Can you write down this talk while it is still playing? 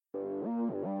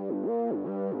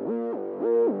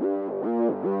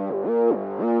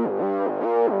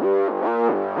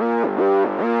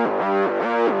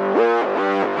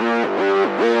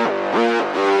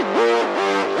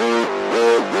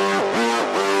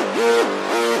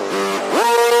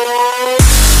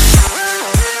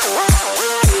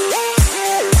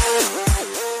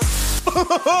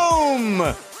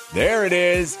There it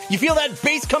is. You feel that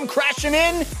bass come crashing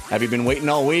in? Have you been waiting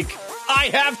all week? I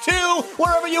have too!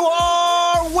 Wherever you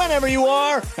are, whenever you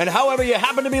are, and however you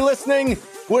happen to be listening,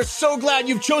 we're so glad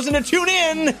you've chosen to tune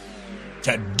in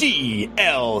to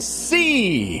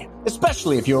DLC.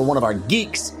 Especially if you're one of our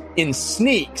geeks in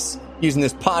sneaks using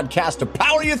this podcast to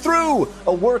power you through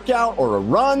a workout or a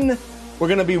run. We're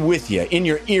going to be with you in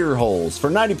your ear holes for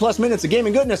 90 plus minutes of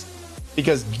gaming goodness,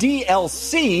 because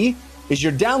DLC is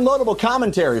your downloadable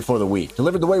commentary for the week,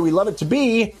 delivered the way we love it to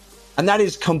be, and that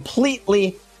is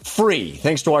completely free,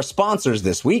 thanks to our sponsors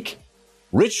this week,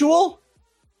 Ritual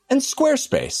and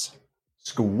Squarespace.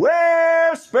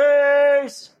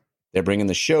 Squarespace! They're bringing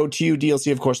the show to you.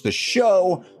 DLC, of course, the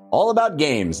show, all about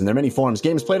games in their many forms.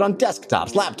 Games played on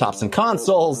desktops, laptops, and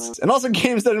consoles, and also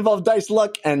games that involve dice,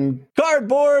 luck, and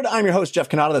cardboard. I'm your host, Jeff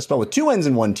Canada, that's spelled with 2 N's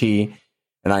and 1 T,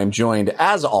 and I am joined,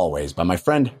 as always, by my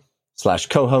friend /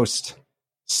 co-host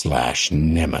 /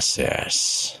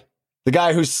 nemesis, the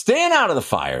guy who's staying out of the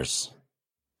fires,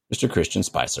 Mr. Christian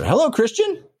Spicer. Hello,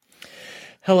 Christian.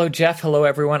 Hello, Jeff. Hello,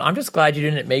 everyone. I'm just glad you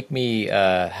didn't make me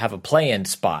have a play-in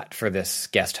spot for this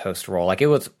guest host role. Like, it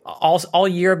was all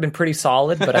year I've been pretty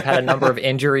solid, but I've had a number of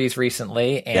injuries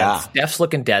recently, and Steph's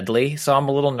looking deadly, so I'm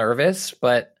a little nervous,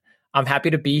 but I'm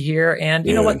happy to be here. And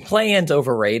you know what? Play-in's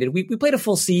overrated. We played a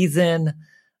full season.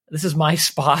 This is my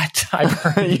spot.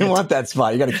 You want that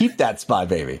spot. You got to keep that spot,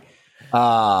 baby.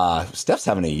 Steph's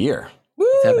having a year. Woo!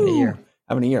 He's having a year.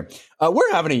 Having a year.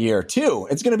 We're having a year too.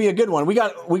 It's going to be a good one. We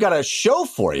got a show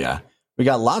for you. We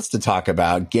got lots to talk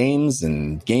about, games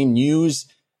and game news.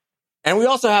 And we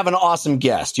also have an awesome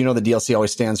guest. You know, the DLC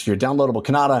always stands for your downloadable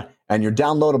Kanata and your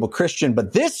downloadable Christian.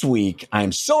 But this week,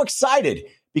 I'm so excited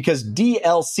because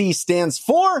DLC stands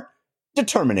for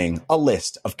determining a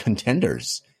list of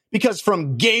contenders. Because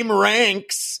from Game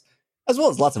Ranks, as well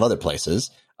as lots of other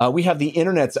places, we have the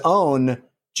internet's own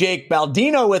Jake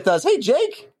Baldino with us. Hey,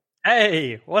 Jake.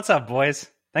 Hey, what's up,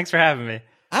 boys? Thanks for having me.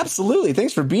 Absolutely.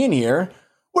 Thanks for being here.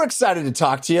 We're excited to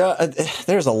talk to you.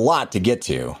 There's a lot to get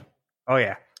to. Oh,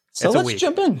 yeah. So let's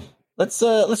jump in. Let's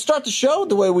start the show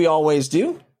the way we always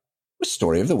do with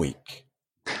Story of the Week.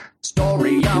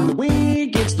 Story of the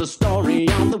Week. It's the Story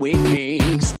of the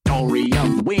Week. Story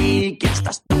of the Week. It's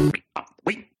the Story of the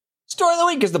Week. Story of the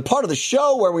Week is the part of the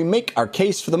show where we make our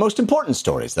case for the most important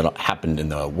stories that happened in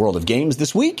the world of games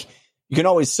this week. You can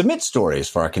always submit stories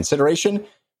for our consideration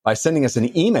by sending us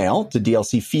an email to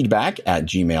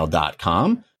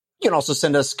dlcfeedback@gmail.com. You can also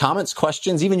send us comments,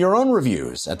 questions, even your own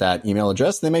reviews at that email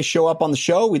address. They may show up on the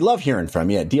show. We'd love hearing from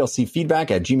you at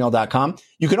dlcfeedback@gmail.com.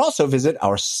 You can also visit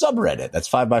our subreddit. That's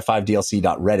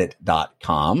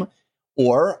 5x5dlc.reddit.com,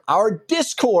 or our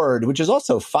Discord, which is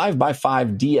also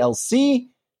 5x5DLC.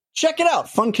 Check it out.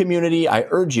 Fun community. I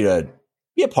urge you to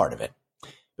be a part of it.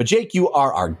 But Jake, you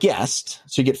are our guest,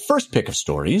 so you get first pick of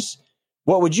stories.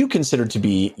 What would you consider to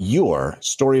be your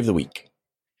story of the week?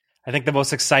 I think the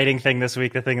most exciting thing this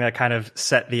week, the thing that kind of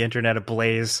set the internet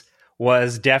ablaze,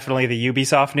 was definitely the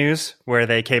Ubisoft news, where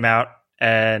they came out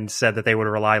and said that they would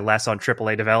rely less on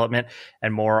AAA development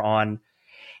and more on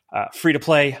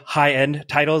free-to-play, high-end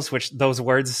titles, which those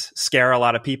words scare a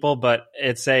lot of people, but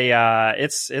it's a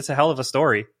hell of a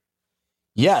story.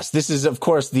 Yes, this is, of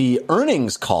course, the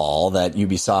earnings call that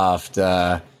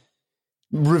Ubisoft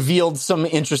revealed some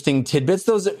interesting tidbits.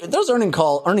 Those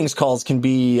earnings calls can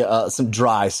be some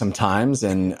dry sometimes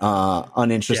and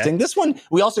uninteresting. Yeah. This one,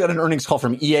 we also got an earnings call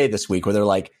from EA this week where they're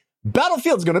like,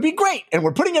 Battlefield's going to be great, and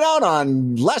we're putting it out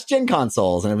on last-gen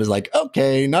consoles. And it was like,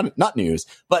 okay, not news.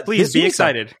 But please be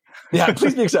excited. Yeah,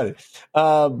 please be excited.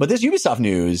 But this Ubisoft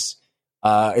news,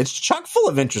 it's chock full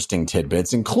of interesting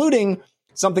tidbits, including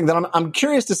something that I'm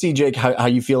curious to see, Jake, how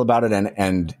you feel about it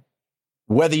and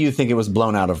whether you think it was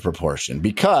blown out of proportion.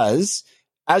 Because,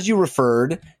 as you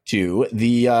referred to,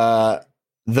 the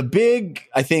big,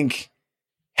 I think,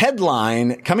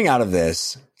 headline coming out of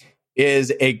this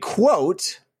is a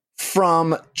quote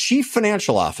from Chief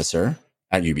Financial Officer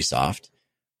at Ubisoft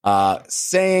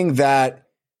saying that,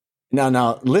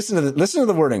 now listen to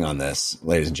the wording on this,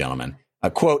 ladies and gentlemen. A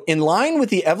quote, in line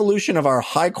with the evolution of our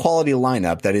high quality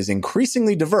lineup that is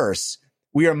increasingly diverse,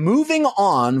 we are moving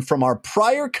on from our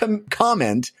prior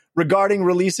comment regarding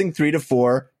releasing 3 to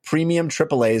 4 premium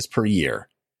AAAs per year.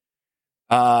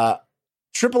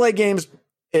 AAA games,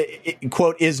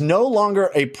 quote, is no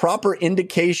longer a proper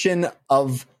indication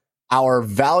of our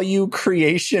value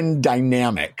creation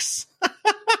dynamics.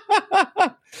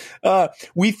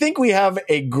 We think we have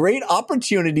a great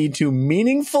opportunity to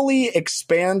meaningfully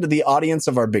expand the audience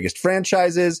of our biggest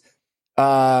franchises.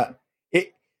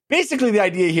 Basically, the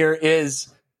idea here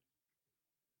is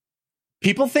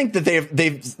people think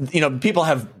that people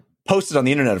have posted on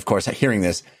the internet, of course, hearing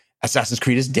this, Assassin's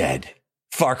Creed is dead.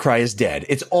 Far Cry is dead.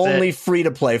 It's only free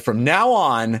to play from now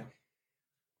on.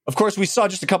 Of course, we saw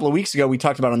just a couple of weeks ago, we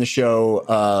talked about on the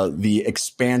show the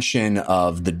expansion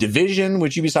of The Division,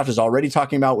 which Ubisoft is already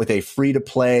talking about with a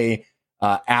free-to-play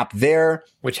app there.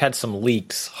 Which had some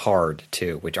leaks hard,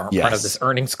 too, which aren't part of this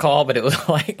earnings call, but it was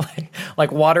like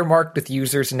watermarked with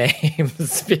users'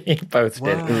 names being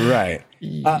posted. Wow.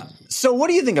 Right. So what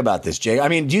do you think about this, Jay? I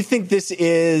mean, do you think this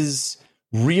is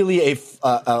really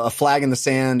a flag in the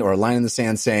sand or a line in the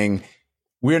sand saying,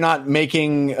 we're not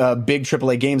making big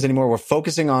AAA games anymore, we're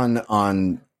focusing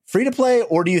on free-to-play?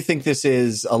 Or do you think this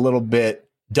is a little bit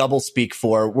double speak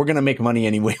for, we're going to make money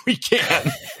any way we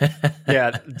can?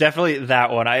 Yeah, definitely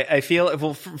that one. I feel,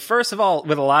 well, first of all,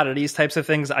 with a lot of these types of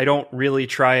things, I don't really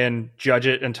try and judge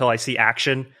it until I see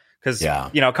action. Because,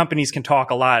 companies can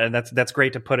talk a lot, and that's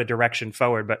great to put a direction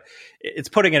forward, but it's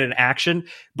putting it in action.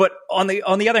 But on the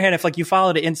other hand, if like you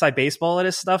follow the inside baseball of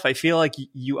this stuff, I feel like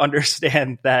you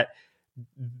understand that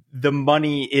the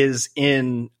money is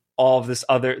in all of this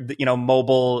other,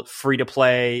 mobile, free to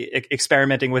play,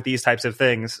 experimenting with these types of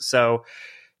things. So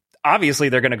obviously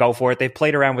they're going to go for it. They've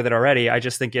played around with it already. I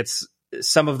just think it's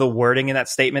some of the wording in that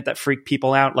statement that freak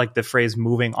people out, like the phrase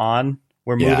moving on.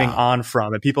 We're moving on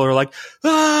from it. People are like,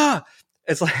 ah!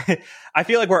 It's like, I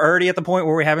feel like we're already at the point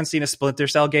where we haven't seen a Splinter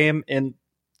Cell game in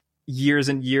years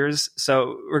and years.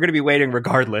 So we're going to be waiting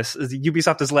regardless.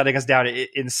 Ubisoft is letting us down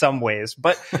in some ways,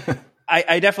 but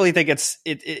I definitely think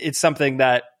it's something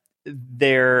that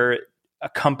they're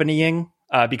accompanying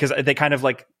because they kind of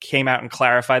like came out and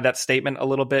clarified that statement a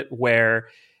little bit, where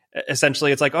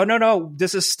essentially it's like, oh no,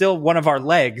 this is still one of our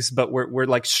legs, but we're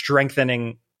like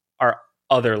strengthening our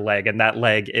other leg, and that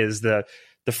leg is the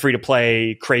free to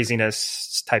play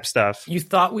craziness type stuff. You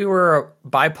thought we were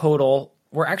bipodal.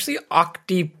 We're actually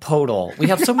octipodal. We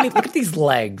have so many. Look at these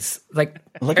legs. Like,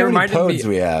 look how many pods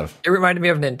we have. It reminded me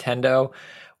of Nintendo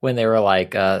when they were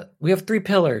like, "We have 3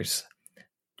 pillars.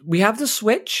 We have the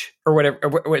Switch or whatever."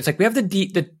 It's like we have the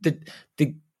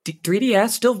 3DS.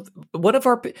 Still, one of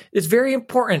our. It's very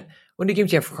important. When do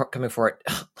games you have coming for it?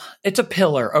 It's a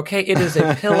pillar, okay? It is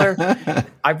a pillar.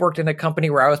 I've worked in a company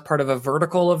where I was part of a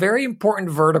vertical, a very important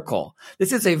vertical.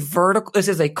 This is a vertical. This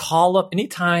is a call-up.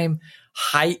 Anytime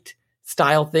height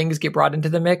style things get brought into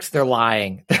the mix, they're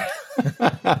lying.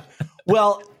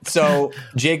 Well, so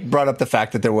Jake brought up the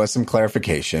fact that there was some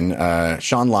clarification.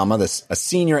 Sean Lama, a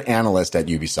senior analyst at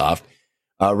Ubisoft,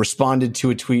 responded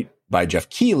to a tweet by Jeff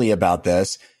Keighley about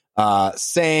this,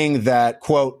 saying that,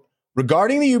 quote,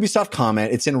 regarding the Ubisoft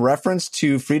comment, it's in reference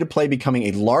to free-to-play becoming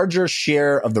a larger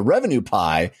share of the revenue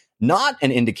pie, not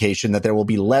an indication that there will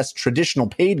be less traditional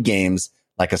paid games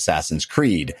like Assassin's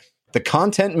Creed. The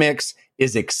content mix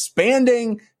is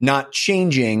expanding, not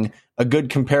changing. A good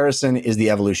comparison is the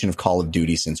evolution of Call of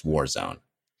Duty since Warzone.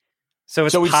 So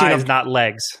it's pies, not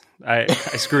legs. I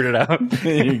screwed it up.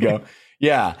 There you go.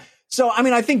 Yeah. So, I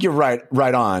mean, I think you're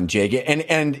right on, Jake.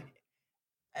 And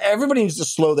everybody needs to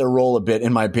slow their roll a bit,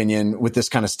 in my opinion, with this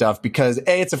kind of stuff, because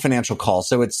A, it's a financial call.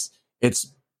 So it's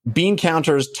bean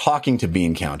counters talking to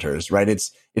bean counters, right?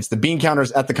 It's the bean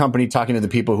counters at the company talking to the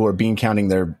people who are bean counting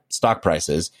their stock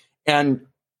prices. And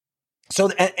so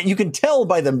and you can tell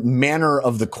by the manner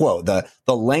of the quote, the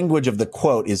language of the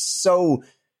quote is so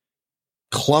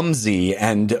clumsy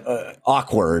and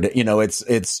awkward.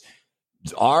 It's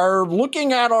are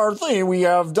looking at our thing. We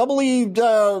have doubly,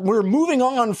 we're moving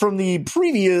on from the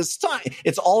previous time.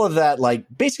 It's all of that. Like,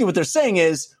 basically what they're saying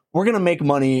is we're going to make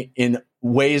money in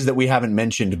ways that we haven't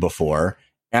mentioned before.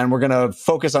 And we're going to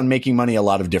focus on making money a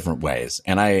lot of different ways.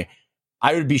 And I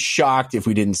would be shocked if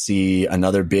we didn't see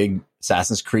another big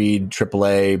Assassin's Creed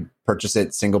AAA purchase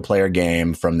it single player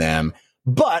game from them.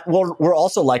 But we're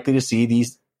also likely to see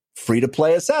these free to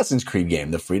play Assassin's Creed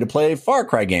game, the free to play Far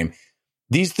Cry game.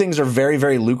 These things are very,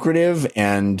 very lucrative,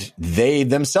 and they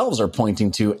themselves are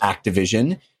pointing to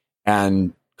Activision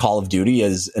and Call of Duty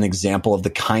as an example of the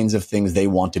kinds of things they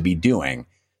want to be doing.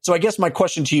 So I guess my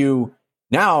question to you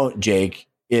now, Jake,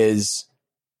 is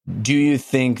do you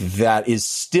think that is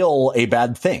still a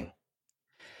bad thing?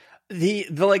 The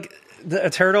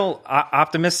eternal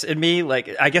optimist in me,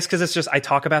 like, I guess because it's just I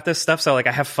talk about this stuff, so like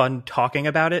I have fun talking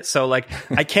about it. So like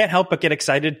I can't help but get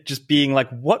excited just being like,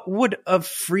 what would a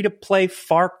free to play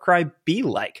Far Cry be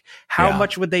like? How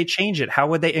much would they change it? How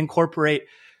would they incorporate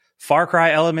Far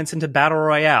Cry elements into Battle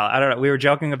Royale? I don't know. We were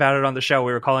joking about it on the show.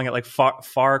 We were calling it like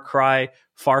Far Cry,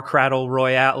 Far Craddle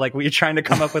Royale. Like we were trying to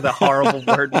come up with a horrible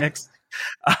word mix.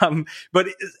 But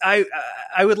I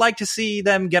would like to see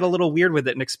them get a little weird with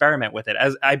it and experiment with it.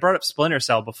 As I brought up Splinter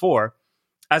Cell before,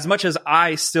 as much as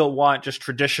I still want just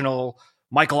traditional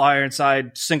Michael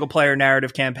Ironside single player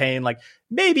narrative campaign. Like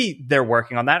maybe they're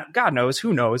working on that. God knows,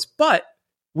 who knows? But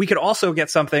we could also get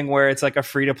something where it's like a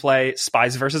free to play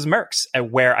Spies versus Mercs,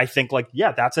 and where I think like,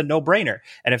 yeah, that's a no brainer.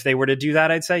 And if they were to do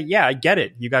that, I'd say, yeah, I get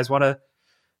it. You guys want to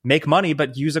make money,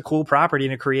 but use a cool property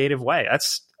in a creative way.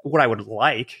 That's what I would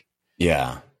like.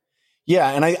 Yeah. Yeah.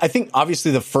 And I think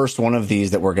obviously the first one of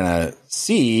these that we're going to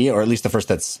see, or at least the first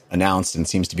that's announced and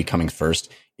seems to be coming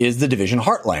first, is the Division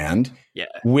Heartland,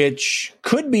 which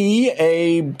could be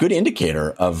a good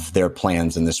indicator of their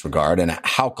plans in this regard. And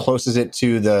how close is it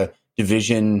to the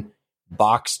Division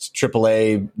boxed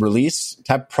AAA release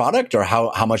type product, or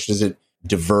how much does it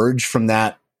diverge from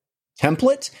that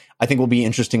template? I think will be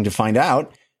interesting to find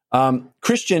out.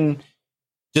 Christian,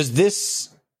 does this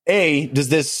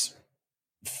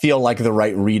feel like the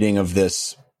right reading of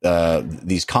this,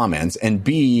 these comments? And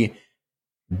B,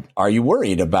 are you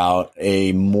worried about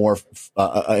a more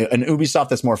an Ubisoft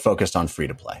that's more focused on free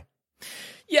to play?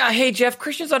 Yeah, hey Jeff,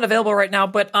 Christian's unavailable right now,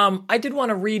 but I did want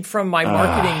to read from my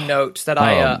marketing notes that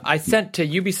I sent to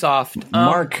Ubisoft.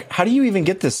 Mark, how do you even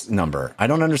get this number? I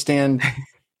don't understand.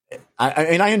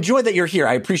 I enjoy that you're here.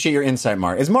 I appreciate your insight,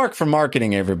 Mark. It's Mark from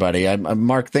marketing, everybody.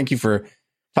 Mark, thank you for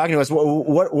talking to us.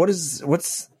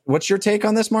 What's your take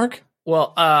on this, Mark?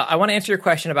 Well, I want to answer your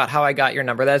question about how I got your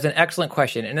number. That is an excellent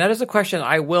question, and that is a question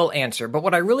I will answer. But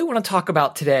what I really want to talk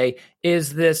about today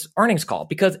is this earnings call,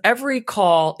 because every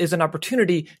call is an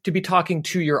opportunity to be talking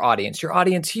to your audience. Your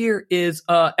audience here is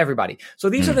everybody.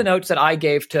 So these are the notes that I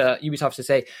gave to Ubisoft to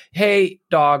say, hey,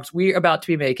 dogs, we're about to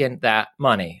be making that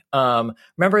money.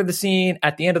 Remember the scene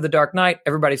at the end of The Dark Knight,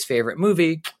 everybody's favorite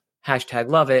movie,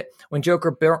 #love it, when Joker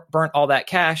burnt all that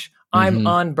cash. I'm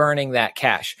unburning that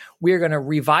cash. We are going to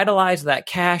revitalize that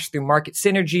cash through market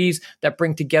synergies that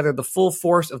bring together the full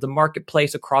force of the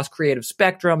marketplace across creative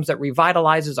spectrums, that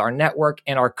revitalizes our network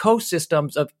and our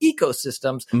co-systems of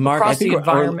ecosystems Mark, across I think the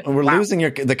environment. We're losing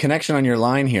the connection on your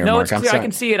line here. No, Mark, it's clear. I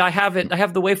can see it. I have it. I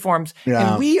have the waveforms. Yeah.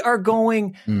 And we are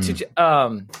going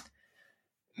to,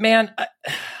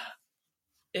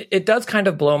 it does kind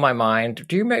of blow my mind.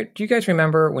 Do you guys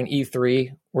remember when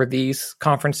E3 were these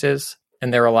conferences?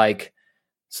 And they were like,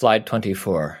 slide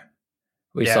 24.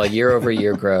 We saw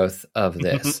year-over-year growth of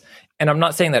this. And I'm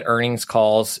not saying that earnings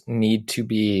calls need to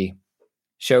be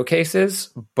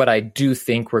showcases, but I do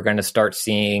think we're going to start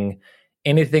seeing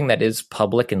anything that is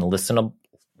public and listenable,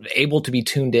 able to be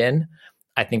tuned in.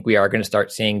 I think we are going to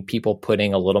start seeing people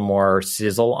putting a little more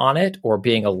sizzle on it, or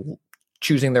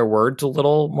choosing their words a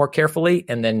little more carefully,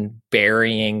 and then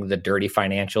burying the dirty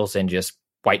financials and just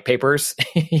white papers,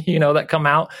 that come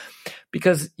out,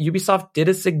 because Ubisoft did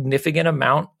a significant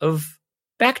amount of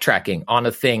backtracking on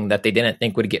a thing that they didn't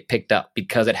think would get picked up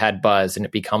because it had buzz, and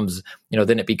it becomes,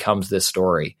 then it becomes this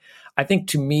story. I think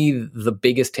to me, the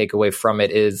biggest takeaway from it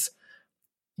is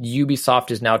Ubisoft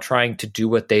is now trying to do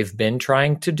what they've been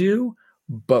trying to do,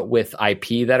 but with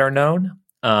IP that are known.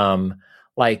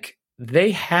 Like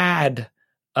they had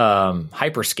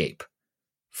Hyperscape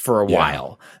for a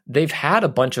while. They've had a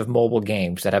bunch of mobile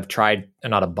games that have tried,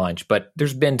 not a bunch, but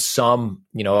there's been some,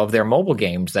 of their mobile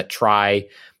games that try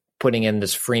putting in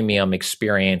this freemium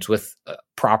experience with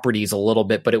properties a little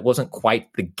bit, but it wasn't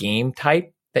quite the game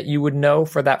type that you would know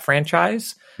for that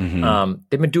franchise. They've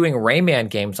been doing Rayman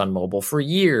games on mobile for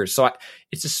years. So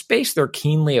it's a space they're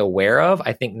keenly aware of.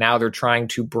 I think now they're trying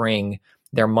to bring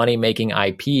their money-making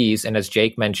IPs. And as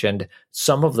Jake mentioned,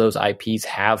 some of those IPs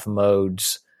have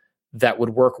modes that would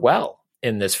work well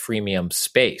in this freemium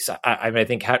space. I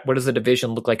think, what does The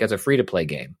Division look like as a free-to-play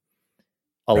game?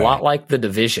 A lot like The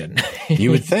Division.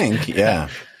 You would think, yeah.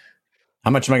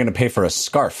 How much am I going to pay for a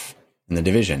scarf in The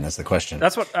Division? That's the question.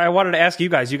 That's what I wanted to ask you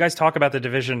guys. You guys talk about The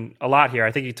Division a lot here.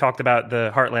 I think you talked about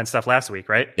the Heartland stuff last week,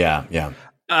 right? Yeah.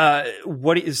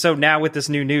 So now with this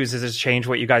new news, does this change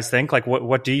what you guys think? Like,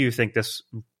 what do you think this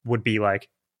would be like?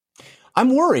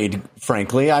 I'm worried,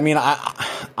 frankly. I mean,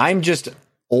 I'm just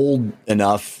old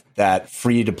enough that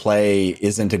free to play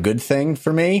isn't a good thing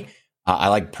for me. I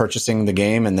like purchasing the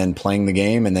game and then playing the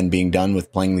game and then being done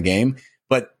with playing the game.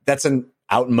 But that's an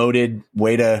outmoded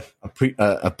way to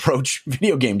approach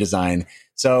video game design.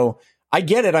 So I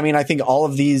get it. I mean, I think all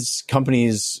of these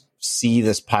companies see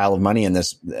this pile of money, and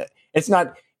it's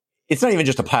not even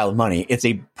just a pile of money. It's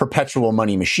a perpetual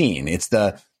money machine. It's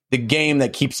the game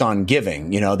that keeps on giving,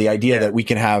 the idea that we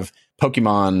can have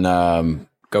Pokemon,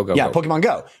 Go. Pokemon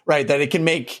Go, right? That it can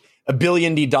make $1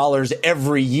 billion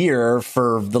every year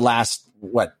for the last,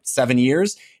 7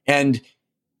 years. And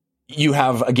you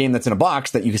have a game that's in a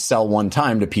box that you can sell one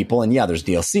time to people. And there's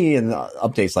DLC and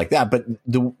updates like that. But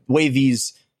the way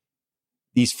these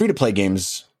free to play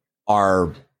games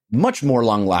are much more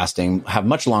long lasting, have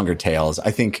much longer tails.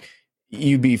 I think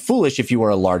you'd be foolish if you were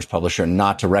a large publisher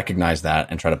not to recognize that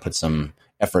and try to put some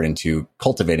effort into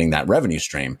cultivating that revenue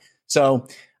stream. So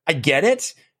I get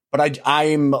it, but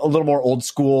I'm a little more old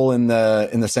school in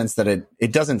the sense that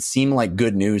it doesn't seem like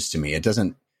good news to me. It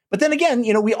doesn't. But then again,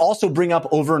 we also bring up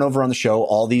over and over on the show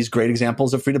all these great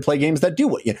examples of free to play games that do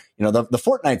what the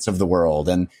Fortnites of the world,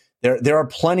 and there are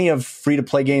plenty of free to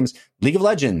play games, League of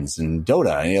Legends and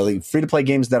Dota, free to play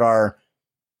games that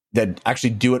actually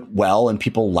do it well, and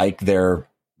people like their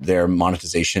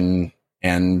monetization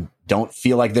and don't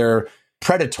feel like they're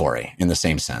predatory in the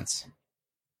same sense.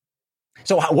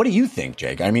 So what do you think,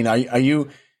 Jake? I mean, are you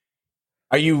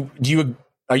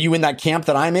in that camp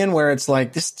that I'm in where it's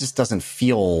like, this just doesn't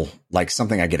feel like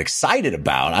something I get excited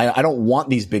about? I don't want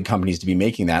these big companies to be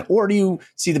making that. Or do you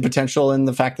see the potential in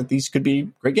the fact that these could be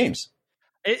great games?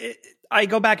 I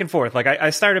go back and forth. Like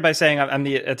I started by saying I'm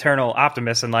the eternal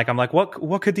optimist, and I'm like,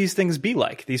 what could these things be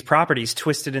like? These properties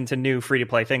twisted into new free to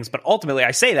play things. But ultimately,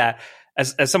 I say that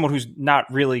as someone who's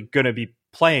not really going to be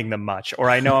playing them much, or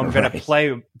I know I'm going to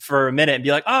play for a minute and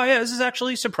be like, oh yeah, this is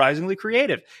actually surprisingly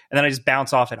creative, and then I just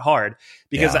bounce off it hard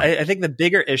because I think the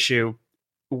bigger issue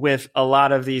with a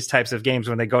lot of these types of games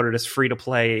when they go to this free to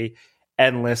play,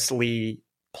 endlessly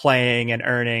playing and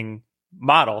earning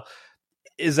model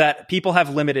is that people have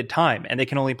limited time and they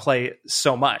can only play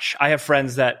so much. I have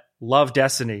friends that love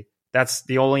Destiny. That's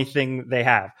the only thing they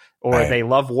have. Or they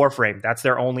love Warframe. That's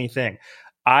their only thing.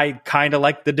 I kind of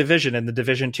like The Division and The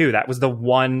Division 2. That was the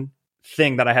one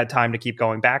thing that I had time to keep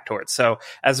going back towards. So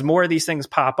as more of these things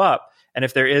pop up, and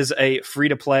if there is a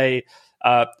free-to-play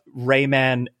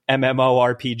Rayman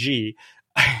MMORPG,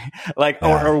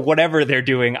 or whatever they're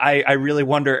doing, I really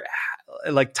wonder,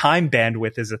 time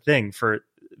bandwidth is a thing for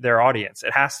their audience.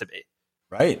 It has to be.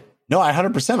 Right. No,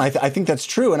 100%. I think that's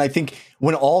true. And I think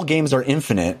when all games are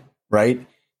infinite, right,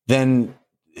 then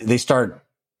they start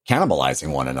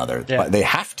cannibalizing one another. Yeah. They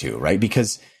have to, right?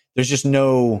 Because there's just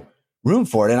no room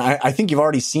for it. And I think you've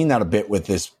already seen that a bit with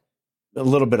this, a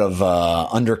little bit of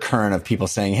undercurrent of people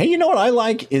saying, hey, you know what I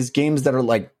like is games that are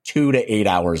like 2 to 8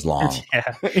 hours long.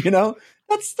 Yeah.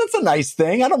 That's a nice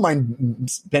thing. I don't mind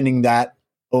spending that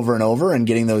over and over and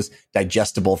getting those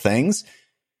digestible things.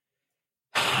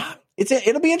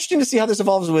 It'll be interesting to see how this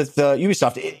evolves with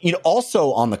Ubisoft.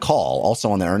 Also on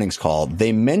the earnings call,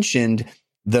 they mentioned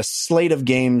the slate of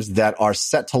games that are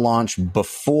set to launch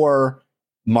before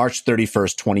March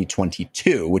 31st,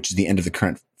 2022, which is the end of the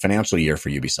current financial year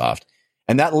for Ubisoft.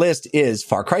 And that list is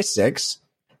Far Cry 6,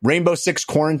 Rainbow Six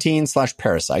Quarantine /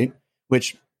 Parasite,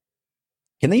 which,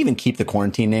 can they even keep the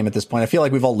quarantine name at this point? I feel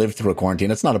like we've all lived through a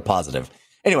quarantine. It's not a positive.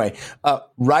 Anyway,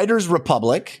 Riders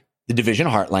Republic, The Division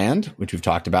Heartland, which we've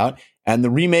talked about, and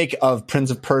the remake of Prince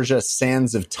of Persia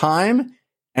Sands of Time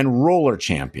and Roller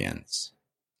Champions.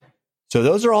 So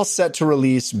those are all set to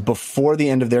release before the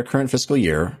end of their current fiscal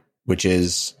year, which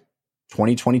is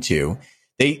 2022.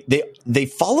 They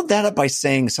followed that up by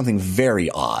saying something very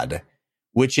odd,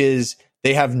 which is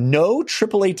they have no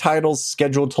AAA titles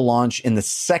scheduled to launch in the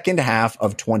second half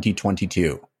of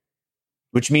 2022,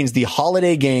 which means the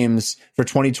holiday games for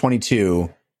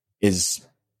 2022 is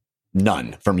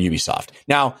none from Ubisoft.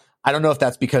 Now, I don't know if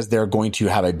that's because they're going to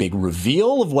have a big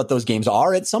reveal of what those games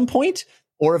are at some point,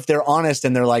 or if they're honest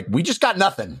and they're like, we just got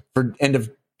nothing for end of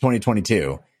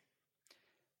 2022.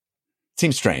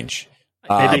 Seems strange.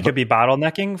 Maybe it could be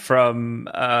bottlenecking from,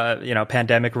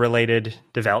 pandemic-related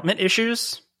development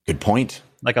issues. Good point.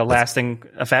 Like a lasting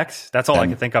effect. That's all I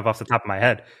can think of off the top of my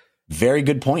head. Very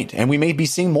good point. And we may be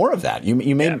seeing more of that.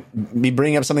 You may be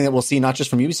bringing up something that we'll see not just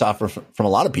from Ubisoft, but from a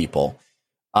lot of people.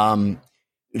 Some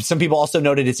people also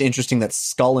noted it's interesting that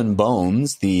Skull and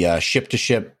Bones, the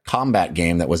ship-to-ship combat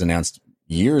game that was announced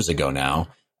years ago now,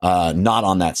 not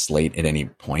on that slate at any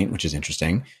point, which is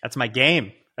interesting. That's my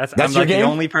game. I'm your like game? The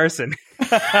only person.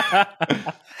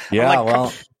 Yeah,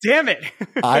 well, damn it.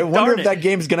 I wonder if that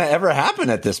game's going to ever happen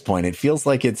at this point. It feels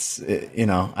like it's,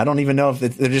 I don't even know if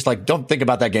they're just like, don't think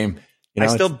about that game. I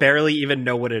still barely even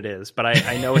know what it is, but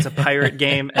I know it's a pirate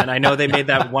game, and I know they made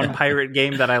that one pirate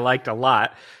game that I liked a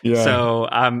lot. Yeah. So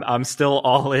I'm still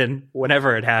all in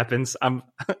whenever it happens. I'm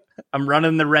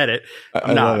running the Reddit.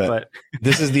 I'm not, but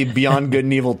this is the Beyond Good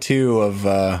and Evil 2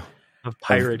 of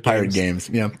pirate games.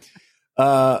 Yeah.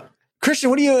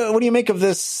 Christian, what do you make of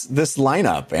this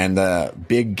lineup and the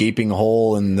big gaping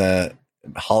hole in the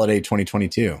holiday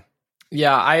 2022?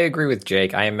 Yeah, I agree with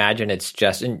Jake. I imagine it's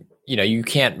just, you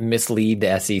can't mislead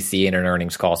the SEC in an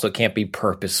earnings call, so it can't be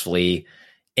purposefully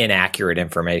inaccurate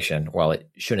information. Well, it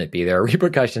shouldn't be. There are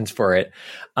repercussions for it.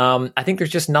 I think there's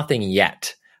just nothing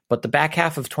yet. But the back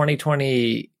half of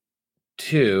 2022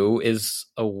 2 is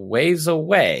a ways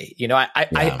away. You know,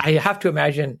 I have to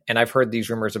imagine, and I've heard these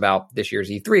rumors about this year's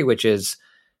E3, which is,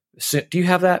 do you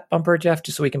have that bumper, Jeff,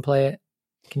 just so we can play it?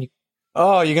 Can you?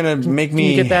 Oh, you're going to make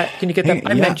me. Can you get that? Can you get that?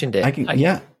 I mentioned it.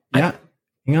 Yeah.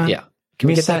 Hang on. Yeah. Give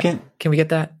me a second. That? Can we get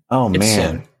that? Oh,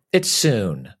 man. It's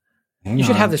soon. You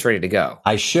should have this ready to go.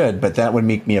 I should, but that would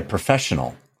make me a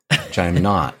professional, which I'm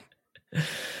not.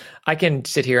 I can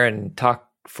sit here and talk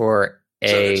for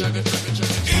a...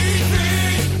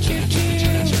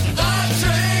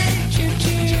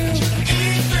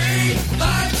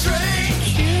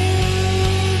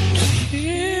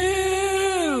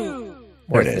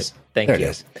 There it is. Thank you. It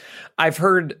is. I've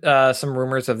heard some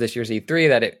rumors of this year's E3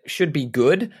 that it should be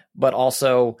good, but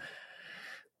also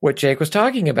what Jake was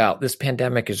talking about. This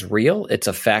pandemic is real. Its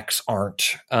effects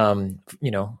aren't,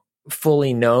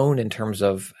 fully known in terms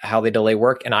of how they delay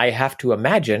work. And I have to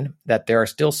imagine that there are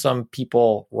still some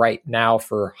people right now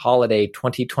for holiday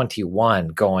 2021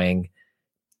 going,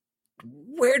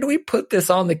 where do we put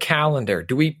this on the calendar?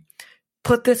 Do we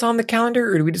put this on the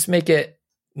calendar, or do we just make it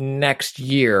next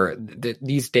year?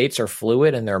 These dates are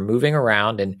fluid and they're moving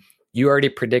around, and you already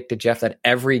predicted, Jeff, that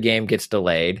every game gets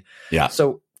delayed. Yeah.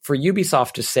 So for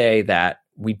Ubisoft to say that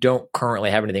we don't currently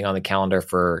have anything on the calendar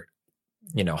for,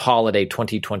 holiday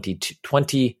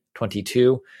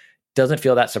 2022 doesn't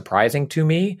feel that surprising to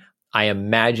me. I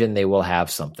imagine they will have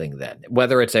something then,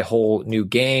 whether it's a whole new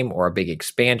game or a big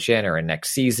expansion or a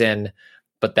next season,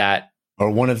 but that, or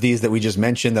one of these that we just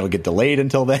mentioned that'll get delayed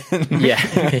until then.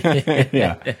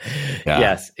 Yeah.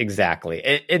 Yes,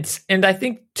 exactly. And I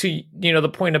think to, the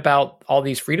point about all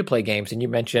these free-to-play games, and you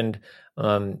mentioned, you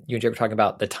and Jay were talking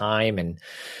about the time, and,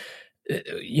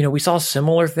 we saw a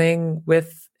similar thing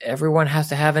with everyone has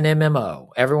to have an MMO.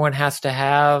 Everyone has to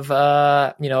have,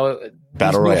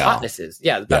 Battle Royale. Hotnesses.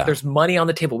 Yeah, there's money on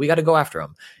the table. We got to go after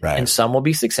them. Right. And some will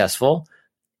be successful,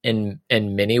 and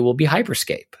many will be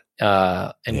hyperscape.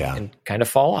 And kind of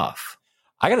fall off.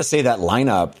 I got to say that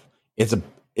lineup is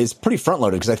pretty front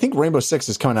loaded, because I think Rainbow Six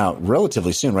is coming out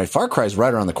relatively soon, right? Far Cry is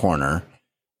right around the corner,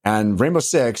 and Rainbow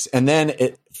Six, and then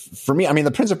for me, I mean,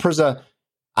 the Prince of Persia.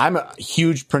 I'm a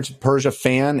huge Prince of Persia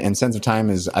fan, and Sands of Time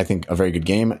is, I think, a very good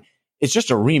game. It's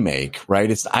just a remake, right?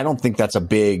 I don't think that's a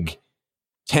big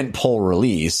tentpole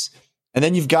release. And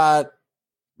then you've got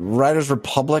Riders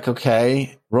Republic,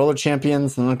 okay, Roller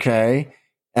Champions, okay.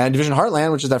 And Division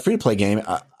Heartland, which is that free-to-play game,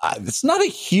 it's not a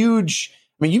huge...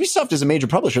 I mean, Ubisoft is a major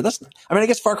publisher. I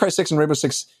guess Far Cry 6 and Rainbow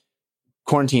Six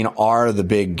Quarantine are the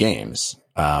big games.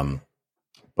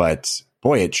 But,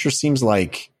 boy, it sure seems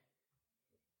like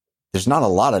there's not a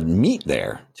lot of meat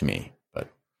there to me. But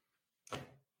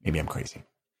maybe I'm crazy.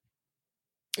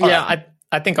 Yeah,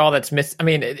 I think all that's missing... I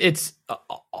mean, it's...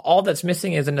 all that's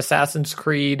missing is an Assassin's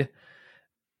Creed...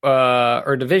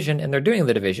 or Division, and they're doing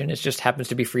the Division. It just happens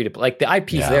to be free to play. Like, the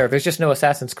IP's there. There's just no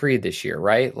Assassin's Creed this year,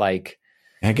 right? Like,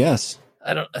 I guess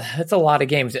it's a lot of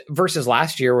games versus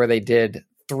last year where they did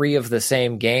 3 of the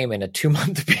same game in a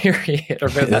 2-month period.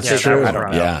 That's true. I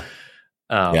don't know.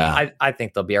 I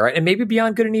think they'll be all right, and maybe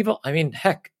Beyond Good and Evil. I mean,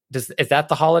 heck, is that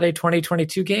the holiday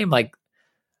 2022 game? Like,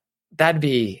 that'd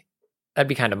be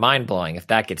kind of mind blowing if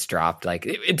that gets dropped. Like,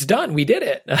 it's done. We did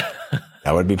it.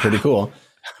 That would be pretty cool.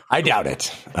 I doubt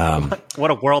it.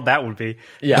 What a world that would be.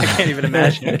 Yeah. I can't even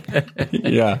imagine.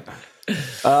 Yeah.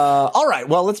 All right.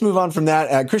 Well, let's move on from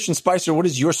that. Christian Spicer, what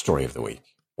is your story of the week?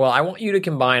 Well, I want you to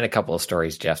combine a couple of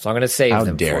stories, Jeff. So I'm going to save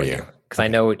them for you, because I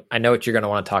know what you're going to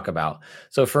want to talk about.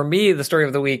 So for me, the story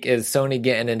of the week is Sony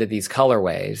getting into these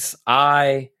colorways.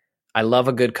 I love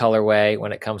a good colorway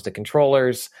when it comes to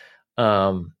controllers.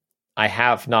 I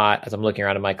have not, as I'm looking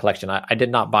around in my collection, I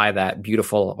did not buy that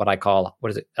beautiful,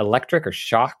 what is it, electric or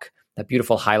shock? That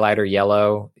beautiful highlighter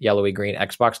yellowy green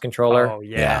Xbox controller. Oh,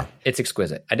 yeah. It's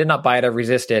exquisite. I did not buy it. I've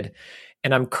resisted,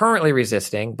 and I'm currently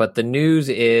resisting. But the news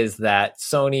is that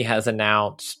Sony has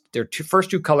announced their first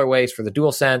two colorways for the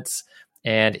DualSense,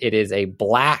 and it is a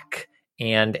black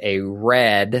and a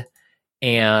red.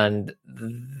 And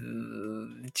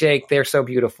Jake, they're so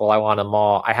beautiful. I want them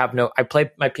all. I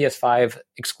play my PS5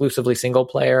 exclusively single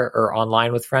player or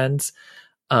online with friends,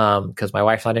 because my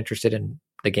wife's not interested in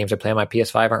the games I play on my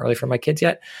PS5 aren't really for my kids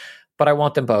yet, but I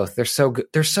want them both. They're so good.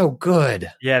 They're so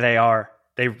good. Yeah, they are.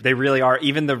 They really are.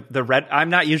 Even the red,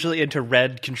 I'm not usually into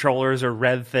red controllers or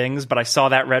red things, but I saw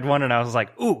that red one and I was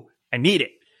like, ooh, I need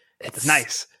it. It's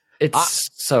nice. It's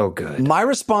so good. My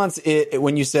response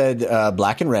when you said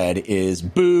black and red is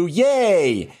boo,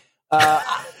 yay.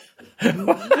 We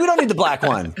don't need the black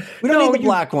one. We don't need the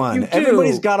black one.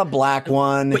 Everybody's got a black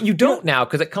one. But you don't now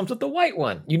because it comes with the white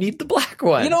one. You need the black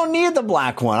one. You don't need the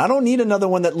black one. I don't need another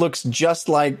one that looks just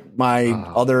like my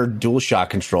other DualShock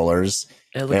controllers.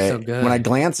 It looks so good. When I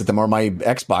glance at them, or my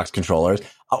Xbox controllers.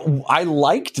 I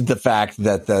liked the fact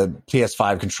that the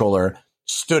PS5 controller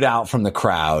stood out from the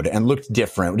crowd and looked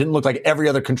different. It didn't look like every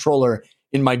other controller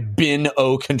in my bin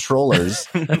O controllers.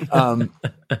 And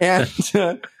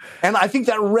I think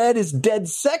that red is dead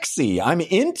sexy. I'm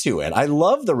into it. I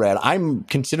love the red. I'm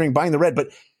considering buying the red, but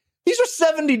these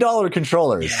are $70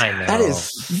 controllers. I know. That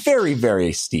is very,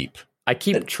 very steep. I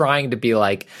keep trying to be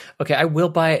like, okay, I will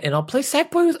buy it and I'll play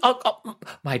Sackboy with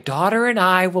my daughter and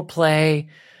I will play.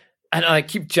 And I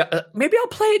keep, maybe I'll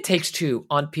play It Takes Two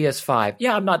on PS5.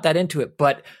 Yeah, I'm not that into it,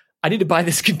 but I need to buy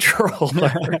this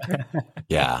controller.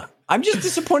 Yeah. I'm just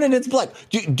disappointed it's black.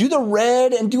 Do the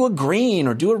red and do a green,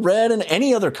 or do a red and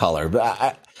any other color.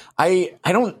 But I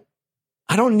don't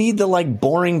need the like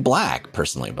boring black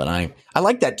personally, but I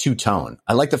like that two-tone.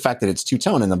 I like the fact that it's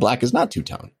two-tone and the black is not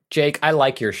two-tone. Jake, I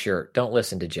like your shirt. Don't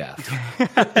listen to Jeff.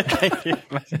 Thank you.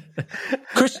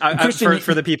 Christian,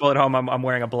 for the people at home, I'm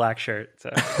wearing a black shirt. So.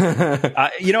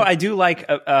 I do like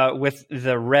with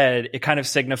the red, it kind of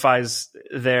signifies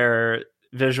their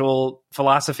visual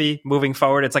philosophy moving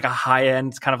forward. It's like a high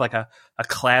end, it's kind of like a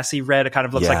classy red. It kind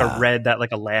of looks like a red that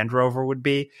like a Land Rover would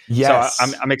be. Yes.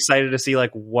 So I'm excited to see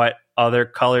like what other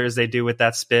colors they do with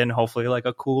that spin. Hopefully like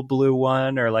a cool blue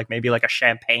one, or like maybe like a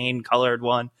champagne colored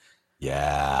one.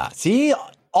 Yeah. See,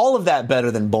 all of that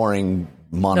better than boring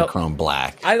monochrome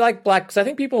black. I like black because I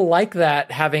think people like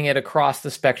that, having it across the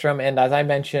spectrum. And as I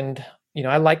mentioned,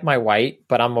 I like my white,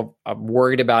 but I'm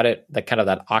worried about it, that kind of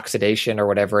that oxidation or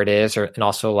whatever it is, and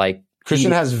also like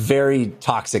Christian has very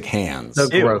toxic hands. the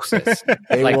grossest.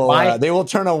 They will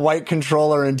turn a white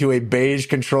controller into a beige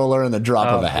controller in the drop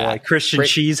of a hat. Boy, Christian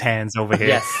cheese hands over here.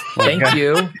 Yes, thank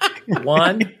you.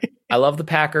 One, I love the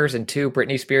Packers, and two,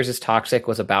 Britney Spears' Toxic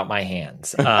was about my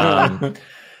hands. I'm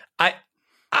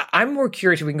more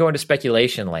curious if we can go into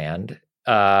speculation land.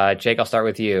 Jake, I'll start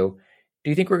with you. Do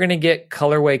you think we're going to get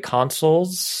colorway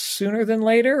consoles sooner than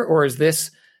later, or is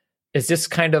this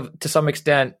kind of to some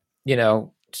extent,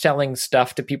 selling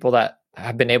stuff to people that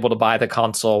have been able to buy the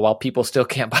console while people still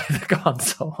can't buy the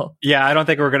console? Yeah, I don't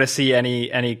think we're going to see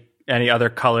any other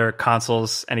color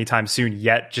consoles anytime soon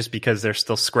yet, just because they're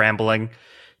still scrambling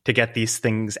to get these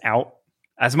things out.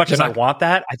 As much as I want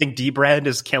that, I think D-Bread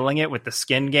is killing it with the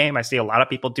skin game. I see a lot of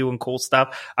people doing cool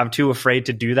stuff. I'm too afraid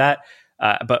to do that.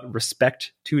 But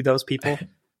respect to those people.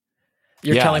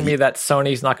 You're telling me that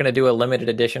Sony's not going to do a limited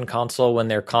edition console when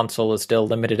their console is still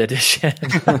limited edition?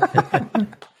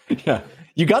 Yeah,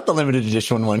 you got the limited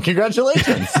edition one.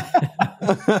 Congratulations.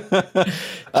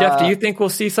 Jeff, do you think we'll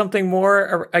see something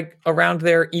more around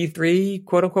their E3,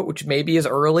 quote unquote, which maybe is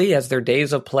early, as their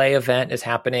Days of Play event is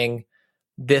happening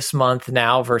this month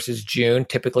now versus June?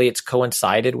 Typically it's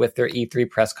coincided with their E3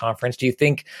 press conference. Do you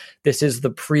think this is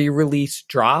the pre-release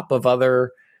drop of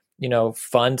other,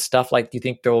 fun stuff? Like, do you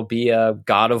think there will be a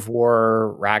God of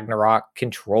War Ragnarok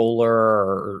controller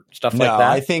or stuff like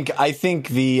that? I think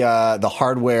the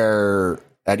hardware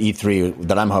at E3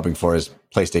 that I'm hoping for is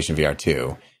PlayStation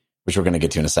VR2, which we're going to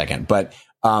get to in a second. But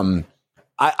I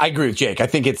agree with Jake. I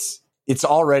think it's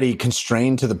already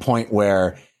constrained to the point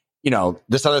where,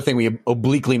 this other thing we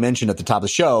obliquely mentioned at the top of the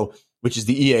show, which is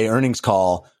the EA earnings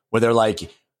call, where they're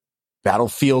like,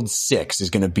 Battlefield 6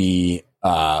 is going to be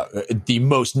the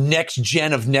most next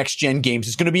gen of next gen games.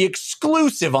 It's going to be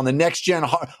exclusive on the next gen.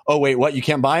 Oh, wait, what? You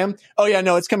can't buy them? Oh, yeah,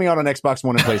 no, it's coming out on Xbox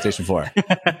One and PlayStation 4.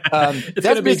 It's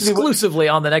going to be exclusively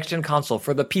on the next gen console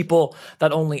for the people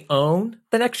that only own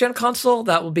the next gen console.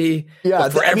 That will be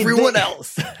for everyone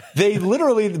else. They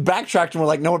literally backtracked and were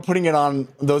like, no, we're putting it on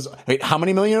those. Wait, how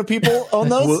many million of people own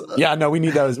those? Yeah, no, we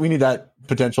need those. We need that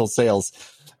potential sales.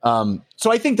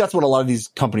 So I think that's what a lot of these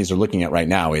companies are looking at right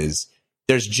now is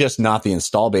there's just not the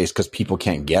install base because people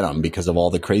can't get them because of all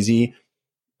the crazy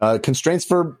constraints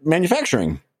for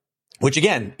manufacturing, which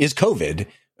again is COVID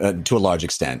to a large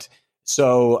extent.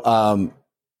 So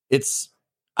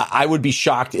I would be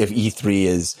shocked if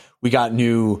E3 we got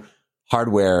new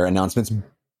hardware announcements.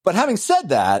 But having said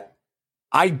that,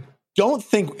 I don't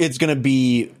think it's going to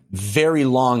be very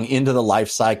long into the life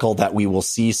cycle that we will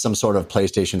see some sort of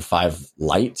PlayStation 5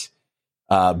 Lite.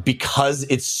 Because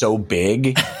it's so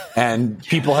big and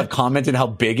people have commented how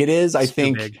big it is. I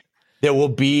think there will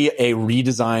be a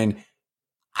redesign.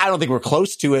 I don't think we're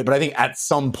close to it, but I think at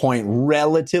some point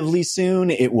relatively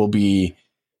soon, it will be,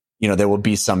 there will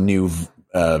be some new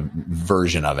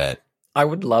version of it. I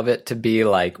would love it to be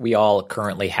like we all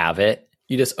currently have it,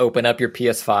 you just open up your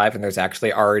PS5 and there's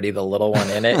actually already the little one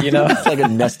in it, you know? It's like a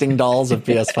nesting dolls of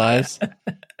PS5s.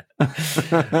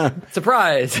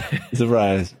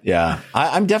 Surprise. Yeah.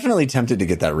 I'm definitely tempted to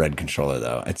get that red controller,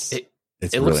 though. It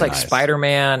really looks like nice.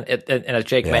 Spider-Man. And as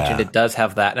Jake mentioned, it does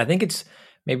have that. And I think it's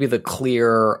maybe the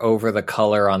clear over the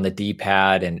color on the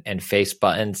D-pad and face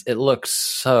buttons. It looks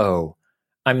so...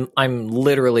 I'm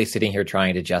literally sitting here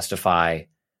trying to justify...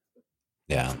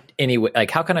 Yeah. Anyway, like,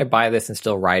 how can I buy this and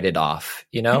still write it off?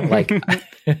 You know, like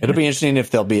it'll be interesting if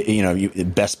there'll be,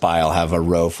 Best Buy will have a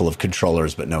row full of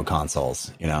controllers but no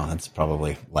consoles. That's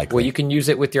probably likely. Well, you can use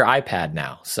it with your iPad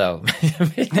now. So,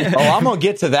 I'm gonna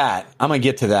get to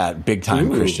that big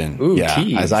time, Christian.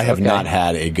 Tease. As I have not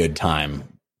had a good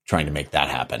time trying to make that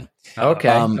happen.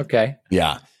 Okay.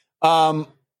 Yeah. All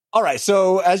right.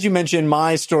 So, as you mentioned,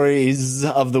 my stories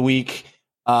of the week.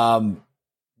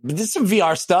 There's some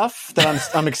VR stuff that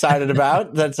I'm excited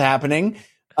about that's happening.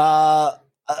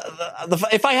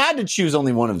 If I had to choose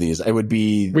only one of these, it would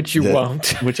be which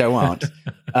I won't.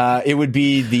 It would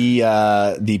be the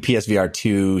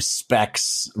PSVR2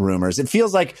 specs rumors. It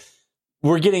feels like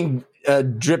we're getting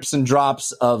drips and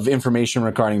drops of information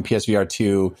regarding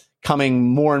PSVR2 coming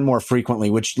more and more frequently,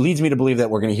 which leads me to believe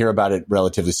that we're going to hear about it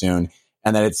relatively soon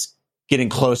and that it's getting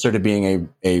closer to being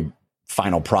a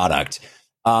final product.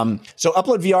 So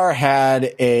Upload VR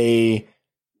had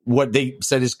what they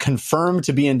said is confirmed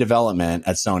to be in development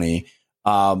at Sony,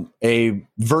 a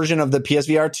version of the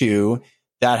PSVR 2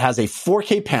 that has a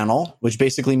 4K panel, which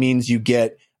basically means you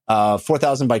get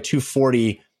 4,000 by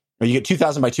 240, or you get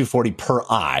 2,000 by 240 per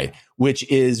eye, which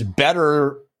is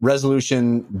better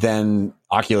resolution than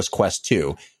Oculus Quest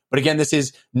 2. But again, this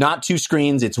is not two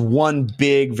screens. It's one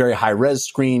big, very high res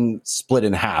screen split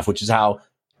in half, which is how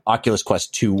Oculus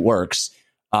Quest 2 works.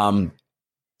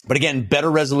 But again, better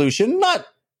resolution, not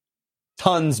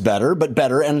tons better, but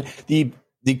better. And the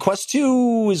Quest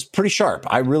 2 is pretty sharp.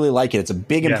 I really like it. It's a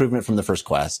big improvement from the first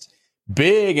Quest,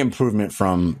 big improvement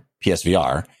from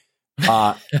PSVR,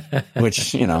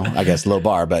 which, I guess low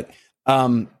bar, but,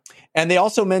 and they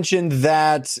also mentioned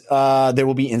that, there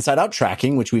will be inside out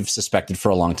tracking, which we've suspected for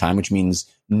a long time, which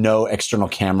means no external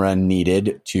camera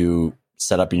needed to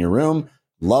set up in your room.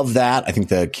 Love that. I think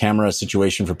the camera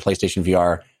situation for PlayStation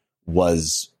VR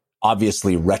was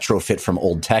obviously retrofit from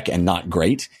old tech and not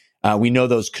great. We know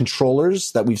those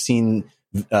controllers that we've seen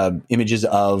images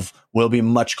of will be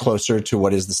much closer to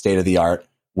what is the state of the art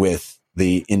with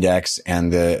the Index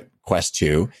and the Quest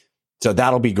 2. So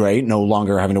that'll be great. No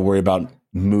longer having to worry about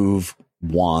Move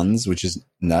wands, which is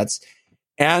nuts.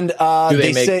 And do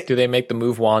they make the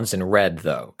Move wands in red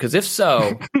though? Because if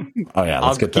so,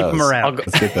 let's get those. Keep them around.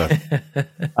 Let's get those.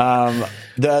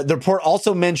 The report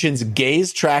also mentions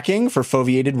gaze tracking for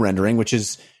foveated rendering, which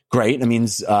is great. It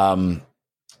means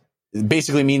it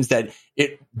basically means that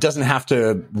it doesn't have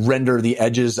to render the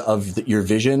edges of your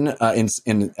vision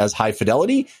in as high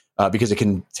fidelity because it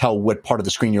can tell what part of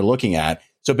the screen you're looking at.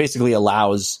 So it basically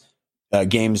allows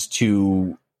games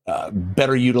to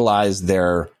better utilize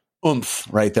their oomph,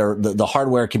 right? The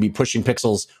hardware can be pushing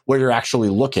pixels where you're actually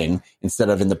looking instead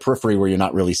of in the periphery where you're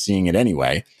not really seeing it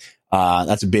anyway.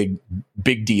 That's a big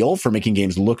deal for making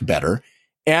games look better.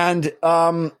 And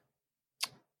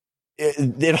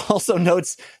it also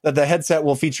notes that the headset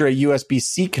will feature a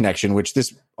USB-C connection, which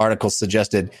this article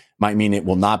suggested might mean it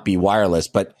will not be wireless,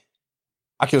 but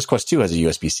Oculus Quest 2 has a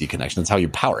USB-C connection. That's how you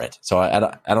power it. So I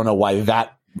don't know why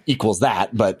that equals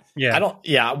that, but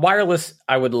wireless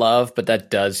I would love, but that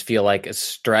does feel like a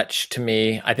stretch to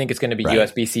me. I think it's going to be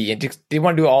USB-C. They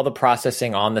want to do all the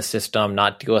processing on the system,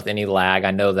 not deal with any lag.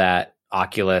 I know that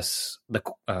Oculus, the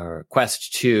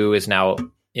Quest 2 is now,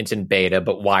 it's in beta,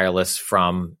 but wireless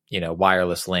from,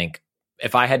 wireless link.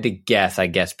 If I had to guess, I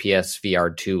guess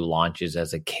PSVR 2 launches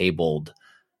as a cabled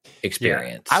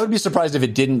experience. I would be surprised if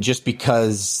it didn't, just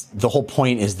because the whole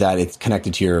point is that it's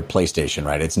connected to your PlayStation,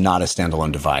 right? It's not a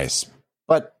standalone device.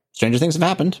 But stranger things have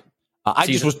happened. I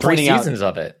just was pointing out seasons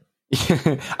of it.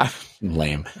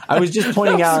 Lame. I was just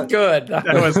pointing out. Good.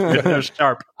 That was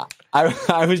sharp.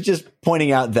 I was just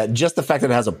pointing out that just the fact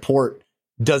that it has a port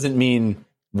doesn't mean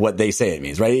what they say it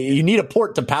means, right? You need a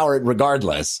port to power it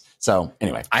regardless. So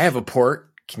anyway, I have a port.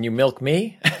 Can you milk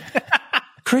me?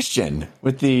 Christian,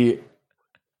 with the.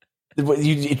 You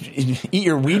eat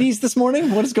your Wheaties this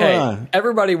morning? What is going on?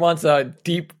 Everybody wants a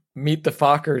deep Meet the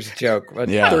Fockers joke, a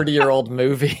 30-year-old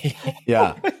movie.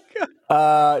 Yeah.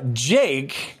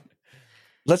 Jake,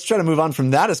 let's try to move on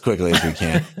from that as quickly as we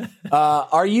can.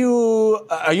 Are you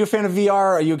a fan of VR?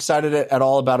 Are you excited at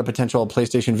all about a potential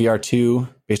PlayStation VR 2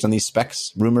 based on these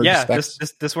specs, rumored specs?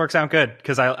 This works out good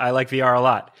because I like VR a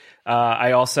lot.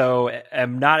 I also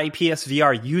am not a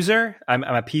PSVR user. I'm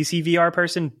a PC VR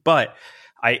person, but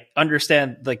I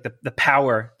understand like the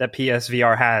power that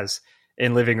PSVR has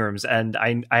in living rooms. And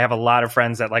I have a lot of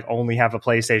friends that like only have a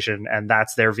PlayStation and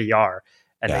that's their VR,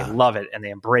 and they love it and they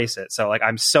embrace it. So like,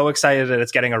 I'm so excited that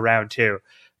it's getting around too,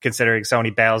 considering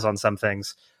Sony bails on some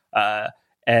things.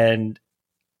 And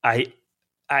I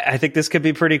think this could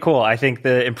be pretty cool. I think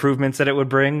the improvements that it would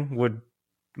bring would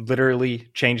literally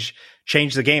change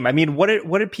the game. I mean, what did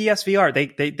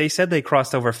PSVR? They said they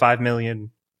crossed over 5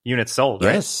 million units sold,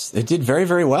 right? Yes, it did very,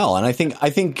 very well. And I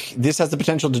think this has the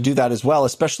potential to do that as well,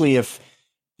 especially if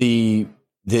the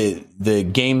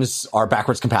games are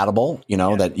backwards compatible,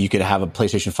 that you could have a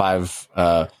PlayStation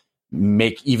 5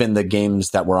 make even the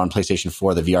games that were on PlayStation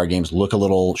 4, the VR games, look a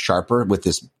little sharper with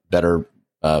this better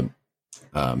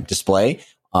display,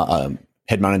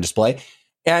 head-mounted display.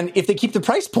 And if they keep the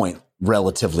price point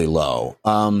relatively low,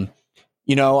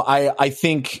 I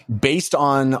think based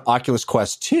on Oculus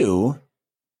Quest 2,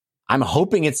 I'm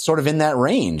hoping it's sort of in that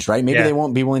range, right? Maybe they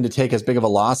won't be willing to take as big of a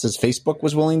loss as Facebook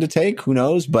was willing to take. Who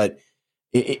knows? But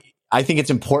I think it's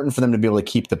important for them to be able to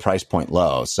keep the price point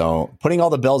low. So putting all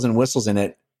the bells and whistles in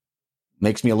it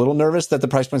makes me a little nervous that the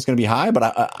price point is going to be high,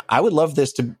 but I would love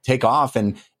this to take off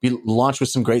and be launched with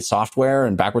some great software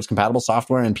and backwards compatible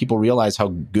software, and people realize how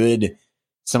good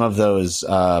some of those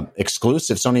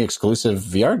Sony exclusive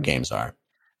VR games are.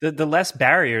 The less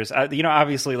barriers,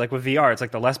 obviously, like with VR, it's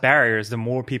like the less barriers, the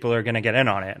more people are going to get in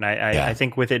on it. And I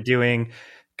think with it doing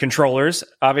controllers,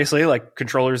 obviously, like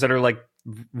controllers that are like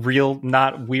real,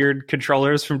 not weird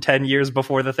controllers from 10 years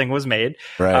before the thing was made.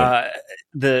 Right.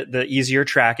 The easier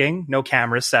tracking, no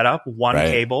cameras set up, one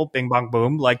cable, bing, bong,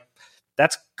 boom. Like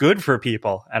that's good for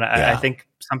people. And I think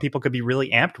some people could be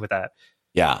really amped with that.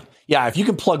 Yeah. Yeah. If you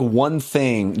could plug one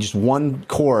thing, just one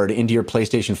cord into your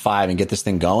PlayStation 5 and get this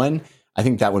thing going, I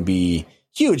think that would be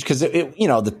huge, because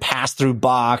the pass-through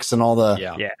box and all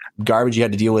the garbage you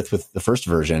had to deal with the first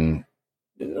version,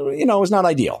 was not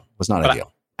ideal.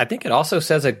 I think it also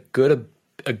says a good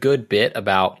bit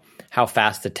about how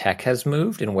fast the tech has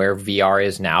moved and where VR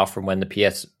is now from when the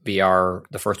PSVR,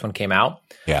 the first one, came out.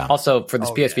 Yeah. Also, for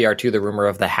this PSVR 2, the rumor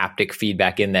of the haptic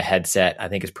feedback in the headset, I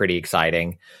think, is pretty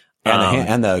exciting.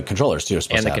 And the controllers too.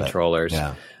 And the controllers.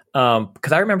 Yeah.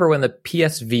 Because I remember when the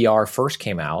PSVR first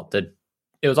came out,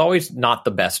 it was always not the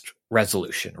best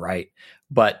resolution, right?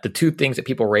 But the two things that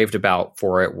people raved about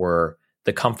for it were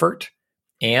the comfort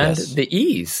and the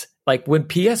ease. Like when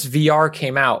PSVR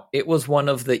came out, it was one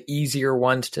of the easier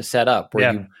ones to set up,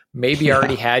 where you maybe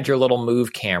already had your little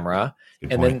Move camera.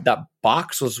 Good and point. Then that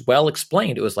box was well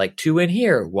explained. It was like 2 in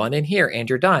here, 1 in here, and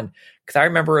you're done. Because I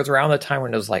remember it was around the time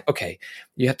when it was like, okay,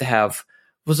 you have to have,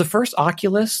 was the first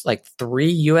Oculus like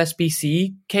 3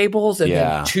 USB-C cables and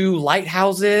then 2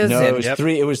 lighthouses? No, it was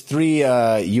 3. It was 3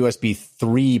 USB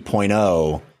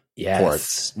 3.0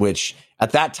 ports, which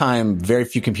at that time, very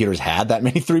few computers had that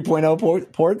many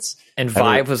 3.0 ports. And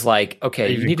Vive was like,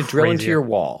 okay, you need to drill into your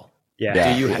wall.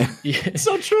 Yeah.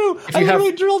 So true. I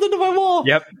really drilled into my wall.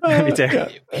 Yep. Me too.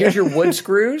 Here's your wood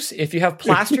screws. If you have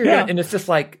plaster, and it's just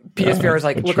like, PSVR is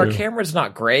like, look, our camera's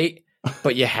not great,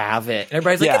 but you have it. And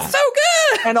everybody's like, it's so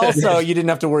good. And also, you didn't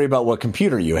have to worry about what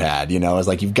computer you had. It's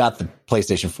like, you've got the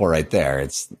PlayStation 4 right there.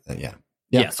 It's,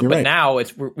 but now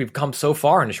we've come so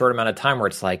far in a short amount of time where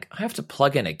it's like, I have to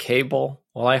plug in a cable.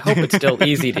 Well, I hope it's still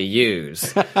easy to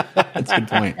use. That's a good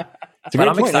point.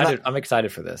 I'm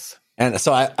excited for this. And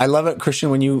so I love it, Christian,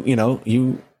 when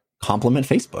you compliment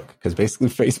Facebook, because basically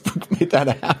Facebook made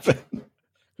that happen.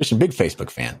 Christian, big Facebook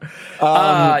fan.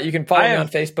 You can follow me on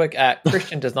Facebook at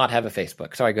Christian does not have a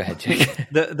Facebook. Sorry, go ahead, Jake.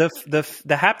 The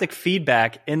haptic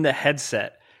feedback in the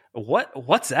headset.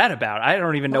 What's that about? I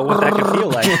don't even know what that could feel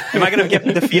like. Am I going to get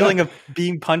the feeling of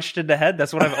being punched in the head?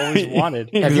 That's what I've always wanted.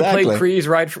 Have you played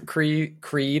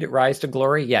Creed Rise to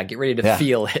Glory? Yeah, get ready to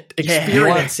feel it,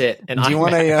 experience it. And do you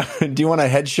want a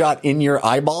headshot in your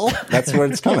eyeball? That's where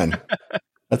it's coming.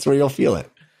 That's where you'll feel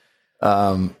it.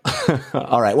 All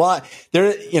right. Well, I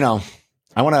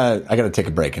got to take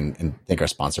a break and thank our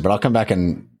sponsor, but I'll come back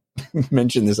and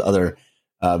mention this other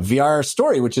VR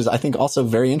story, which is, I think, also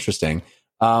very interesting.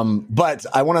 But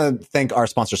I want to thank our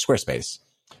sponsor, Squarespace,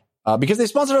 because they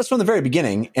sponsored us from the very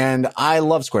beginning. And I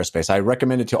love Squarespace. I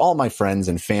recommend it to all my friends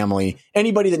and family.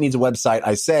 Anybody that needs a website,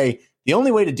 I say the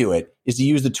only way to do it is to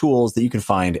use the tools that you can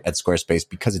find at Squarespace,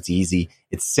 because it's easy.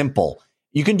 It's simple.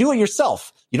 You can do it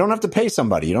yourself. You don't have to pay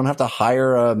somebody. You don't have to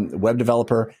hire a web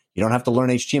developer. You don't have to learn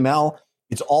HTML.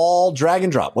 It's all drag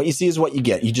and drop. What you see is what you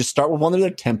get. You just start with one of their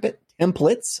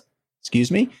templates.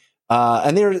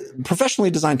 And they're professionally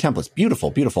designed templates.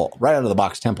 Beautiful, beautiful, right out of the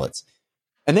box templates.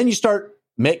 And then you start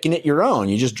making it your own.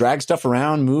 You just drag stuff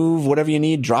around, move whatever you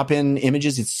need, drop in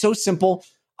images. It's so simple.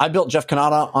 I built Jeff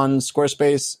Kanata on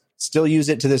Squarespace, still use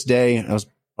it to this day. It was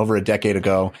over a decade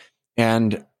ago.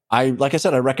 And like I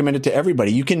said, I recommend it to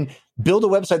everybody. You can build a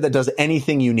website that does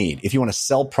anything you need. If you want to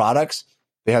sell products,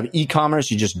 they have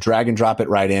e-commerce. You just drag and drop it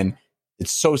right in.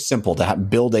 It's so simple to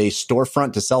build a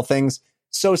storefront to sell things.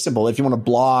 So simple. If you want to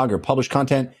blog or publish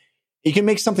content, you can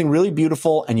make something really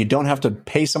beautiful and you don't have to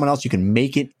pay someone else. You can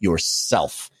make it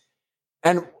yourself.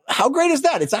 And how great is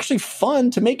that? It's actually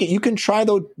fun to make it. You can try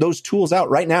those tools out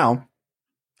right now.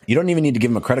 You don't even need to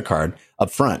give them a credit card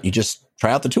up front. You just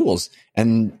try out the tools.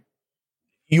 And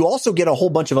you also get a whole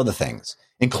bunch of other things,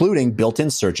 including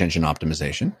built-in search engine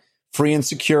optimization, free and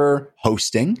secure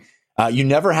hosting. You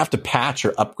never have to patch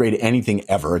or upgrade anything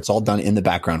ever. It's all done in the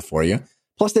background for you.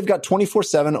 Plus, they've got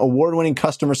 24/7 award-winning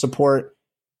customer support.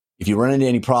 If you run into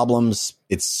any problems,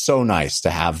 it's so nice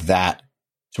to have that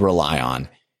to rely on.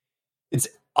 It's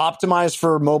optimized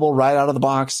for mobile right out of the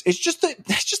box. It's just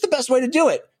the best way to do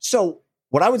it. So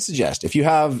what I would suggest, if you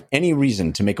have any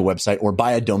reason to make a website or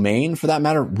buy a domain for that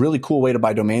matter, really cool way to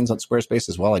buy domains on Squarespace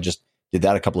as well. I just did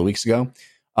that a couple of weeks ago.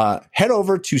 Head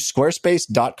over to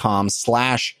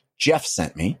squarespace.com/Jeff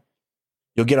sent me.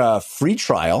 You'll get a free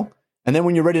trial. And then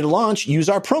when you're ready to launch, use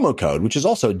our promo code, which is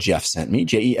also Jeff sent me,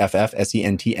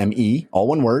 JEFFSENTME, all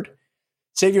one word.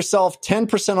 Save yourself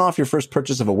 10% off your first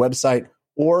purchase of a website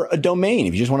or a domain.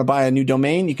 If you just want to buy a new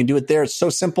domain, you can do it there. It's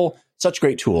so simple, such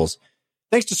great tools.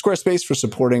 Thanks to Squarespace for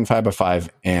supporting 5x5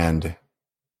 and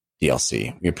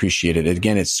DLC. We appreciate it.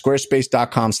 Again, it's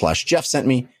squarespace.com/Jeff sent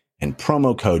me and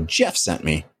promo code Jeff sent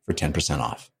me for 10%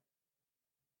 off.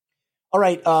 All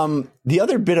right. The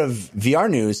other bit of VR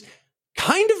news,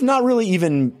 kind of not really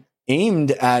even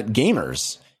aimed at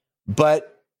gamers,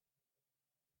 but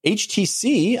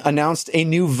HTC announced a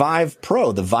new Vive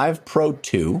Pro, the Vive Pro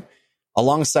 2,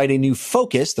 alongside a new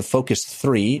Focus, the Focus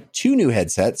 3, two new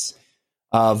headsets.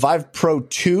 Vive Pro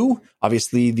 2,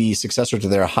 obviously the successor to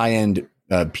their high-end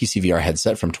PCVR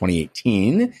headset from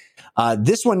 2018.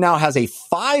 This one now has a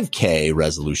 5K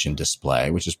resolution display,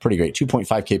 which is pretty great,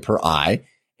 2.5K per eye,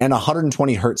 and a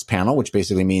 120 hertz panel, which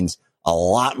basically means a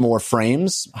lot more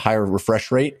frames, higher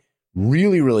refresh rate.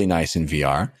 Really, really nice in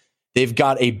VR. They've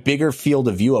got a bigger field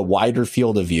of view, a wider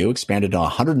field of view, expanded to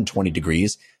 120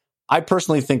 degrees. I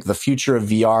personally think the future of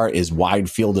VR is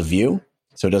wide field of view,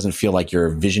 so it doesn't feel like your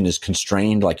vision is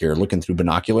constrained, like you're looking through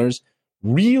binoculars.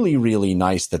 Really, really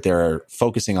nice that they're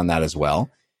focusing on that as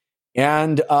well.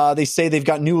 And they say they've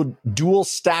got new dual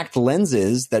stacked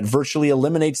lenses that virtually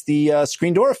eliminates the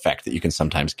screen door effect that you can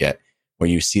sometimes get, where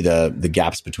you see the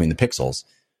gaps between the pixels.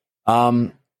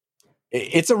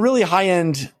 It's a really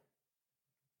high-end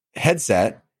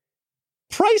headset,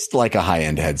 priced like a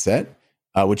high-end headset,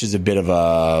 which is a bit of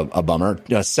a bummer.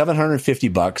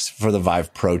 $750 for the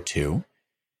Vive Pro 2.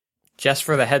 Just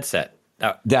for the headset.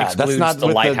 That's not the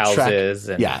lighthouses.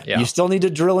 Yeah, you still need to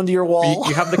drill into your wall.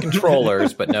 You have the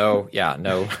controllers, but no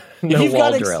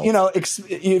wall drill.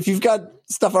 If you've got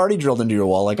stuff already drilled into your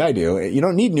wall like I do, you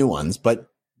don't need new ones, but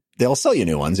they'll sell you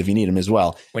new ones if you need them as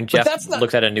well. When Jeff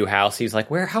looks at a new house, he's like,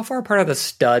 how far apart are the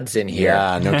studs in here?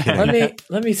 Yeah, no kidding.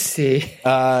 let me see.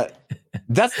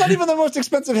 That's not even the most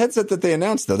expensive headset that they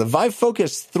announced, though. The Vive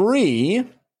Focus 3,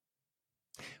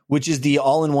 which is the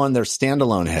all-in-one, their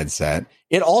standalone headset,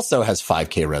 it also has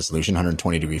 5K resolution,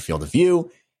 120-degree field of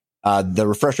view. The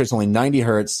refresh rate's only 90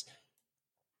 hertz.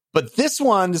 But this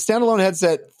one, the standalone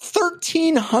headset,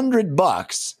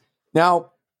 $1,300.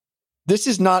 Now, this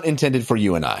is not intended for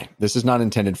you and I. This is not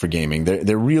intended for gaming.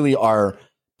 They really are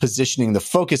positioning the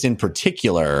Focus in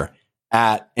particular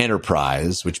at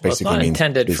enterprise, which basically means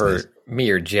intended business. For me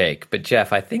or Jake, but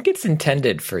Jeff, I think it's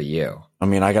intended for you. I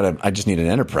mean, I just need an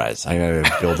enterprise. I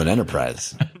gotta build an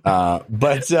enterprise.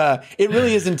 But it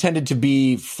really is intended to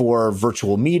be for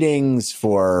virtual meetings,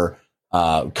 for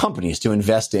companies to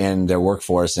invest in their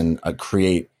workforce and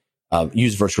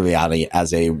use virtual reality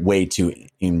as a way to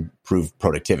improve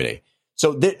productivity.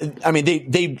 So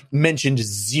they mentioned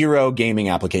 0 gaming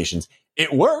applications.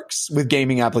 It works with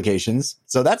gaming applications,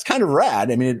 so that's kind of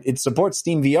rad. I mean, it supports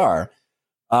Steam VR.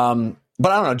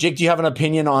 But I don't know, Jake, do you have an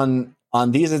opinion on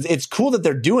these? It's cool that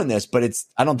they're doing this, but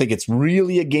I don't think it's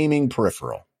really a gaming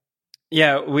peripheral.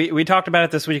 Yeah, we talked about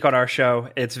it this week on our show.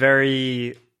 It's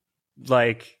very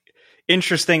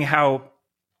interesting how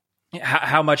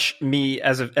much me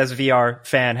as a VR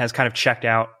fan has kind of checked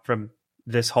out from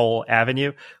this whole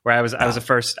avenue. Where I was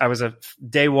a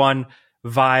day one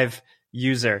Vive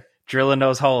user, drilling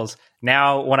those holes.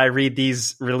 Now, when I read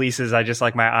these releases, I just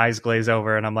my eyes glaze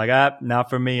over and I'm like,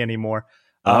 not for me anymore.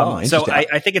 So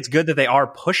I think it's good that they are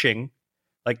pushing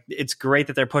Like, it's great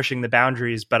that they're pushing the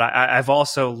boundaries, but I've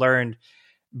also learned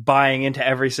buying into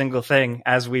every single thing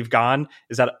as we've gone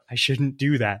is that I shouldn't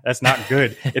do that. That's not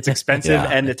good. It's expensive,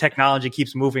 and the technology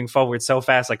keeps moving forward so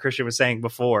fast, like Christian was saying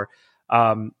before,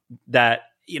 that,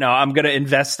 I'm going to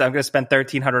invest, I'm going to spend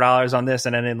 $1,300 on this,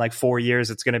 and then in like 4 years,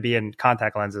 it's going to be in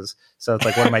contact lenses. So it's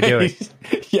like, what am I doing?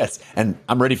 Yes, and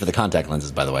I'm ready for the contact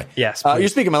lenses, by the way. Yes. You're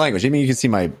speaking my language. I mean, you can see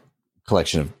my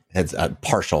collection of heads,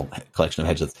 partial collection of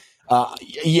headsets.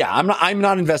 I'm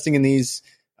not investing in these.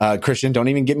 Christian, don't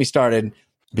even get me started,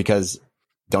 because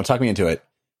don't talk me into it.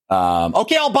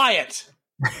 Okay, I'll buy it.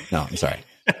 No, I'm sorry.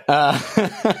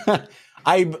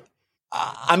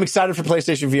 I'm excited for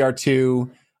PlayStation VR 2.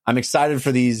 I'm excited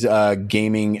for these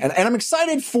gaming, and I'm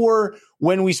excited for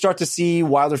when we start to see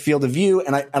Wilder Field of View.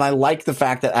 And I like the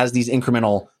fact that as these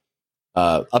incremental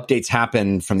updates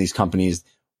happen from these companies,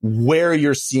 where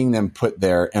you're seeing them put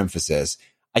their emphasis.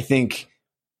 I think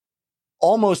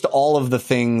almost all of the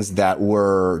things that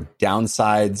were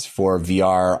downsides for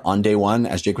VR on day one,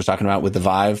 as Jake was talking about with the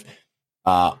Vive,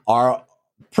 are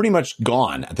pretty much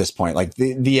gone at this point. Like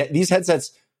these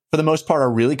headsets, for the most part,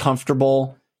 are really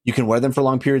comfortable. You can wear them for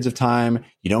long periods of time.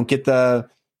 You don't get the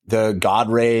God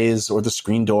rays or the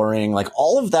screen dooring. Like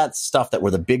all of that stuff that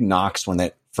were the big knocks when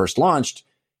they first launched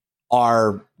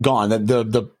are gone.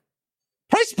 The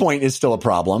price point is still a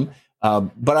problem.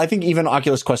 But I think even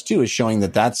Oculus Quest 2 is showing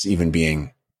that that's even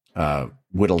being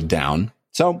whittled down.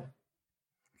 So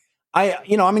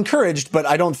I'm encouraged, but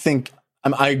I don't think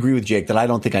I agree with Jake that I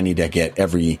don't think I need to get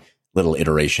every little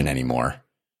iteration anymore.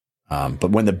 But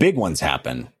when the big ones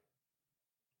happen,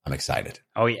 I'm excited.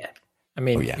 Oh yeah. I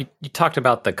mean, you talked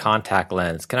about the contact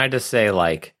lens. Can I just say,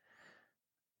 like,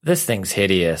 this thing's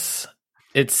hideous.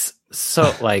 It's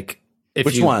so like,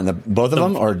 which one? Both of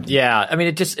them? Or yeah, I mean,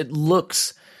 it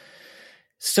looks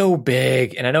so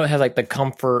big, and I know it has like the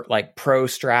Comfort like Pro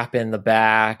strap in the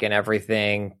back and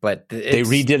everything, but they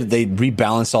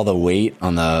rebalanced all the weight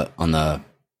on the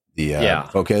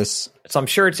Focus. So I'm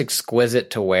sure it's exquisite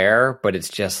to wear, but it's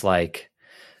just like,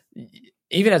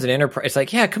 even as an enterprise, it's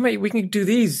like, yeah, come on, we can do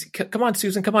these. Come on,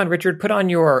 Susan. Come on, Richard. Put on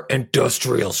your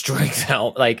industrial strength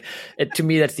helmet. Like, to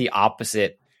me, that's the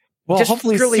opposite. Well, just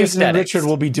hopefully Susan aesthetics. And Richard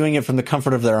will be doing it from the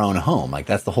comfort of their own home. Like,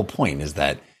 that's the whole point, is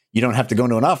that you don't have to go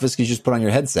into an office because you just put on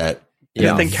your headset.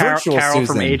 I think Carol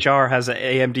from HR has an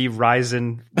AMD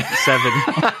Ryzen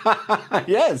 7.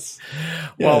 Yes.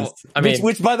 Well, I mean,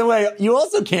 which, by the way, you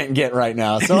also can't get right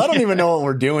now. So I don't even know what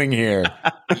we're doing here.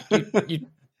 you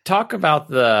talk about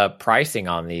the pricing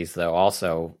on these, though,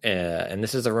 also, and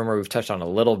this is a rumor we've touched on a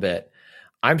little bit.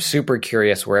 I'm super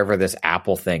curious wherever this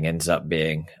Apple thing ends up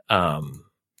being.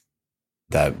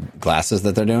 The glasses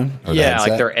that they're doing? Or yeah,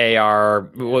 like their AR.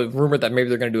 Rumored that maybe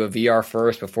they're going to do a VR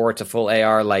first before it's a full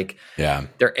AR. Like, yeah,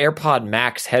 their AirPod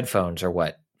Max headphones are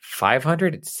what,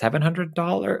 $500,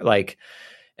 $700? Like,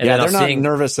 and yeah, they're not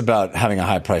nervous about having a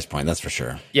high price point. That's for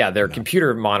sure. Yeah, their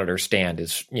computer monitor stand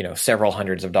is several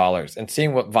hundreds of dollars, and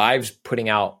seeing what Vive's putting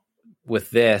out with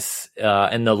this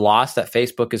and the loss that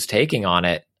Facebook is taking on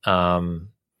it.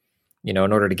 In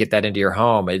order to get that into your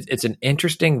home, it's an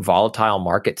interesting, volatile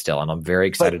market still, and I'm very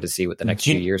excited to see what the next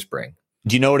few years bring.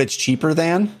 Do you know what it's cheaper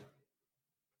than?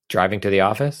 Driving to the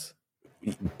office?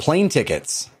 Plane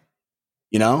tickets.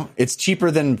 It's cheaper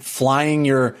than flying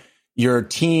your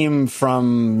team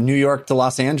from New York to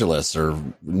Los Angeles or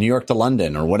New York to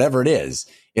London or whatever it is.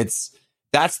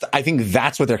 I think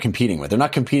that's what they're competing with. They're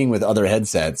not competing with other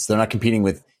headsets. They're not competing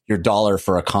with your dollar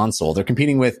for a console. They're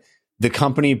competing with the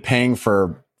company paying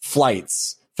for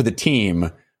flights for the team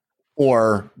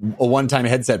or a one-time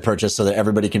headset purchase so that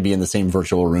everybody can be in the same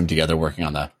virtual room together working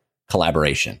on the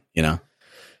collaboration, Yeah,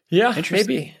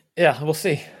 maybe. Yeah, we'll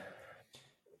see.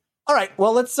 All right,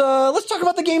 well, let's talk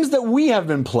about the games that we have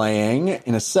been playing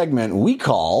in a segment we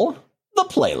call The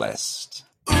Playlist.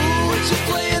 Ooh, what you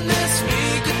playing this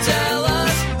week? Tell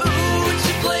us. Ooh, what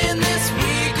you playing this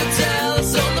week? Tell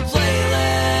us on the playlist.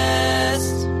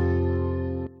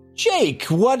 Jake,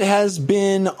 what has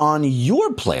been on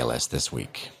your playlist this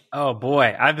week? Oh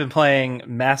boy, I've been playing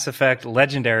Mass Effect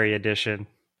Legendary Edition.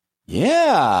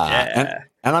 Yeah.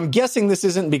 And I'm guessing this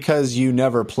isn't because you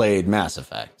never played Mass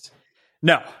Effect.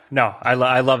 No, I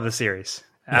love the series.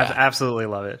 Yeah. Absolutely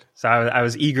love it. So I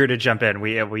was eager to jump in.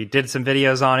 We did some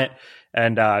videos on it,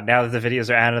 and now that the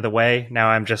videos are out of the way, now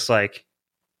I'm just like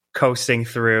coasting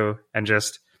through and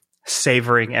just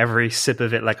savoring every sip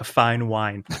of it like a fine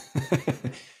wine.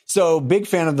 So, big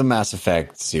fan of the Mass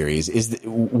Effect series.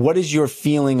 What is your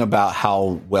feeling about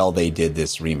how well they did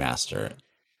this remaster?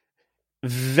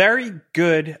 Very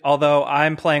good, although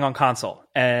I'm playing on console,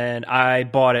 and I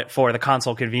bought it for the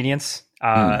console convenience.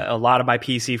 A lot of my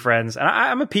PC friends, and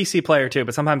I'm a PC player too,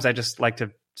 but sometimes I just like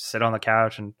to sit on the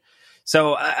couch. And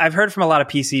so I've heard from a lot of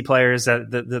PC players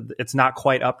that it's not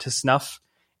quite up to snuff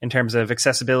in terms of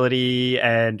accessibility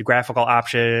and graphical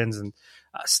options and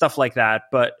stuff like that.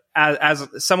 But as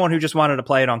someone who just wanted to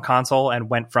play it on console and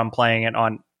went from playing it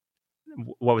on,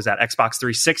 what was that, Xbox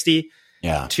 360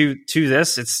 to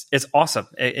this, it's awesome.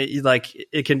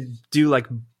 It can do like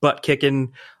butt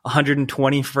kicking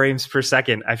 120 frames per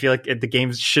second. I feel like the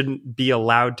games shouldn't be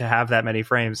allowed to have that many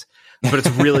frames, but it's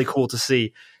really cool to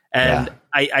see. And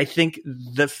I think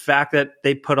the fact that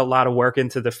they put a lot of work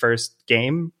into the first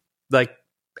game, like,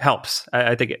 helps.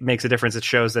 I think it makes a difference. It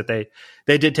shows that they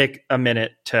did take a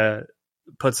minute to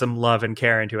put some love and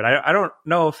care into it. I don't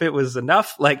know if it was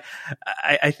enough. Like,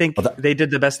 I think they did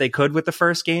the best they could with the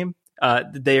first game.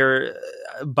 BioWare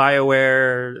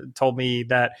told me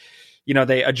that,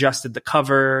 they adjusted the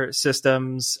cover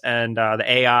systems and the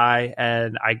AI,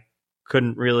 and I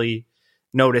couldn't really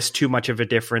notice too much of a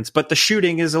difference. But the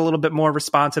shooting is a little bit more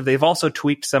responsive. They've also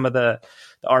tweaked some of the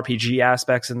RPG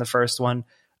aspects in the first one.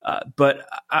 But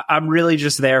I'm really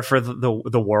just there for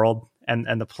the world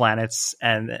and the planets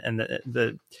and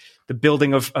the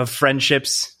building of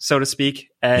friendships, so to speak.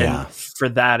 And for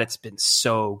that, it's been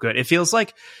so good. It feels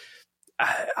like,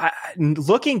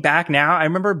 looking back now, I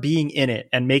remember being in it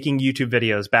and making YouTube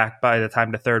videos back by the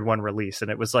time the third one released.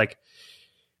 And it was like,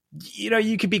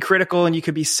 you could be critical and you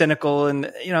could be cynical, and,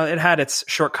 it had its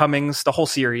shortcomings, the whole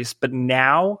series. But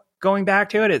now going back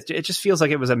to it, it just feels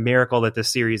like it was a miracle that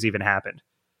this series even happened.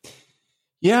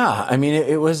 Yeah, I mean,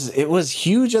 it was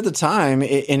huge at the time,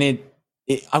 and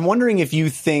I'm wondering if you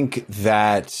think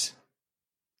that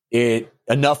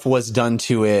enough was done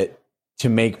to it to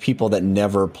make people that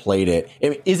never played it.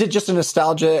 Is it just a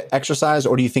nostalgia exercise,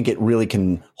 or do you think it really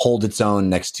can hold its own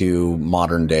next to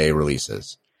modern day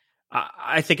releases?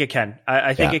 I think it can.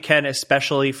 I think it can,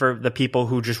 especially for the people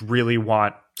who just really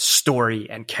want story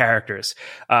and characters,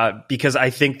 because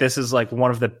I think this is like one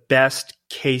of the best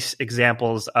case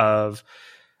examples of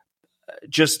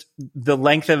just the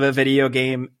length of a video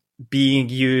game being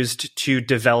used to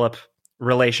develop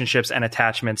relationships and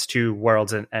attachments to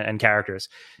worlds and characters.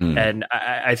 And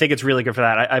I think it's really good for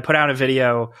that. I put out a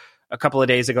video a couple of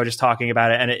days ago just talking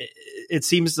about it, and it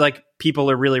seems like people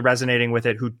are really resonating with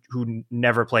it who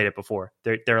never played it before.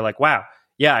 They're like, wow,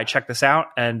 yeah, I checked this out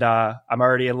and I'm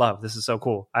already in love. This is so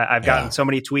cool. I've gotten so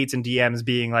many tweets and DMs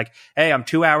being like, hey, I'm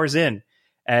 2 hours in,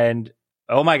 and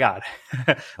oh my God,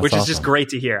 which is just great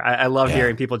to hear. I love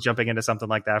hearing people jumping into something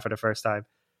like that for the first time.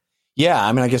 Yeah,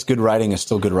 I mean, I guess good writing is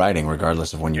still good writing,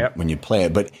 regardless of when you play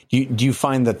it. But do you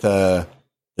find that the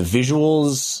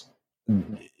visuals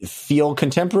feel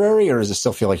contemporary, or does it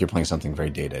still feel like you're playing something very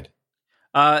dated?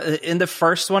 In the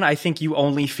first one, I think you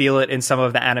only feel it in some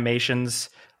of the animations,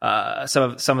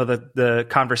 some of the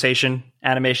conversation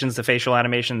animations, the facial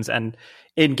animations, and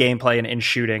in gameplay and in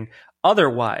shooting.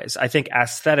 Otherwise, I think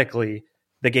aesthetically,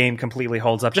 the game completely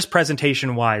holds up, just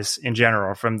presentation wise in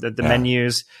general, from the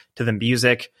menus to the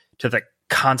music to the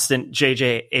constant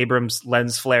J.J. Abrams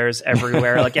lens flares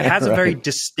everywhere. Like, it has a very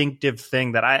distinctive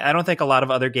thing that I don't think a lot of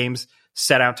other games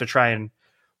set out to try and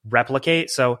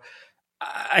replicate. So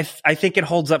I think it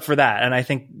holds up for that. And I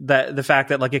think that the fact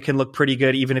that, like, it can look pretty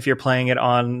good even if you're playing it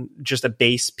on just a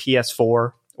base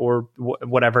PS4 or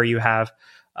whatever you have,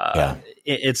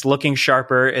 it's looking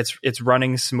sharper, it's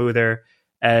running smoother,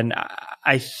 and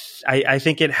I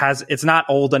think it's not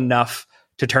old enough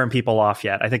to turn people off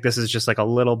yet. I think this is just like a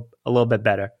little bit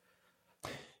better.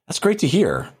 That's great to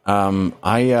hear.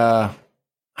 I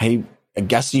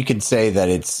guess you could say that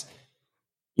it's,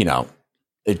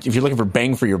 if you're looking for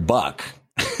bang for your buck,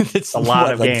 it's a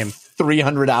lot of game.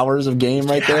 300 hours of game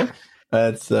right there.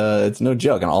 It's no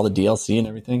joke, and all the DLC and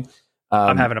everything.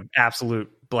 I'm having an absolute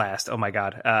blast. Oh my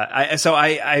God. I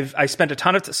spent a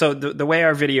ton of, so the way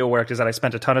our video worked is that I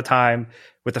spent a ton of time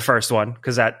with the first one,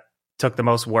 because that took the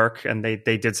most work and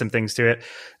they did some things to it.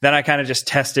 Then I kind of just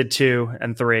tested 2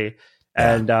 and 3,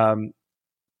 and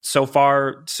so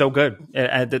far so good.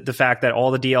 And the fact that all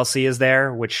the DLC is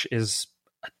there, which is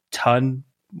a ton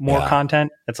more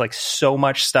content. It's like so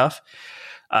much stuff.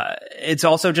 It's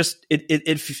also just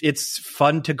it's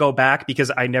fun to go back, because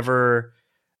I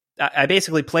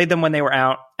basically played them when they were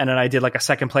out, and then I did like a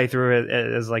second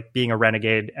playthrough as like being a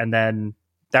renegade, and then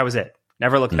that was it.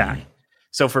 Never looked back.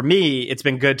 So for me, it's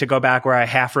been good to go back where I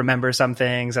half remember some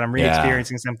things and I'm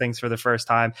re-experiencing some things for the first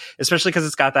time, especially because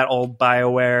it's got that old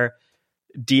BioWare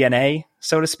DNA,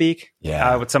 so to speak,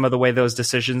 with some of the way those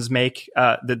decisions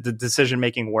the decision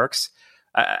making works.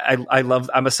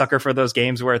 I'm a sucker for those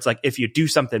games where it's like, if you do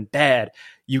something bad,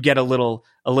 you get a little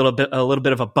bit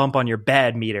of a bump on your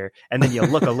bad meter, and then you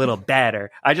look a little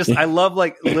badder. I love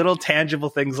like little tangible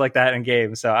things like that in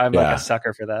games. So I'm like a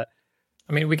sucker for that.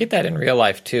 I mean, we get that in real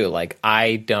life too. Like,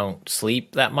 I don't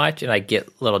sleep that much, and I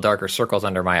get little darker circles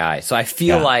under my eyes. So I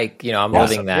feel like, I'm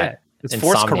living that it's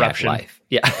forced insomniac corruption life.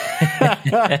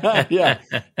 Yeah. Yeah.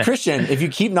 Christian, if you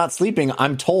keep not sleeping,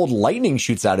 I'm told lightning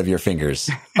shoots out of your fingers.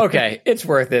 Okay, it's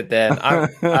worth it then.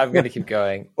 I'm going to keep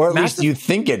going. Or at least you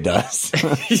think it does.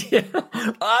 Yeah.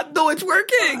 No, it's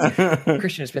working.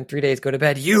 Christian, it's been 3 days. Go to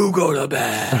bed. You go to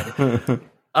bed.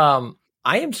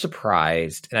 I am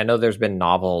surprised, and I know there's been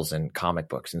novels and comic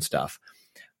books and stuff,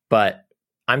 but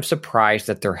I'm surprised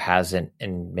that there hasn't,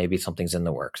 and maybe something's in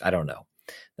the works, I don't know,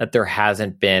 that there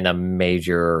hasn't been a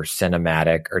major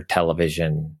cinematic or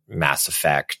television Mass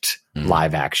Effect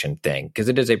live action thing. Because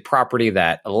it is a property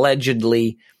that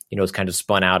allegedly, is kind of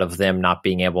spun out of them not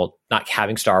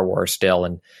having Star Wars still,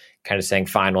 and kind of saying,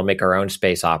 fine, we'll make our own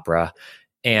space opera.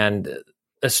 And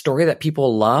a story that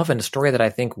people love, and a story that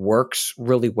I think works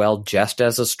really well just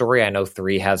as a story. I know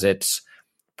 3 has its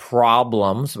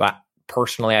problems, but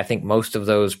personally, I think most of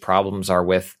those problems are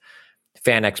with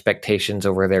fan expectations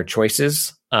over their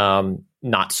choices.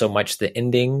 Not so much the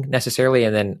ending necessarily,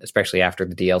 and then especially after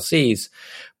the DLCs.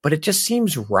 But it just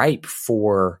seems ripe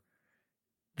for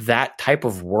that type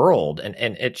of world. And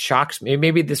it shocks me.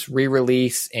 Maybe this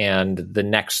re-release and the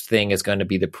next thing is going to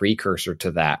be the precursor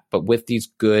to that. But with these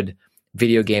good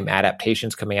video game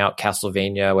adaptations coming out,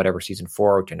 Castlevania, whatever, season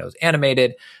 4, which I know is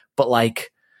animated, but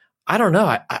like, I don't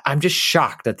know. I'm just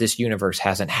shocked that this universe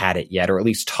hasn't had it yet, or at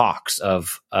least talks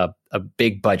of a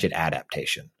big budget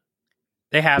adaptation.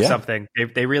 They have something.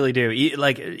 They really do.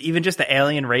 Like, even just the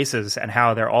alien races and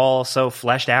how they're all so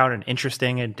fleshed out and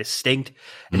interesting and distinct.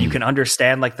 And you can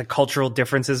understand like the cultural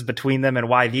differences between them, and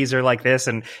why these are like this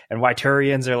and why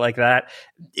Turians are like that.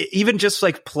 Even just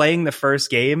like playing the first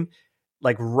game,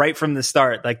 like right from the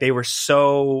start, like they were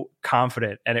so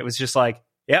confident, and it was just like,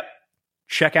 yep,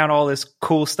 check out all this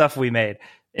cool stuff we made.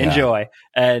 Enjoy.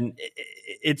 And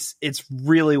it's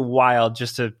really wild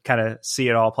just to kind of see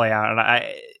it all play out.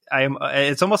 And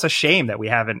it's almost a shame that we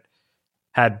haven't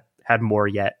had more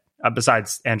yet,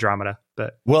 besides Andromeda.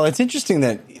 But well, it's interesting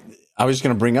that I was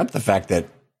going to bring up the fact that,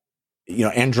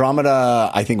 Andromeda,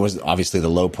 I think, was obviously the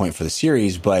low point for the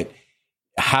series, but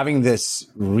having this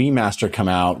remaster come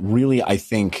out really, I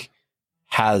think,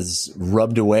 has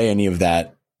rubbed away any of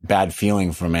that bad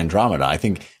feeling from Andromeda. I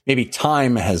think maybe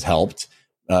time has helped.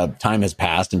 Time has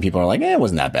passed and people are like, it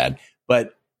wasn't that bad.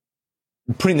 But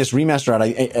putting this remaster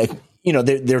out,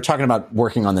 they're talking about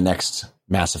working on the next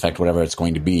Mass Effect, whatever it's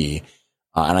going to be.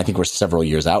 And I think we're several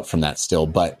years out from that still.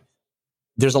 But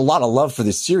there's a lot of love for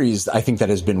this series, I think, that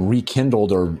has been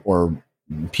rekindled or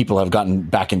people have gotten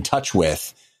back in touch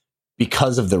with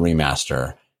because of the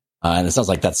remaster. And it sounds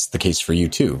like that's the case for you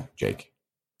too, Jake.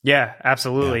 Yeah,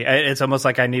 absolutely. Yeah. It's almost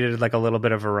like I needed like a little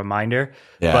bit of a reminder.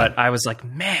 Yeah. But I was like,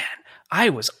 man, I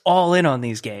was all in on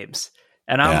these games.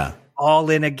 And I'm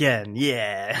all in again.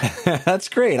 Yeah. That's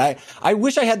great. I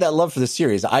wish I had that love for the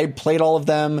series. I played all of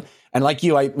them. And like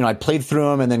you, I played through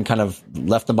them and then kind of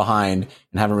left them behind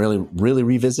and haven't really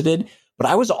revisited. But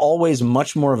I was always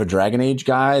much more of a Dragon Age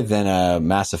guy than a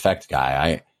Mass Effect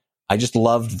guy. I just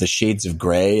loved the shades of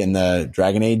gray in the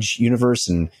Dragon Age universe.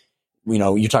 And,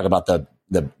 you talk about the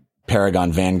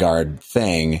Paragon Vanguard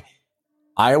thing.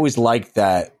 I always liked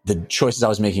that the choices I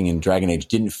was making in Dragon Age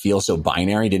didn't feel so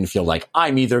binary, didn't feel like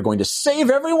I'm either going to save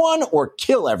everyone or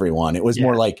kill everyone. It was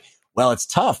more like, well, it's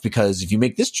tough because if you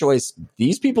make this choice,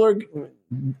 these people are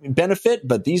benefit,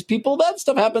 but these people, bad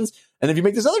stuff happens. And if you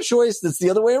make this other choice, that's the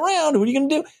other way around. What are you going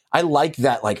to do? I like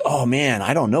that. Like, oh man,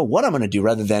 I don't know what I'm going to do,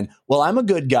 rather than, well, I'm a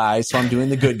good guy, so I'm doing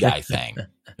the good guy thing.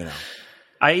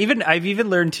 I've even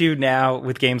learned to now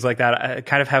with games like that, I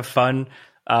kind of have fun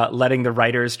letting the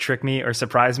writers trick me or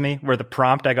surprise me, where the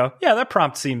prompt, I go, that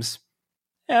prompt seems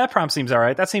all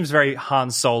right. That seems very Han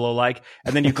Solo like.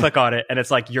 And then you click on it and it's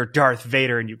like, you're Darth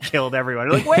Vader and you killed everyone.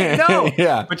 You're like, wait, no.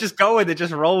 But just go with it.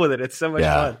 Just roll with it. It's so much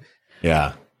fun.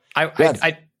 Yeah.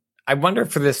 I wonder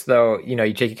for this though,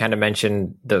 Jake, you kind of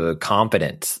mentioned the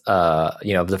competence, of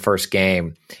the first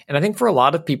game. And I think for a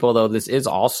lot of people though, this is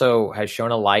also has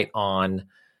shown a light on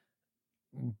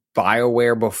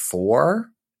BioWare before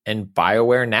and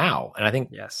BioWare now. And I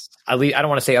think, at least, I don't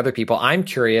want to say other people. I'm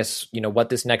curious, what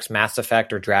this next Mass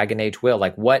Effect or Dragon Age will,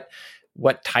 like what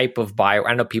type of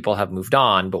I know people have moved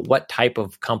on, but what type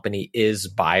of company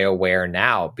is BioWare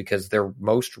now? Because their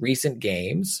most recent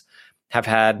games have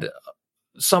had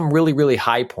some really, really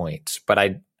high points, but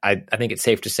I think it's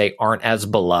safe to say aren't as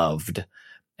beloved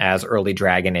as early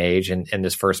Dragon Age and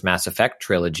this first Mass Effect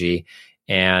trilogy.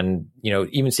 And,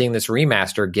 even seeing this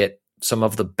remaster get some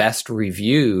of the best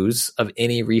reviews of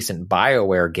any recent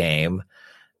BioWare game,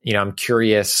 I'm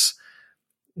curious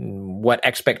what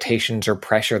expectations or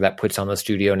pressure that puts on the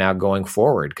studio now going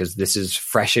forward, because this is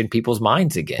fresh in people's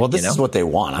minds again. Well, this is what they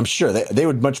want. I'm sure they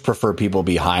would much prefer people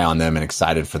be high on them and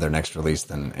excited for their next release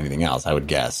than anything else, I would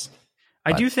guess.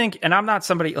 I do think, and I'm not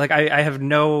somebody, like, I have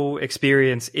no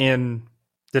experience in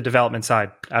the development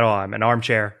side at all. I'm an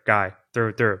armchair guy through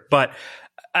and through. But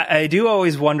I do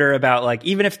always wonder about, like,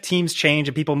 even if teams change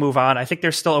and people move on, I think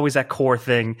there's still always that core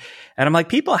thing. And I'm like,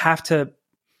 people have to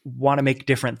want to make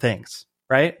different things,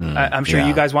 right? I'm sure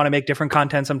you guys want to make different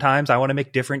content sometimes. I want to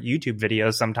make different YouTube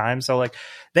videos sometimes. So, like,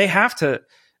 they have to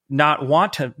not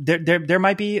want to. There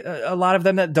might be a lot of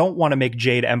them that don't want to make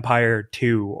Jade Empire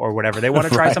 2 or whatever. They want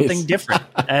to try something different.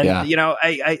 And,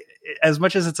 I as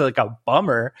much as it's like a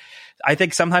bummer, I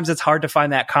think sometimes it's hard to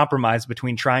find that compromise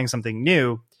between trying something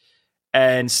new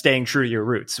and staying true to your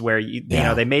roots, where you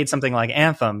know, they made something like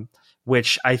Anthem,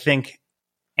 which I think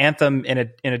Anthem in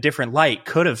a different light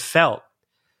could have felt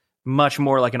much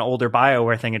more like an older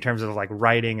BioWare thing in terms of like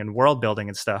writing and world building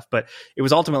and stuff. But it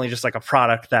was ultimately just like a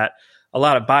product that a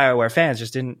lot of BioWare fans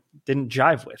just didn't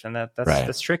jive with. And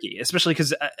that's tricky, especially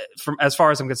because from as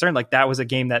far as I'm concerned, like, that was a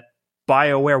game that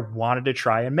BioWare wanted to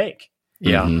try and make.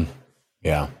 Yeah. Mm-hmm.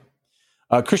 Yeah.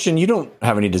 Christian, you don't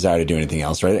have any desire to do anything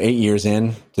else, right? 8 years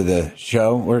in to the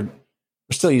show, we're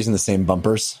still using the same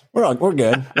bumpers. We're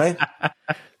good, right?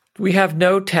 We have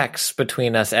no texts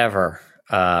between us ever.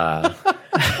 What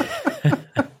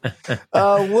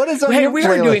is on your we playlist?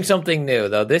 are doing something new,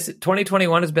 though. This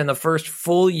 2021 has been the first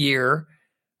full year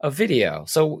of video.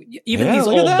 So even these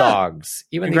old dogs,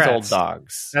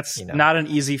 that's not an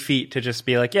easy feat to just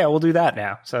be like, yeah, we'll do that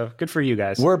now. So good for you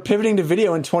guys. We're pivoting to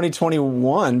video in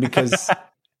 2021 because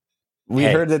we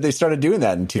heard that they started doing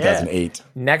that in 2008.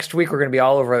 Next week, we're going to be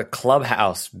all over the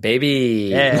Clubhouse, baby.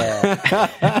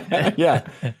 Yeah.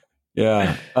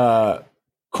 Yeah.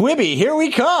 Quibi, here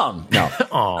we come.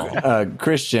 No.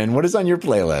 Christian, what is on your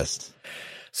playlist?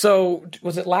 So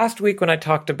was it last week when I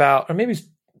talked about, or maybe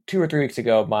 2 or 3 weeks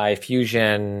ago, my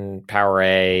Fusion Power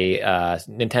A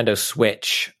Nintendo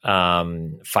Switch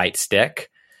fight stick?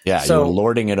 Yeah, you were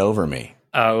lording it over me.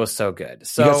 Oh, it was so good.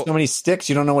 So you got so many sticks,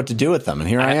 you don't know what to do with them. And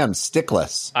here I am,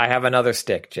 stickless. I have another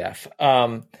stick, Jeff.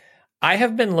 I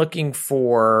have been looking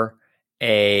for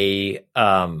a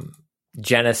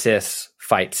Genesis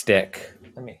fight stick.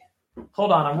 Let me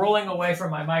hold on. I'm rolling away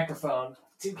from my microphone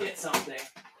to get something.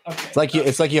 Okay.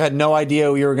 It's like you had no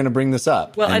idea you were going to bring this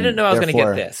up. Well, I didn't know I was going to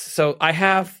get this. So I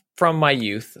have from my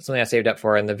youth, something I saved up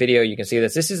for. In the video, you can see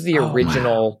this. This is the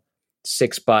original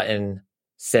 6-button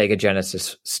Sega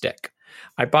Genesis stick.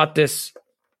 I bought this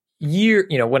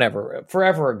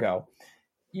forever ago.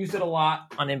 Used it a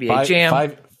lot on NBA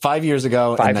Jam. 5 years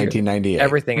ago in 1998.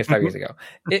 Everything is 5 years ago.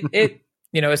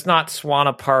 It's not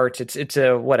Swana parts. It's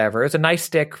a whatever. It's a nice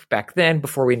stick back then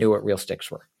before we knew what real sticks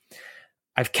were.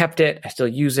 I've kept it. I still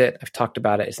use it. I've talked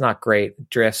about it. It's not great.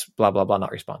 Drifts, blah, blah, blah,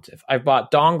 not responsive. I've bought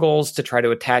dongles to try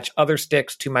to attach other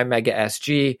sticks to my Mega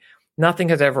SG. Nothing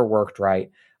has ever worked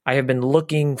right. I have been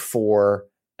looking for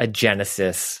a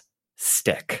Genesis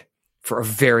stick for a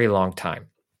very long time.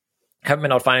 Haven't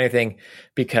been able to find anything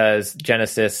because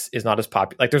Genesis is not as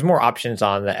popular. Like, there's more options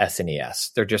on the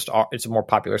SNES. It's a more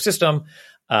popular system,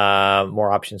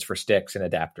 more options for sticks and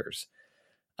adapters.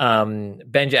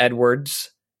 Benja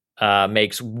Edwards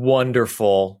makes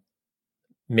wonderful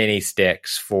mini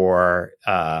sticks for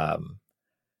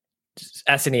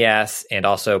SNES and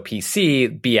also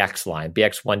PC BX line.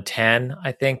 BX 110,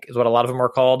 I think, is what a lot of them are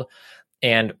called.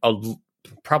 And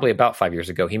probably about 5 years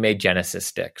ago, he made Genesis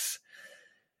sticks.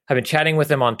 I've been chatting with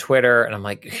him on Twitter, and I'm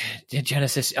like,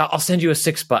 Genesis, I'll send you a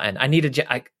 6-button. I need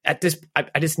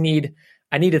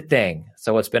I need a thing.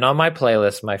 So what's been on my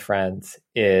playlist, my friends,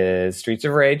 is Streets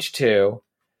of Rage 2,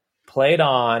 played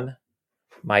on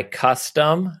my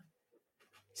custom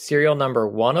serial number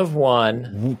 1 of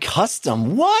 1.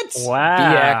 Custom? What?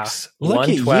 Wow. BX Look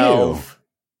at 112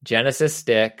 Genesis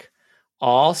stick.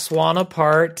 All Swana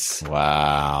parts.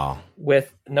 Wow.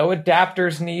 With no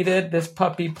adapters needed. This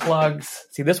puppy plugs.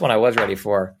 See, this one I was ready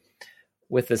for.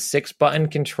 With the 6-button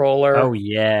controller. Oh,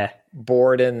 yeah.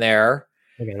 Board in there.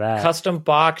 Look at that. Custom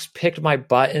box. Picked my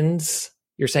buttons.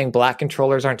 You're saying black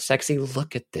controllers aren't sexy?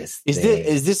 Look at this.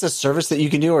 Is this a service that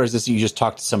you can do, or is this you just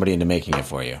talk to somebody into making it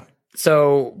for you?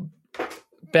 So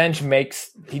Benj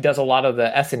he does a lot of the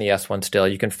SNES ones still.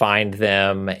 You can find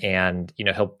them, and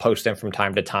he'll post them from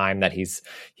time to time that he's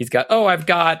got. Oh, I've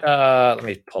got. Let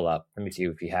me pull up. Let me see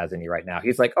if he has any right now.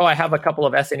 He's like, oh, I have a couple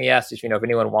of SNES. If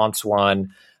anyone wants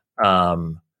one,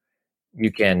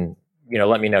 you can,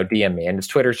 let me know, DM me. And his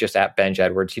Twitter's just at Benj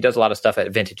Edwards. He does a lot of stuff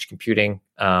at Vintage Computing,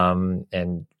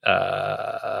 and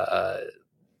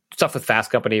stuff with Fast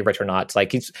Company, Retronauts.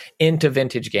 Like, he's into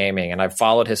vintage gaming, and I've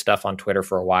followed his stuff on Twitter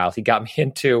for a while. He got me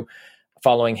into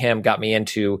following him, got me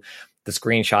into the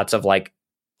screenshots of like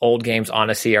old games on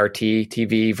a CRT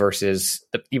TV versus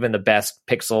even the best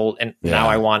pixel. And now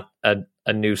I want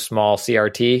a new small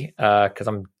CRT because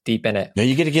I'm deep in it. Yeah,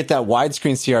 you get that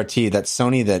widescreen CRT, that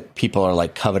Sony that people are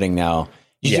like coveting now.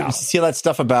 You see all that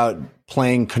stuff about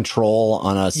playing Control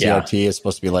on a CRT is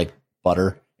supposed to be like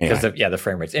butter. Because the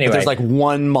frame rates. Anyway, but there's like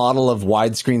one model of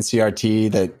widescreen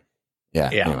CRT that,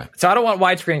 Anyway. So I don't want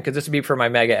widescreen because this would be for my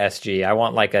Mega SG. I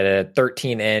want like a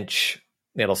 13-inch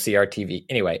little CRTV.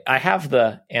 Anyway, I have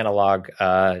the analog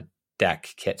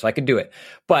deck kit, so I could do it.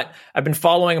 But I've been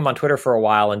following him on Twitter for a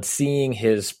while and seeing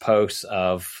his posts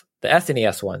of the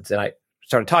SNES ones, and I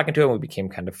started talking to him. We became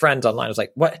kind of friends online. I was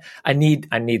like, "What? I need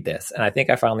this," and I think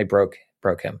I finally broke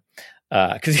him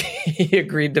because he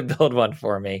agreed to build one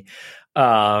for me.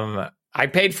 I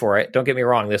paid for it. Don't get me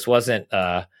wrong. This wasn't.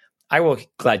 I will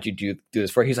glad you do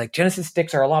this for. He's like, Genesis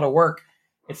sticks are a lot of work.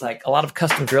 It's like a lot of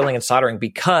custom drilling and soldering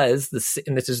because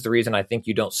and this is the reason I think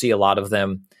you don't see a lot of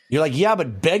them. You're like, yeah,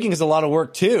 but begging is a lot of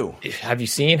work too. Have you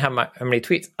seen how many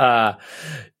tweets?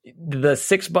 The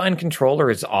 6-button controller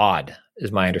is odd,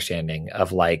 is my understanding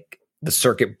of like the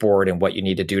circuit board and what you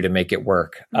need to do to make it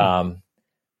work.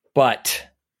 But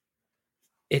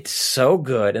it's so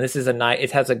good, and this is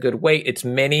it has a good weight. It's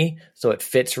mini, so it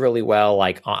fits really well.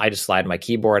 Like, I just slide my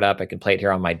keyboard up. I can play it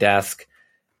here on my desk.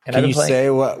 And can you say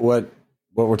what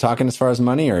we're talking as far as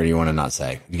money, or do you want to not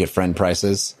say? You get friend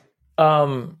prices?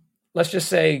 Let's just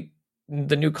say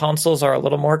the new consoles are a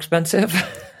little more expensive.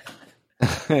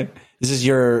 This is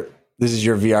your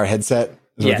VR headset?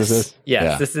 Yes. What this is? Yes.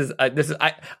 Yeah. This is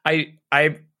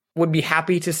I would be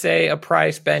happy to say a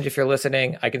price, Benj, if you're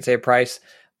listening. I can say a price,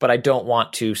 but I don't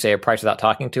want to say a price without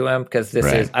talking to him because this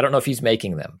is, I don't know if he's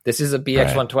making them. This is a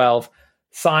BX112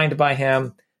 signed by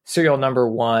him, serial number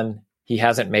 1. He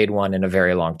hasn't made one in a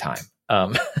very long time.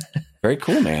 Very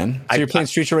cool, man. So you're playing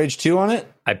Streets of Rage 2 on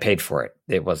it? I paid for it.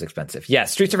 It was expensive.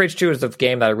 Yes, Streets of Rage 2 is the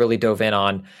game that I really dove in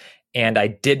on, and I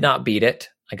did not beat it.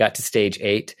 I got to stage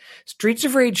 8. Streets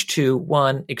of Rage 2,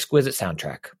 1, exquisite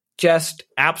soundtrack. Just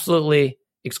absolutely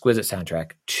exquisite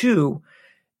soundtrack. 2,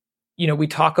 we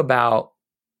talk about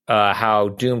how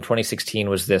Doom 2016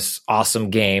 was this awesome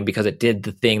game because it did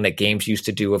the thing that games used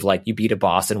to do of like you beat a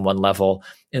boss in one level,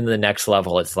 in the next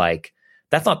level it's like,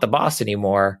 that's not the boss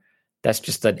anymore. That's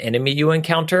just an enemy you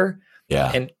encounter.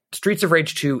 Yeah. And Streets of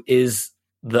Rage 2 is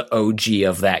the OG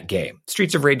of that game.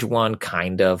 Streets of Rage 1,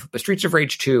 kind of. But Streets of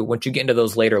Rage 2, once you get into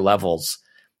those later levels,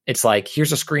 it's like,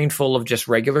 here's a screen full of just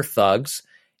regular thugs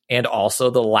and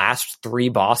also the last 3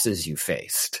 bosses you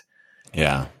faced.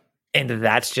 Yeah. And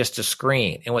that's just a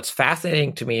screen. And what's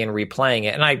fascinating to me in replaying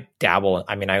it, and I dabble,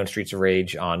 I own Streets of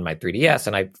Rage on my 3DS,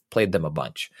 and I've played them a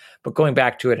bunch. But going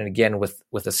back to it, and again, with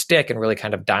a stick and really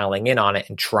kind of dialing in on it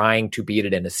and trying to beat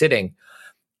it in a sitting,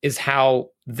 is how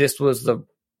this was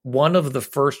one of the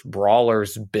first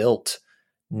brawlers built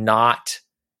not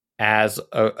as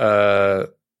a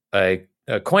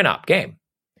coin-op game.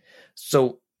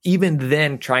 So even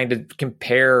then, trying to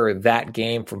compare that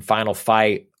game from Final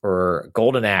Fight or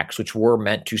Golden Axe, which were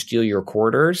meant to steal your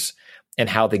quarters, and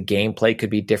how the gameplay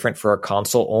could be different for a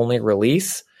console-only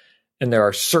release. And there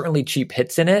are certainly cheap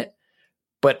hits in it,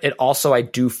 but it also, I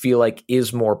do feel like,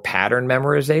 is more pattern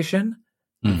memorization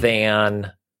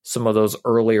than some of those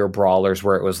earlier brawlers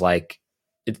where it was like,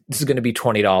 this is going to be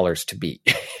 $20 to beat.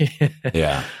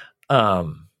 Yeah.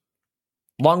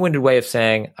 Long-winded way of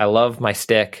saying, I love my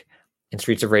stick. And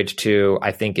Streets of Rage 2,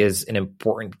 I think, is an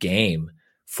important game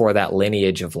for that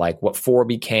lineage of like what 4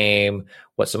 became,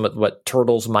 what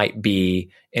Turtles might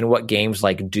be, and what games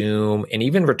like Doom and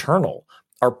even Returnal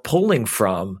are pulling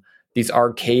from these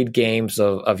arcade games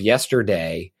of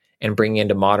yesterday and bringing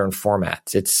into modern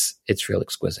formats. It's real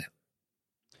exquisite.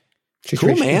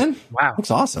 Cool, man. Wow.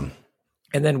 That's awesome.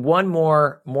 And then one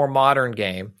more modern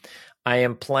game. I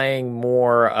am playing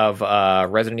more of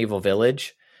Resident Evil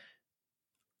Village.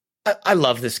 I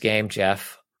love this game,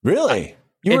 Jeff. Really?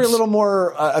 You were a little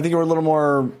more, I think you were a little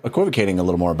more equivocating a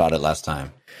little more about it last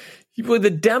time. Well, the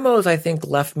demos, I think,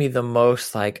 left me the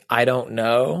most like, I don't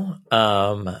know.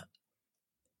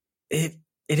 It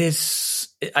is,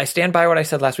 I stand by what I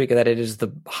said last week, that it is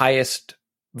the highest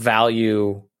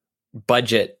value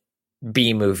budget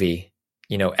B movie,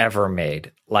 ever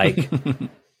made. Like,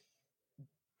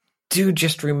 dude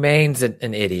just remains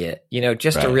an idiot,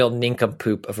 just a real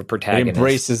nincompoop of a protagonist. It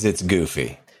embraces its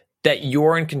goofy. that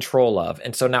you're in control of.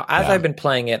 And so now as I've been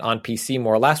playing it on PC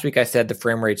more, last week I said the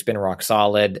frame rate's been rock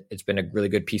solid. It's been a really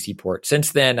good PC port.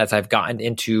 Since then, as I've gotten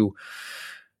into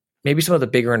maybe some of the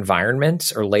bigger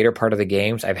environments or later part of the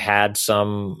games, I've had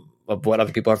some of what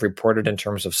other people have reported in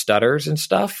terms of stutters and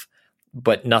stuff,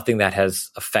 but nothing that has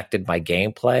affected my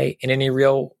gameplay in any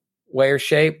real way or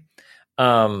shape.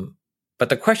 But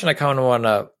the question I kind of want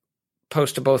to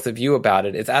pose to both of you about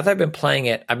it is, as I've been playing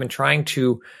it, I've been trying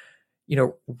to,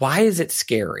 why is it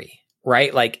scary,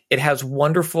 right? Like, it has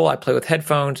wonderful, I play with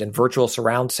headphones and virtual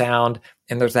surround sound,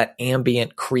 and there's that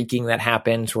ambient creaking that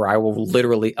happens where I will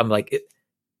literally, I'm like,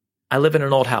 I live in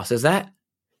an old house. Is that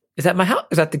my house?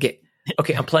 Is that the gate?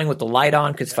 Okay, I'm playing with the light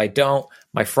on, because if I don't,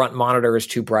 my front monitor is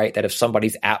too bright that if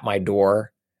somebody's at my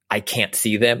door, I can't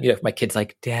see them. If my kid's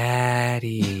like,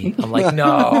 Daddy, I'm like,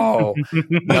 no,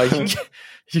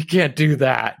 you can't do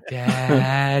that,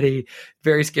 Daddy.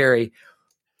 Very scary.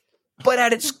 But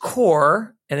at its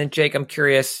core, and then Jake, I'm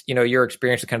curious, your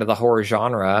experience with kind of the horror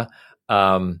genre.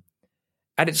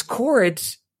 At its core,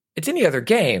 it's any other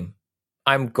game.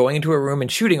 I'm going into a room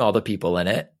and shooting all the people in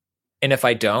it. And if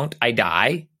I don't, I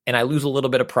die and I lose a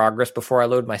little bit of progress before I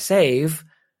load my save.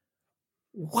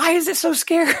 Why is it so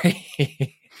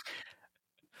scary?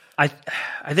 I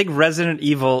think Resident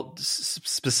Evil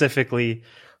specifically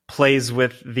plays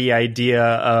with the idea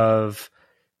of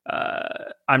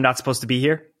I'm not supposed to be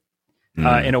here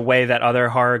in a way that other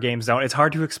horror games don't. It's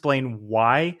hard to explain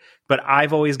why, but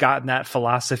I've always gotten that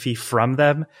philosophy from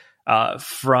them,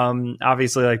 from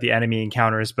obviously like the enemy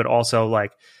encounters, but also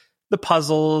like the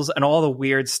puzzles and all the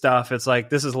weird stuff. It's like,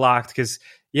 this is locked because,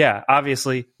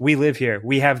 obviously we live here.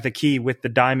 We have the key with the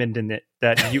diamond in it.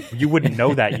 That you wouldn't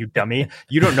know that, you dummy.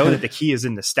 You don't know that the key is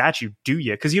in the statue, do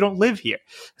you? Because you don't live here.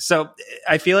 So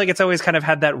I feel like it's always kind of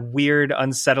had that weird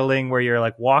unsettling where you're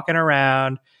like walking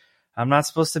around. I'm not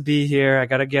supposed to be here. I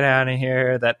got to get out of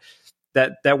here.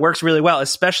 That works really well,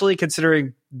 especially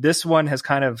considering this one has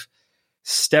kind of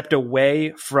stepped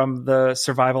away from the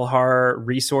survival horror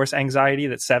resource anxiety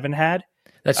that 7 had.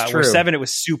 That's true. Where 7, it was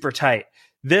super tight.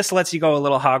 This lets you go a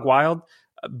little hog wild,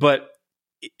 but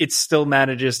it still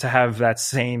manages to have that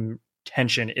same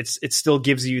tension. It still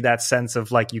gives you that sense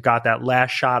of like you got that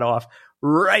last shot off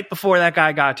right before that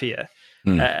guy got to you.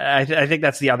 I think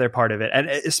that's the other part of it, and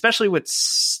especially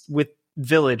with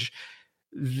Village,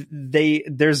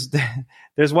 there's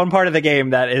one part of the game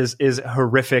that is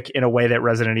horrific in a way that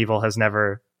Resident Evil has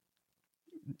never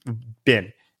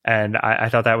been, and I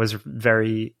thought that was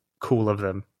very cool of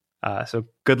them. So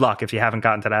good luck if you haven't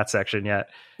gotten to that section yet.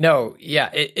 No, yeah,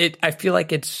 I feel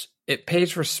like it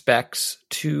pays respects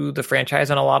to the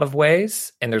franchise in a lot of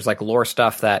ways, and there's like lore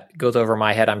stuff that goes over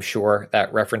my head, I'm sure,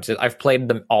 that references. I've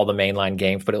played all the mainline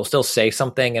games, but it'll still say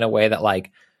something in a way that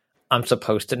like I'm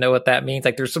supposed to know what that means.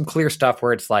 Like there's some clear stuff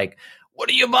where it's like, what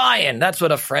are you buying? That's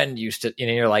what a friend used to,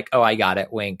 you're like, oh, I got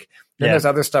it, wink. Then there's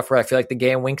other stuff where I feel like the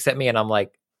game winks at me and I'm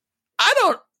like,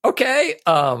 okay.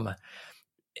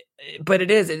 But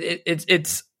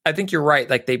it's I think you're right.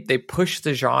 Like they push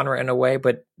the genre in a way,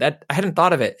 but that I hadn't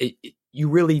thought of it. You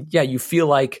really, you feel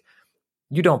like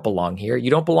you don't belong here. You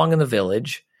don't belong in the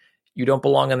village. You don't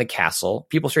belong in the castle.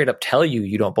 People straight up tell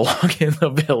you don't belong in the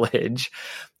village.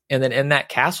 And then in that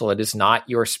castle, it is not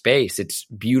your space. It's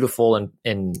beautiful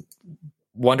and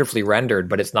wonderfully rendered,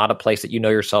 but it's not a place that you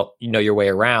know your way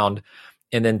around.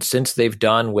 And then since they've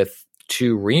done with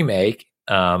 2 remake,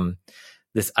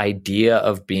 this idea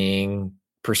of being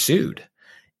pursued,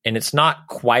 and it's not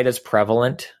quite as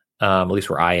prevalent, at least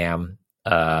where I am,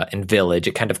 in Village.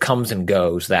 It kind of comes and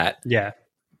goes, that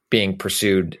being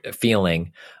pursued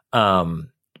feeling.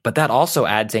 But that also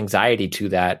adds anxiety to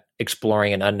that,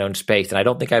 exploring an unknown space. And I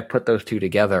don't think I've put those two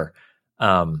together.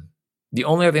 The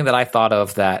only other thing that I thought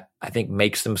of that I think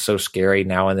makes them so scary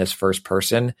now in this first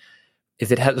person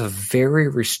is it has a very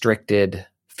restricted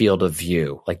field of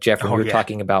view. Like Jeff, when we were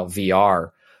talking about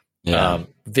VR,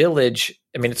 Village,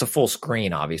 I mean, it's a full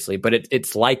screen, obviously, but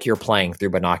it's like you're playing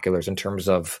through binoculars in terms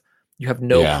of you have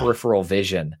no peripheral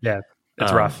vision. Yeah,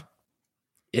 it's rough.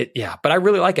 But I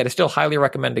really like it. I still highly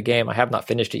recommend the game. I have not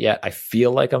finished it yet. I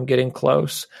feel like I'm getting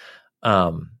close.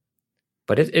 But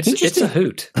it's a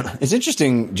hoot. It's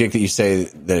interesting, Jake, that you say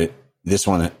that this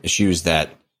one eschews that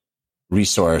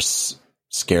resource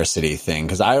scarcity thing.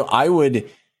 Because I would,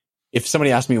 if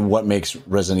somebody asked me what makes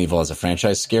Resident Evil as a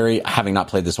franchise scary, having not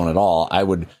played this one at all, I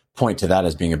would point to that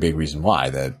as being a big reason why.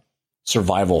 The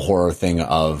survival horror thing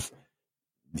of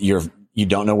you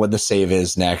don't know what the save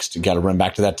is next. You got to run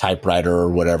back to that typewriter or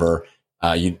whatever.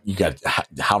 You got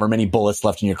however many bullets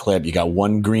left in your clip. You got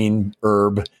one green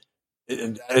herb.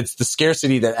 it's the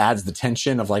scarcity that adds the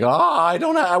tension of like, I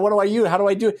don't know. What do I use? How do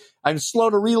I do it? I'm slow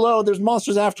to reload. There's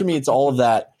monsters after me. It's all of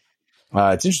that.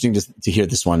 It's interesting to hear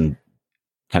this one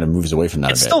kind of moves away from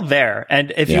that. It's a bit. still there.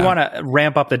 And if you want to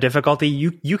ramp up the difficulty,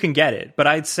 you can get it. But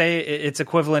I'd say it's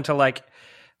equivalent to like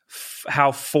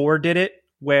how 4 did it,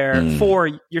 where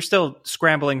 4, you're still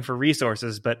scrambling for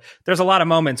resources, but there's a lot of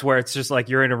moments where it's just like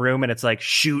you're in a room and it's like,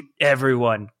 shoot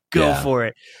everyone, go for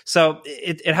it. So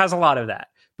it has a lot of that.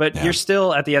 But you're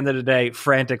still, at the end of the day,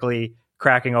 frantically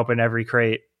cracking open every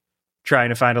crate, trying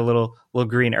to find a little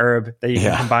green herb that you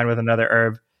can combine with another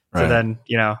herb. So then,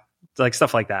 like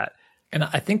stuff like that. And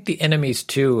I think the enemies,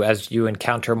 too, as you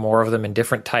encounter more of them in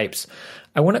different types,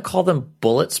 I wouldn't call them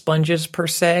bullet sponges per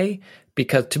se,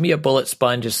 because to me, a bullet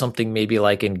sponge is something maybe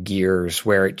like in Gears,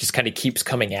 where it just kind of keeps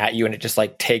coming at you and it just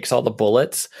like takes all the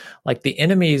bullets. Like the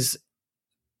enemies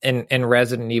in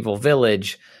Resident Evil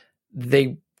Village,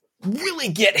 they really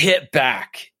get hit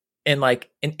back. And like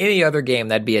in any other game,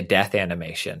 that'd be a death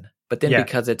animation. But then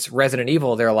because it's Resident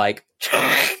Evil, they're like,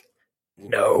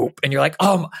 nope. And you're like,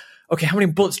 okay, how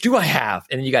many bullets do I have?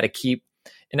 And then you got to keep,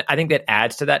 and I think that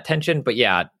adds to that tension. But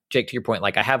yeah, Jake, to your point,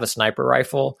 like I have a sniper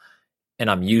rifle and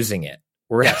I'm using it.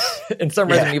 Whereas in some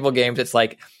Resident Evil games, it's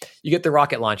like you get the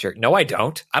rocket launcher. No, I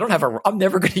don't. I don't have I'm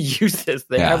never going to use this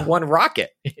thing. I have one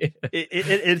rocket.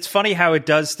 It's funny how it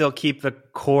does still keep the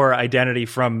core identity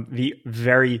from the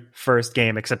very first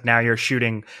game, except now you're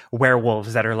shooting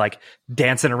werewolves that are like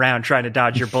dancing around trying to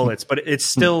dodge your bullets. But it's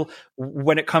still,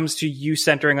 when it comes to you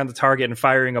centering on the target and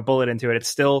firing a bullet into it, it's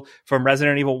still from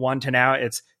Resident Evil 1 to now,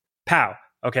 it's pow.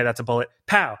 Okay, that's a bullet.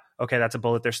 Pow. Okay, that's a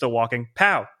bullet. They're still walking.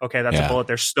 Pow. Okay, that's a bullet.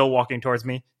 They're still walking towards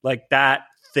me. Like that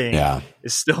thing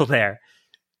is still there.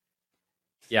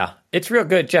 Yeah, it's real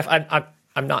good, Jeff.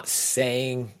 I'm not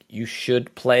saying you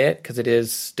should play it because it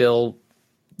is still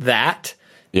that.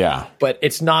 Yeah, but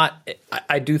it's not.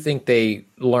 I do think they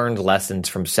learned lessons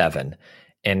from 7,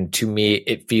 and to me,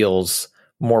 it feels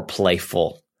more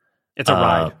playful. It's a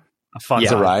ride, a fun.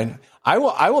 It's a ride. I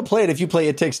will play it if you play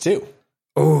It Takes Two.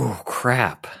 Oh,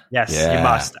 crap. Yes, you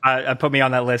must. I put me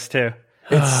on that list, too.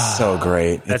 It's so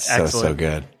great. That's it's so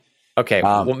good. Okay,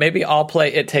 well, maybe I'll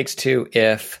play It Takes Two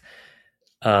if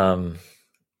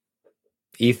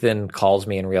Ethan calls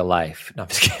me in real life. No, I'm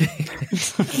just kidding.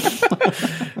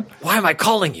 Why am I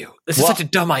calling you? This is such a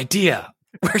dumb idea.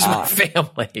 Where's my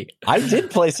family? I did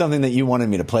play something that you wanted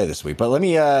me to play this week, but let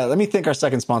me thank our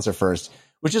second sponsor first,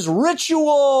 which is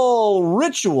Ritual.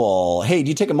 Ritual. Hey, do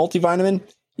you take a multivitamin?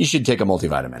 You should take a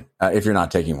multivitamin if you're not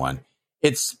taking one.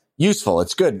 It's useful.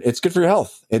 It's good. It's good for your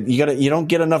health. You don't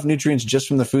get enough nutrients just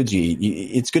from the foods you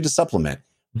eat. It's good to supplement.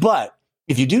 But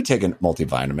if you do take a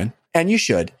multivitamin, and you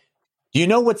should, do you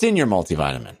know what's in your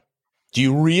multivitamin? Do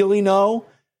you really know?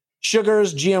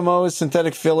 Sugars, GMOs,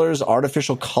 synthetic fillers,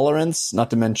 artificial colorants, not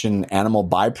to mention animal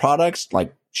byproducts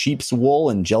like sheep's wool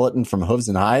and gelatin from hooves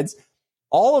and hides.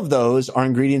 All of those are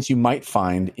ingredients you might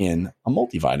find in a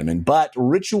multivitamin. But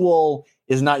Ritual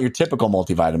is not your typical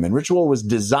multivitamin. Ritual was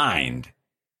designed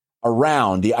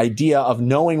around the idea of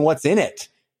knowing what's in it.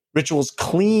 Ritual's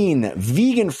clean,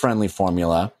 vegan-friendly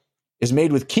formula is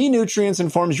made with key nutrients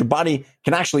and forms your body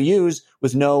can actually use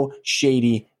with no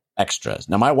shady extras.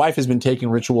 Now, my wife has been taking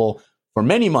Ritual for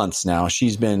many months now.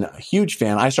 She's been a huge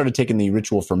fan. I started taking the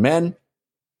Ritual for Men.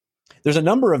 There's a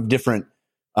number of different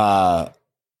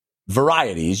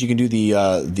varieties. You can do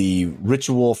the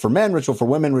Ritual for Men, Ritual for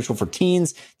Women, Ritual for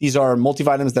Teens. These are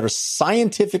multivitamins that are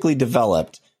scientifically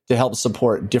developed to help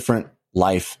support different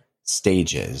life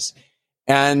stages.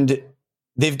 And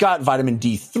they've got vitamin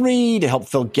D3 to help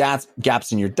fill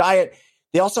gaps in your diet.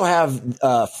 They also have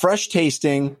fresh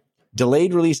tasting,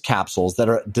 delayed release capsules that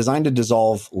are designed to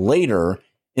dissolve later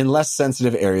in less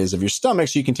sensitive areas of your stomach,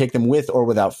 so you can take them with or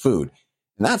without food.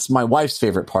 And that's my wife's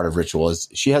favorite part of Ritual is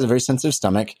she has a very sensitive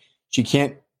stomach.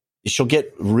 She'll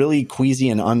get really queasy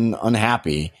and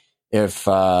unhappy if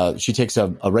she takes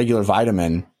a regular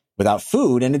vitamin without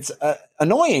food. And it's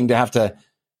annoying to have to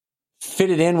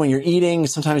fit it in when you're eating.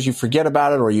 Sometimes you forget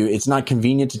about it, or it's not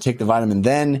convenient to take the vitamin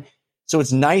then. So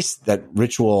it's nice that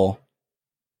Ritual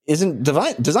isn't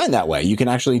designed that way. You can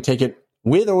actually take it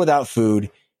with or without food,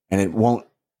 and it won't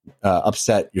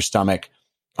upset your stomach.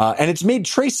 And it's made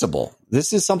traceable.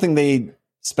 This is something they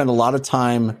spend a lot of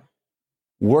time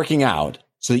working out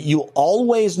so that you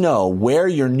always know where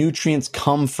your nutrients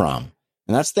come from.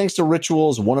 And that's thanks to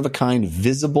Ritual's one-of-a-kind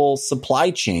visible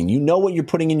supply chain. You know what you're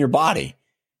putting in your body.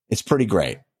 It's pretty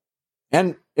great.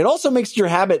 And it also makes your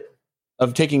habit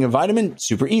of taking a vitamin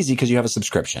super easy because you have a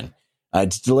subscription.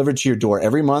 It's delivered to your door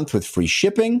every month with free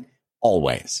shipping,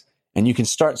 always. And you can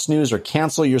start, snooze, or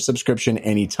cancel your subscription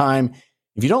anytime.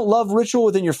 If you don't love Ritual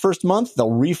within your first month,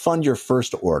 they'll refund your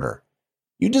first order.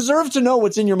 You deserve to know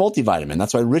what's in your multivitamin.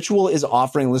 That's why Ritual is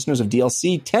offering listeners of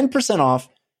DLC 10% off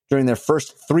during their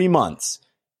first 3 months.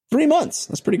 3 months.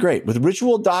 That's pretty great. With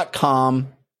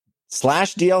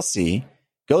ritual.com/DLC,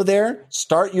 go there,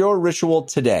 start your Ritual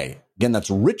today. Again, that's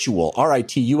Ritual,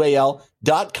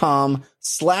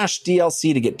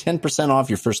 RITUAL.com/DLC to get 10% off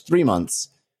your first 3 months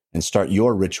and start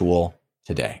your Ritual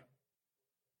today.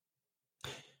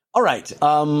 All right.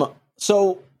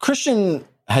 So Christian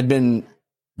had been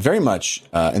very much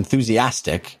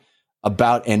enthusiastic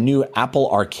about a new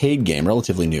Apple Arcade game,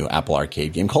 relatively new Apple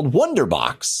Arcade game called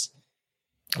Wonderbox.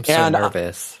 I'm so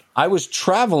nervous. I was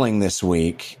traveling this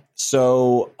week,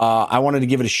 so I wanted to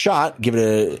give it a shot.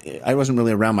 I wasn't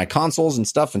really around my consoles and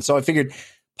stuff, and so I figured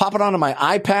pop it onto my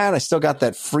iPad. I still got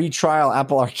that free trial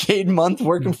Apple Arcade month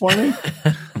working for me.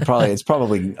 It's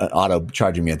probably auto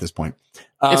charging me at this point.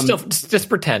 It's still just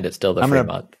pretend it's still the free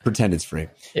month. Pretend it's free.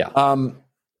 Yeah.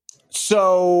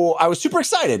 So I was super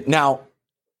excited. Now,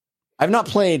 I've not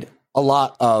played a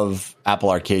lot of Apple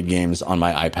Arcade games on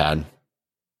my iPad,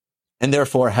 and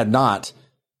therefore had not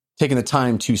taken the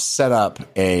time to set up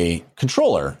a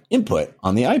controller input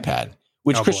on the iPad,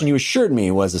 which Christian, you assured me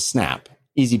was a snap.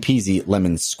 Easy peasy,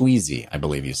 lemon squeezy, I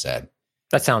believe you said.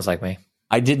 That sounds like me.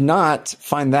 I did not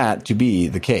find that to be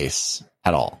the case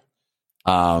at all.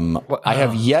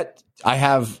 I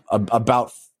have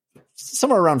about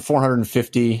somewhere around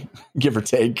 450, give or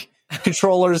take,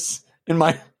 controllers in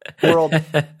my world.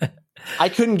 I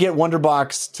couldn't get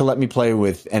Wonderbox to let me play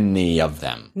with any of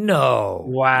them. No.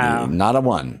 Wow. Not a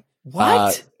one.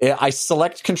 What? I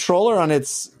select controller on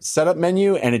its setup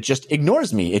menu and it just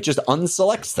ignores me. It just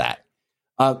unselects that.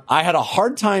 I had a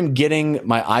hard time getting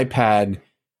my iPad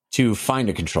to find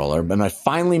a controller, but I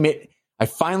finally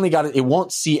got it. It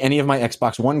won't see any of my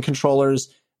Xbox One controllers.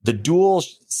 The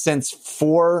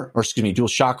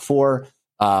DualShock 4,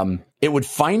 it would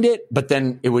find it, but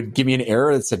then it would give me an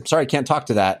error that said, sorry, I can't talk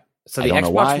to that. So the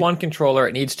Xbox One controller,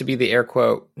 it needs to be the air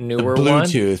quote newer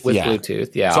Bluetooth, one with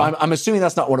Bluetooth. Yeah. So I'm assuming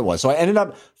that's not what it was. So I ended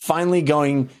up finally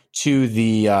going to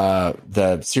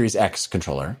the Series X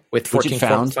controller with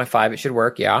 14.5. It should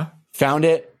work. Yeah. Found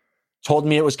it. Told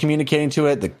me it was communicating to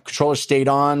it. The controller stayed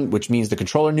on, which means the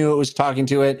controller knew it was talking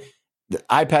to it. The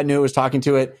iPad knew it was talking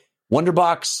to it.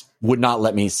 Wonderbox would not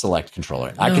let me select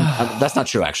controller. That's not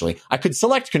true, actually. I could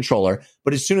select controller,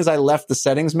 but as soon as I left the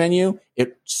settings menu,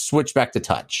 it switched back to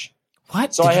touch.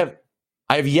 What? So I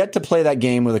have yet to play that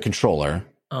game with a controller.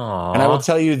 Aww. And I will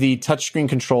tell you, the touchscreen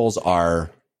controls are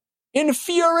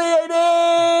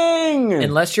infuriating.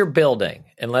 Unless you're building.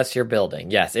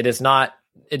 Yes, it is not.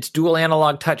 It's dual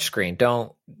analog touchscreen.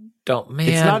 Don't, man.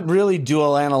 It's not really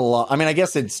dual analog. I mean, I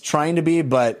guess it's trying to be,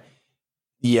 but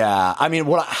yeah. I mean,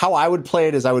 how I would play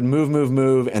it is I would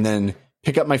move, and then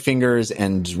pick up my fingers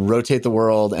and rotate the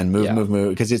world and move.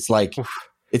 Because it's like,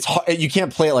 it's hard. You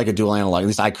can't play it like a dual analog. At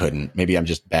least I couldn't. Maybe I'm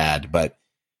just bad, but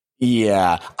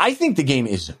yeah. I think the game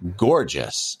is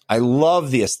gorgeous. I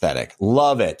love the aesthetic.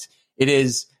 Love it. It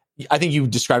is. I think you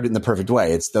described it in the perfect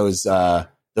way. It's those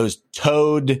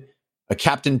Toad. A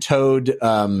Captain Toad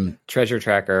treasure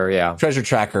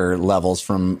tracker levels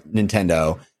from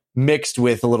Nintendo mixed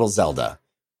with a little Zelda.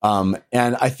 And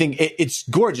I think it's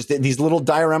gorgeous. These little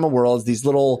diorama worlds, these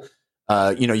little,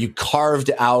 you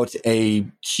carved out a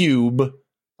cube,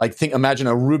 imagine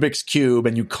a Rubik's Cube,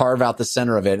 and you carve out the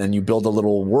center of it and you build a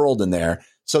little world in there.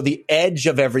 So the edge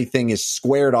of everything is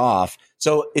squared off.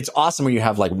 So it's awesome when you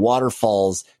have like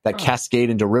waterfalls that cascade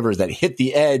into rivers that hit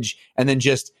the edge and then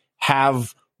just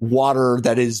have water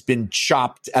that has been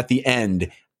chopped at the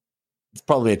end. It's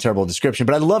probably a terrible description,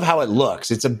 but I love how it looks.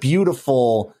 It's a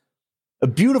beautiful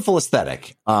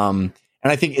aesthetic. And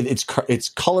I think it's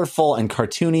colorful and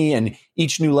cartoony, and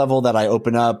each new level that I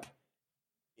open up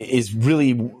is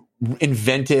really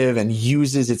inventive and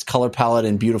uses its color palette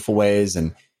in beautiful ways.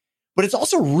 But it's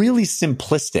also really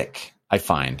simplistic, I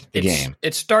find, the game.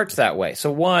 It starts that way.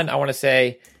 So one, I want to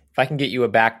say, if I can get you a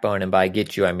Backbone, and by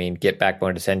get you, I mean get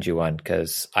Backbone to send you one,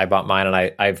 because I bought mine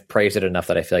and I've praised it enough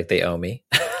that I feel like they owe me.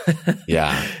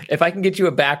 Yeah. If I can get you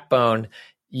a Backbone,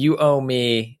 you owe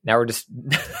me. Now we're just...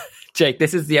 Jake,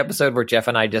 this is the episode where Jeff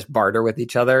and I just barter with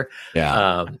each other.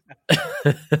 Yeah.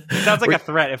 Sounds like a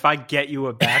threat. If I get you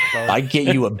a Backbone. I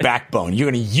get you a Backbone,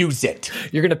 you're going to use it.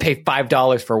 You're going to pay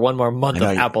 $5 for one more month of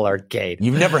Apple Arcade.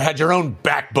 You've never had your own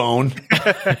Backbone.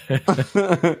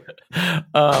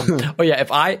 Oh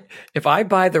yeah, if I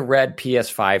buy the red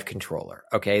PS5 controller,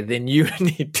 okay, then you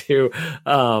need to.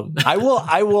 I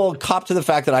will cop to the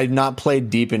fact that I've not played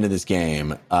deep into this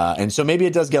game, and so maybe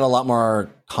it does get a lot more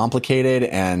complicated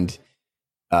and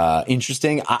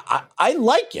interesting. I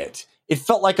like it. it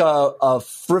felt like a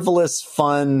frivolous,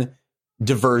 fun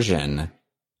diversion.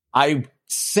 I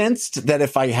sensed that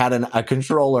if I had a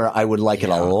controller, I would like it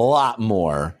a lot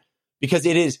more, because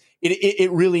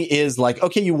it really is like,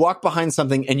 okay, you walk behind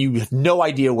something and you have no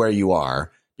idea where you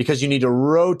are because you need to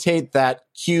rotate that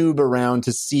cube around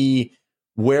to see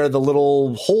where the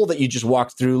little hole that you just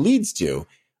walked through leads to.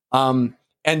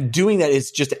 And doing that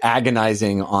is just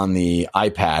agonizing on the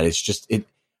iPad. It's just,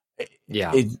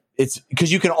 it's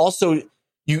because you can also,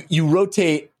 you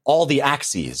rotate all the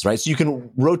axes, right? So you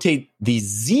can rotate the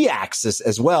Z axis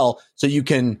as well. So you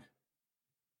can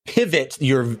pivot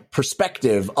your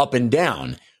perspective up and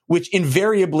down, which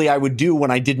invariably I would do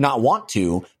when I did not want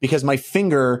to, because my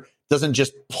finger doesn't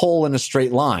just pull in a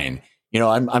straight line. You know,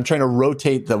 I'm trying to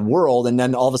rotate the world, and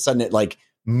then all of a sudden it like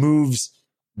moves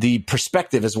the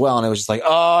perspective as well. And I was just like,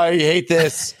 oh, I hate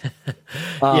this.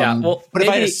 Well, but if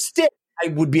I had a stick, I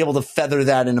would be able to feather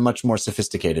that in a much more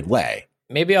sophisticated way.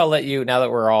 Maybe I'll let you, now that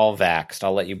we're all vaxxed,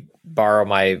 I'll let you borrow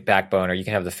my Backbone, or you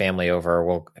can have the family over.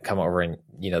 We'll come over and,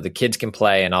 you know, the kids can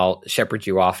play, and I'll shepherd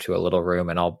you off to a little room,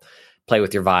 and I'll play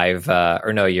with your Vive,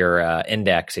 your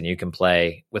Index, and you can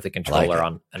play with a controller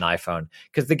on an iPhone.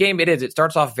 Because the game, it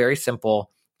starts off very simple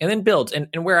and then builds. And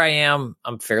where I am,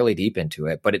 I'm fairly deep into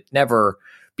it, but it never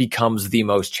becomes the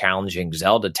most challenging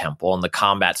Zelda temple, and the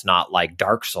combat's not like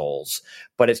Dark Souls,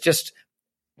 but it's just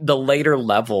the later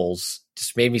levels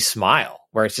just made me smile,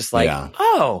 where it's just like,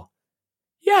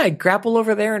 I grapple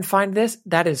over there and find this.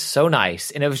 That is so nice.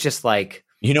 And it was just like,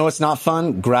 you know, it's not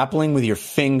fun grappling with your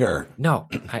finger. No,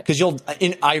 because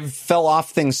I fell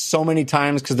off things so many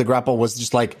times because the grapple was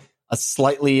just like a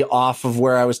slightly off of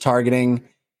where I was targeting.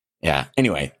 Yeah.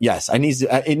 Anyway, yes, it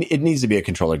needs to be a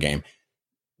controller game.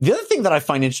 The other thing that I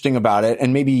find interesting about it,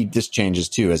 and maybe this changes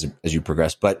too as you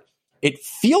progress, but it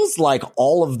feels like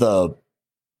all of the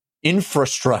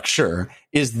infrastructure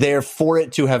is there for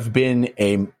it to have been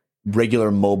a regular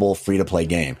mobile free-to-play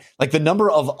game. Like the number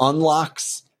of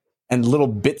unlocks and little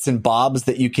bits and bobs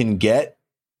that you can get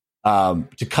to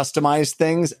customize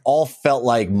things all felt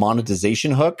like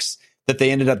monetization hooks that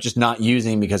they ended up just not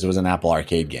using because it was an Apple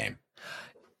Arcade game.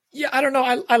 Yeah, I don't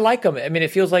know. I like them. I mean, it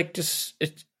feels like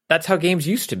that's how games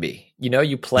used to be. You know,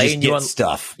 you play and you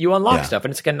stuff. You unlock stuff,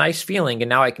 and it's like a nice feeling. And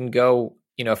now I can go,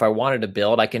 you know, if I wanted to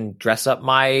build, I can dress up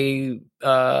my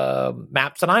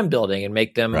maps that I'm building and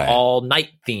make them all night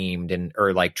themed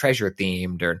or like treasure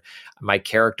themed. Or my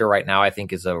character right now, I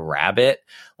think, is a rabbit.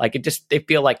 Like they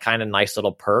feel like kind of nice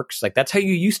little perks. Like that's how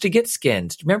you used to get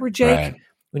skins. Do you remember, Jake,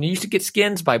 when you used to get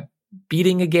skins by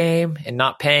beating a game and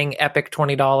not paying epic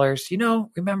 $20? You know,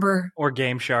 remember? Or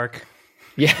Game Shark.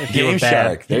 Yeah, Game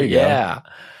Shark. There you go.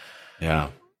 Yeah.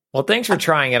 Well, thanks for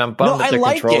trying it. I'm bummed that the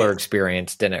controller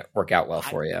experience didn't work out well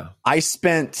for you. I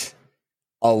spent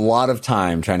a lot of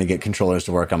time trying to get controllers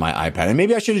to work on my iPad. And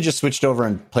maybe I should have just switched over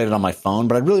and played it on my phone,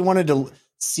 but I really wanted to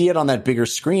see it on that bigger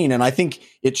screen. And I think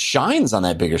it shines on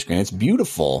that bigger screen. It's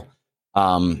beautiful.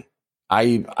 I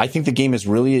think the game is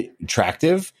really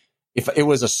attractive. If it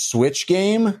was a Switch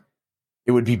game,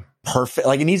 it would be perfect.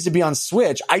 Like, it needs to be on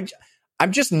Switch.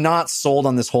 I'm just not sold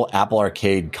on this whole Apple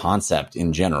Arcade concept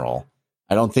in general.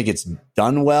 I don't think it's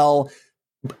done well.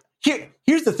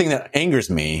 Here's the thing that angers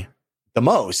me the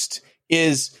most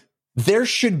is there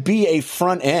should be a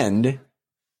front end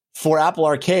for Apple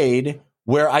Arcade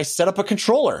where I set up a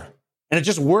controller and it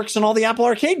just works in all the Apple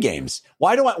Arcade games.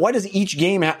 Why does each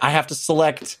game I have to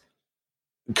select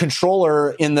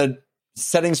controller in the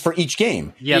settings for each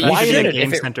game? Yeah, that's a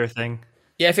Game Center thing.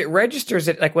 Yeah, if it registers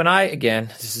it, like when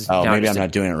this is maybe I'm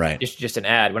not doing it right. Just an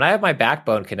ad. When I have my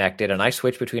Backbone connected and I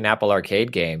switch between Apple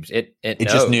Arcade games, it knows.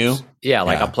 Just knew. Yeah,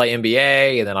 like I'll play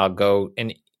NBA and then I'll go,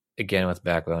 and again with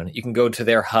Backbone, you can go to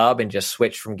their hub and just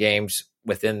switch from games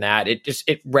within that.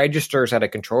 It registers that a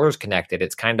controller's connected.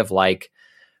 It's kind of like,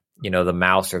 you know, the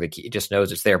mouse or the key. It just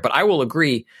knows it's there. But I will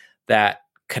agree that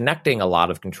connecting a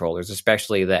lot of controllers,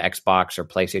 especially the Xbox or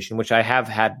PlayStation, which I have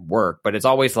had work, but it's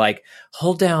always like,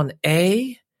 hold down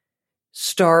A,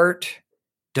 start,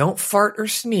 don't fart or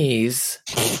sneeze,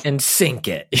 and sync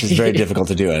it. It's very difficult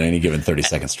to do at any given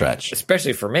 30-second stretch.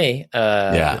 Especially for me.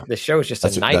 The show is just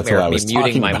a nightmare of me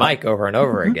muting my mic over and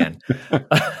over again.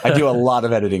 I do a lot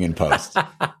of editing in post.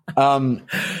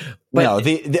 Maybe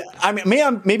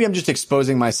I'm just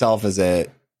exposing myself as a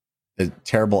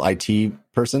terrible IT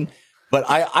person. But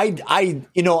I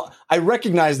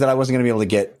recognize that I wasn't going to be able to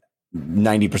get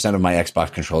 90% of my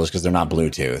Xbox controllers because they're not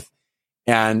Bluetooth.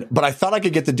 But I thought I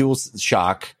could get the Dual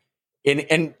Shock,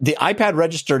 and the iPad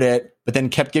registered it, but then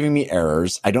kept giving me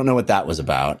errors. I don't know what that was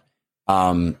about.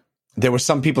 There were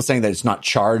some people saying that it's not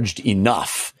charged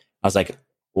enough. I was like,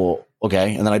 well,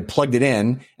 okay. And then I plugged it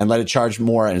in and let it charge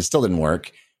more, and it still didn't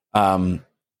work. And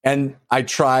I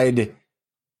tried.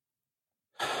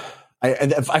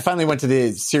 I finally went to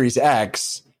the Series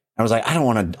X. I was like, I don't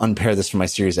want to unpair this from my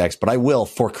Series X, but I will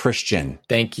for Christian.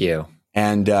 Thank you.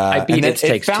 And I beat and it.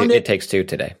 It takes two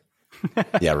today.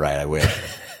 Yeah, right. I will.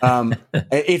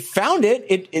 It found it.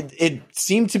 It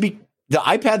seemed to be, the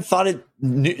iPad thought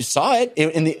it saw it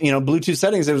in the Bluetooth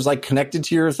settings. It was like connected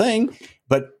to your thing,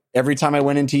 but every time I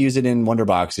went in to use it in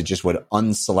Wonderbox, it just would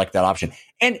unselect that option,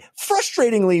 and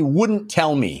frustratingly wouldn't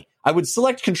tell me. I would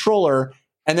select controller,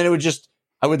 and then I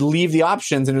would leave the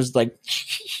options, and it was like,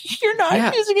 you're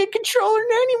not using a controller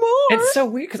anymore. It's so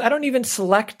weird because I don't even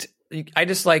select. I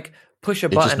just like push a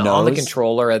button on the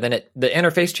controller, and then the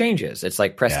interface changes. It's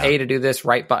like press A to do this,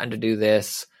 right button to do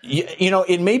this.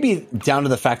 It may be down to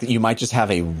the fact that you might just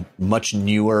have a much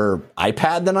newer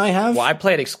iPad than I have. Well, I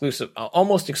play it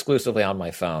almost exclusively on my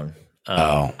phone.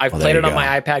 I've well, played it on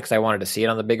my iPad because I wanted to see it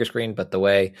on the bigger screen, but the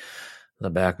way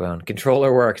the Backbone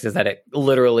controller works is that it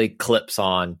literally clips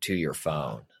on to your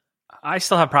phone. I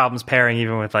still have problems pairing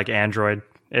even with like Android.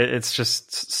 It's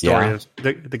just story of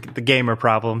the gamer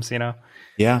problems,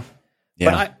 Yeah.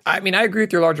 But I mean, I agree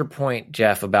with your larger point,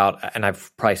 Jeff, about, and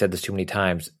I've probably said this too many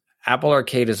times, Apple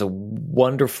Arcade is a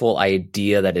wonderful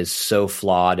idea that is so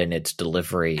flawed in its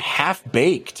delivery.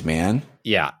 Half-baked, man.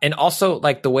 Yeah. And also,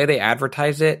 like, the way they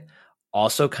advertise it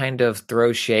also kind of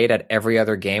throws shade at every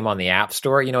other game on the App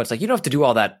Store. It's like, you don't have to do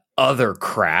all that other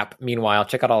crap. Meanwhile,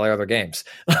 check out all the other games.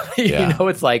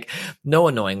 It's like no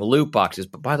annoying loot boxes.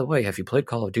 But by the way, have you played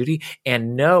Call of Duty?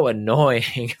 And no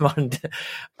annoying.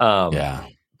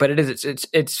 But it is,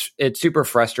 it's super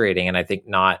frustrating. And I think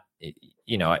not,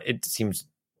 it seems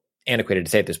antiquated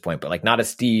to say at this point, but like not a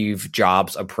Steve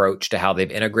Jobs approach to how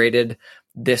they've integrated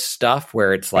this stuff,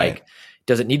 where it's like,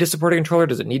 does it need to support a controller?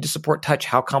 Does it need to support touch?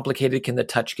 How complicated can the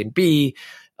touch be?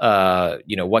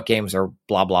 What games are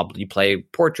blah, blah, blah. You play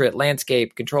portrait,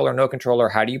 landscape, controller, no controller.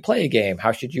 How do you play a game?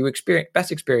 How should you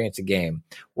best experience a game?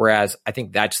 Whereas I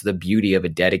think that's the beauty of a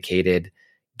dedicated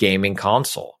gaming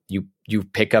console. You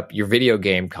pick up your video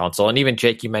game console, and even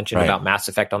Jake, you mentioned about Mass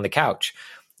Effect on the couch.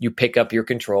 You pick up your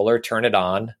controller, turn it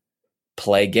on,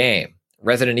 play game.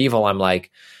 Resident Evil, I'm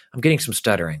getting some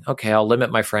stuttering. Okay, I'll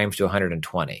limit my frames to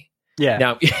 120. Yeah.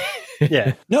 Now,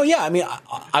 No, yeah. I mean,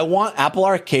 I want Apple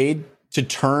Arcade to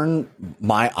turn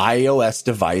my iOS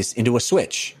device into a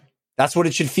Switch. That's what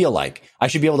it should feel like. I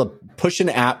should be able to push an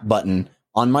app button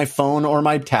on my phone or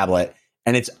my tablet,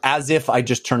 and it's as if I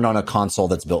just turned on a console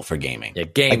that's built for gaming. Yeah,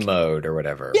 game mode or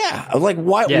whatever. Yeah, like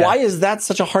why is that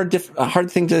such a hard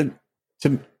thing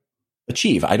to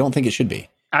achieve? I don't think it should be.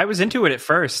 I was into it at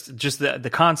first, just the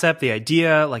concept, the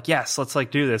idea, like, yes, let's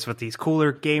like do this with these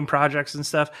cooler game projects and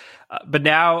stuff. But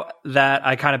now that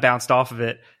I kind of bounced off of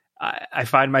it, I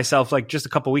find myself like just a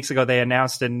couple weeks ago, they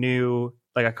announced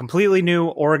a completely new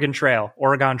Oregon Trail,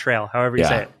 however you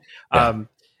say it.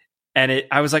 And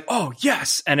I was like, oh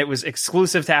yes. And it was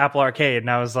exclusive to Apple Arcade. And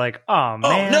I was like, oh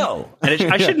man, no. And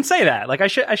I shouldn't say that. Like I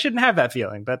shouldn't have that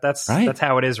feeling, but that's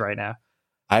how it is right now.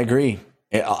 I agree.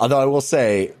 Although I will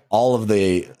say all of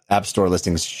the App Store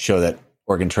listings show that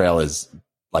Oregon Trail is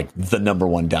like the number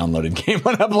one downloaded game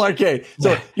on Apple Arcade.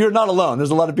 So you're not alone.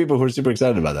 There's a lot of people who are super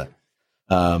excited about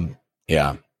that.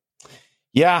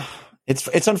 Yeah,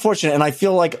 it's unfortunate. And I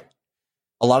feel like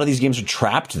a lot of these games are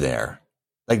trapped there.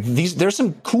 Like there's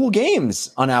some cool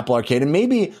games on Apple Arcade, and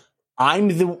maybe I'm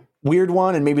the weird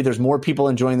one, and maybe there's more people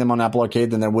enjoying them on Apple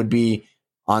Arcade than there would be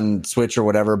on Switch or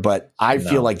whatever. But I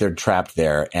feel like they're trapped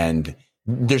there, and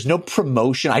there's no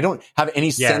promotion. I don't have any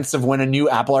sense of when a new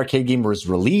Apple Arcade game was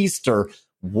released or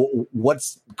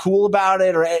what's cool about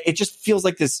it, or it just feels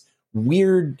like this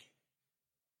weird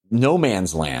no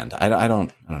man's land. I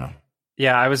don't know.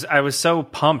 Yeah, I was so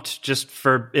pumped just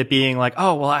for it being like,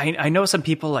 oh, well, I know some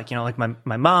people like, like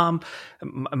my mom,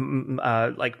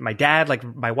 like my dad, like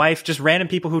my wife, just random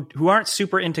people who aren't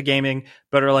super into gaming,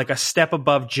 but are like a step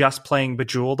above just playing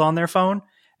Bejeweled on their phone.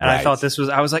 And I thought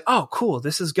I was like, oh, cool.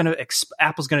 This is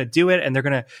Apple's going to do it. And they're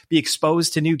going to be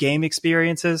exposed to new game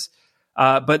experiences.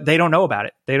 But they don't know about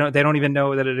it. They don't even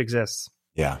know that it exists.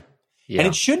 Yeah. And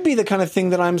it should be the kind of thing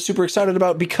that I'm super excited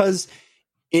about, because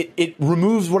it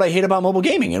removes what I hate about mobile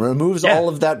gaming. It removes all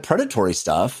of that predatory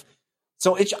stuff.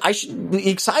 So I should be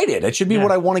excited. It should be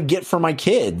what I want to get for my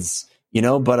kids,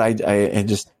 but I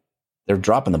just, they're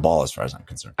dropping the ball as far as I'm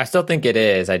concerned. I still think it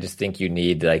is. I just think you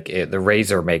need the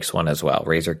Razer makes one as well.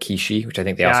 Razer Kishi, which I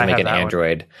think they also make an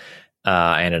Android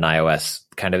and an iOS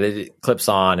kind of, it clips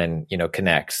on and,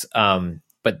 connects.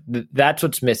 But that's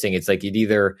what's missing. It's like it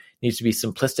either needs to be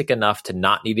simplistic enough to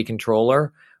not need a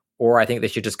controller, or I think they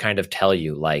should just kind of tell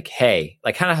you like, hey,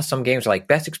 like kind of how some games are like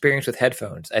best experience with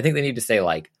headphones. I think they need to say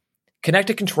like connect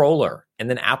a controller, and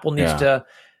then Apple needs to,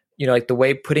 like the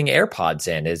way putting AirPods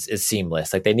in is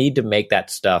seamless. Like they need to make that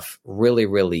stuff really,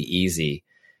 really easy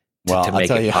to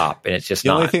make it pop. And it's just the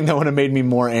only thing that would have made me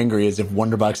more angry is if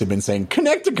Wonderbox had been saying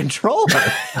connect a controller.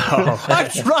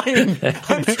 I'm trying.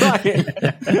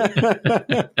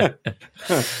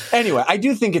 Anyway, I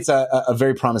do think it's a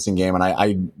very promising game, and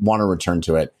I want to return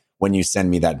to it when you send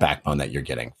me that backbone that you're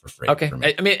getting for free. Okay.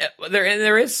 I mean,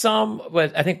 there is some,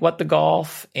 but I think What the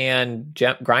Golf and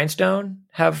Grindstone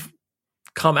have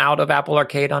come out of Apple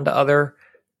Arcade onto other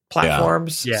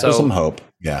platforms. Yeah. So there's some hope.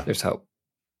 Yeah. There's hope.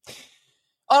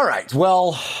 All right.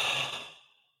 Well,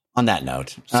 on that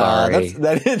note, sorry.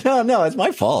 No, it's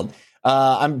my fault.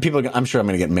 I'm sure I'm going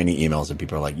to get many emails and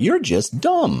people are like, "You're just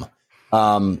dumb."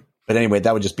 But anyway,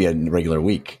 that would just be a regular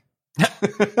week.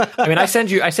 I mean, I send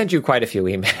you quite a few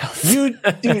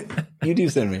emails. You do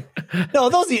send me. No,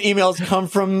 those emails come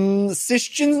from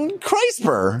Christian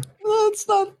Kreisper. That's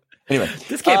not. Anyway,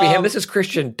 this can't be him. This is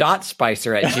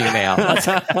Christian.Spicer at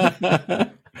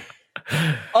Gmail.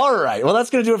 All right. Well, that's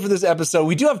going to do it for this episode.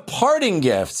 We do have parting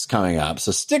gifts coming up,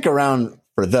 so stick around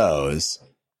for those.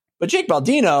 But Jake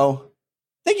Baldino,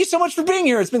 thank you so much for being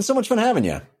here. It's been so much fun having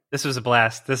you. This was a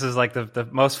blast. This is like the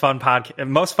most fun I've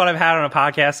had on a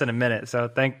podcast in a minute. So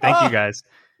thank you guys.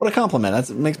 What a compliment.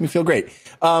 That makes me feel great.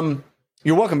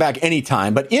 You're welcome back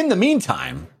anytime. But in the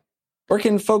meantime, where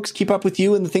can folks keep up with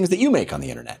you and the things that you make on the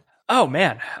internet? Oh,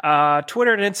 man.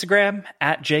 Twitter and Instagram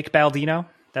at Jake Baldino.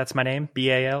 That's my name,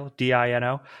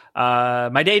 Baldino.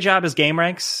 My day job is Game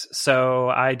Ranks. So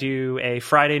I do a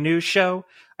Friday news show.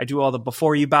 I do all the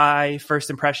before you buy, first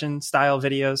impression style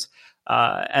videos.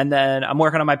 And then I'm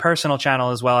working on my personal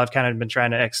channel as well. I've kind of been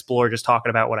trying to explore just talking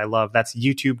about what I love. That's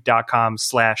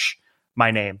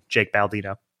youtube.com/my name, Jake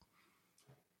Baldino.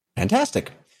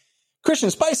 Fantastic. Christian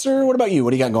Spicer, what about you?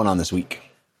 What do you got going on this week?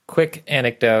 Quick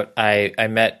anecdote. I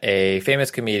met a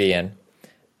famous comedian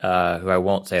who I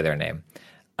won't say their name.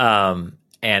 And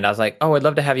I was like, oh, I'd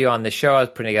love to have you on this show I was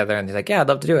putting together. And he's like, yeah, I'd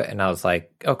love to do it. And I was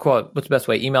like, oh, cool. What's the best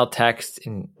way? Email, text,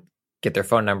 and get their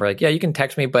phone number. Like, yeah, you can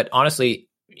text me, but honestly,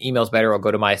 email's better. I'll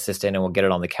go to my assistant and we'll get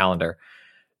it on the calendar.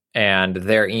 And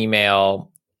their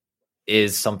email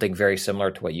is something very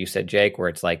similar to what you said, Jake, where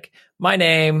it's like my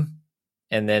name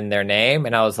and then their name.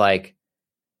 And I was like,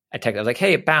 I was like,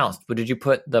 hey, it bounced, but did you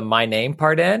put the my name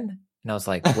part in? And I was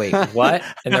like, wait, what?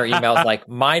 And their email is like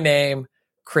my name,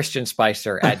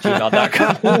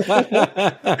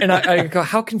 christianspicer@gmail.com. And I go,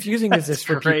 how confusing is this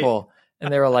for people?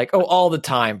 And they were like, oh, all the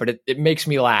time, but it makes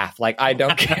me laugh. Like, I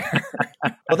don't care.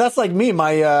 Well, that's like me.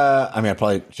 I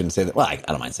probably shouldn't say that. Well, I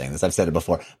don't mind saying this. I've said it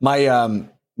before.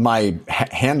 My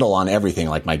handle on everything,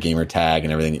 like my gamer tag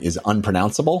and everything, is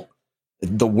unpronounceable.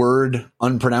 The word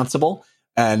unpronounceable.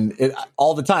 And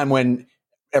all the time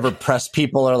whenever press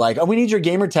people are like, oh, we need your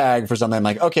gamer tag for something. I'm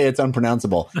like, okay, it's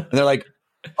unpronounceable. And they're like,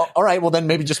 oh, all right, well then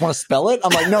maybe just want to spell it.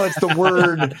 I'm like, no, it's the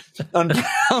word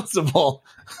unpronounceable.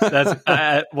 That's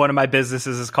one of my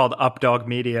businesses is called Updog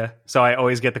Media. So I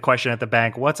always get the question at the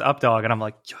bank, what's Updog? And I'm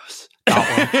like, yes,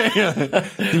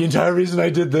 that one. The entire reason I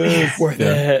did this. Worth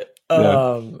it.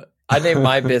 I named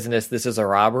my business This Is a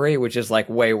Robbery, which is like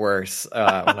way worse. When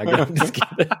I go, just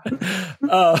kidding.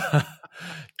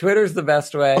 Twitter's the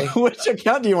best way. Which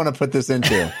account do you want to put this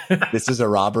into? This is a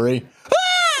robbery.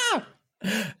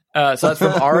 So that's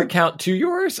from our account to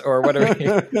yours, or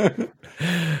whatever.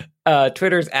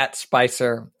 Twitter's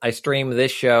 @Spicer. I stream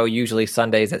this show usually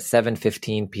Sundays at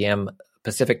 7:15 p.m.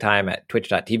 Pacific time at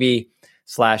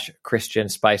twitch.tv/Christian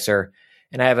Spicer.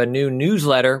 And I have a new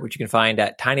newsletter, which you can find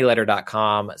at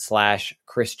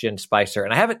tinyletter.com/Christian Spicer.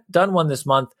 And I haven't done one this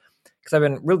month because I've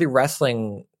been really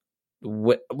wrestling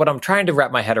with what I'm trying to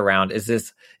wrap my head around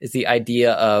is the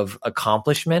idea of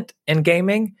accomplishment in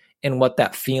gaming and what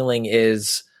that feeling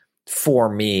is for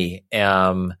me.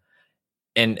 And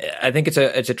I think it's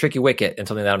a tricky wicket and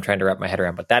something that I'm trying to wrap my head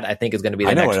around. But that I think is going to be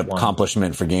the next one. I know what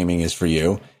accomplishment for gaming is for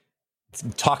you. It's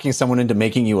talking someone into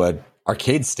making you a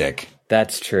arcade stick.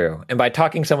 That's true. And by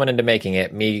talking someone into making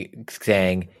it, me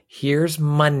saying, here's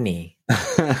money.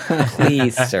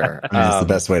 Please, sir. I mean, it's the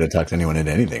best way to talk to anyone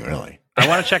into anything, really. I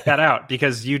want to check that out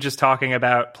because you just talking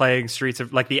about playing Streets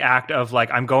of, like the act of like,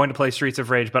 I'm going to play Streets of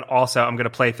Rage, but also I'm going to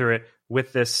play through it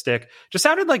with this stick just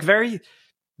sounded like very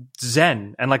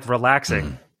zen and like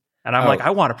relaxing. And I'm like, I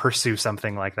want to pursue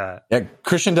something like that. Yeah,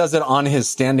 Christian does it on his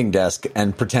standing desk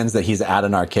and pretends that he's at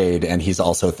an arcade and he's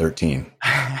also 13.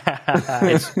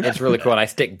 It's really cool. And I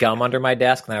stick gum under my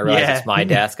desk and I realize it's my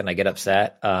desk and I get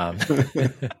upset. But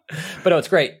no, it's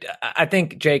great. I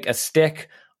think, Jake, a stick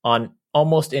on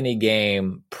almost any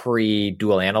game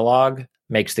pre-dual analog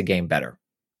makes the game better.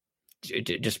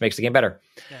 It just makes the game better.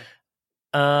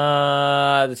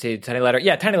 Yeah. Let's see, Tiny Letter.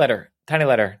 Yeah, Tiny Letter.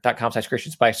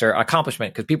 tinyletter.com/Christian Spicer.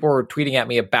 Accomplishment, because people were tweeting at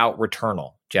me about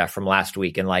Returnal, Jeff, from last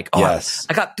week, and like, Yes.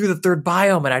 I got through the third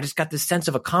biome and I just got this sense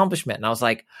of accomplishment. And I was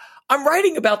like, I'm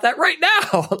writing about that right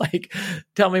now. Like,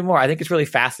 tell me more. I think it's really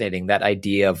fascinating, that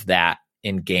idea of that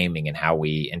in gaming and how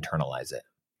we internalize it.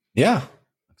 Yeah.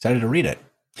 Excited to read it.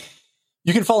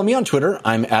 You can follow me on Twitter.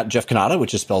 I'm at Jeff Kanata,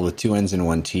 which is spelled with 2 N's and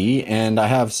 1 T. And I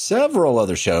have several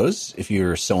other shows, if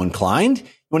you're so inclined. You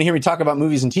want to hear me talk about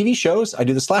movies and TV shows? I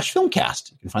do the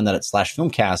 /Filmcast. You can find that at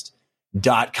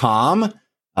 /Filmcast.com.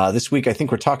 This week, I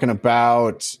think we're talking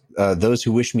about Those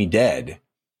Who Wish Me Dead.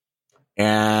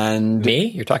 And me?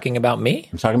 You're talking about me?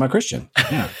 I'm talking about Christian.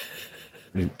 Yeah.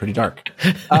 Pretty dark.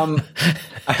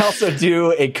 I also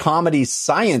do a comedy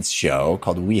science show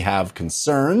called We Have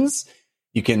Concerns.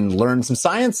 You can learn some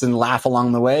science and laugh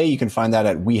along the way. You can find that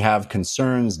at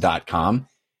wehaveconcerns.com.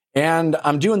 And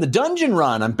I'm doing the dungeon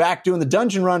run. I'm back doing the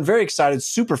dungeon run. Very excited.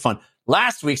 Super fun.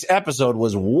 Last week's episode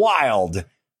was wild.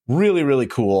 Really, really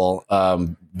cool.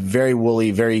 Very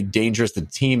woolly, very dangerous. The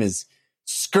team is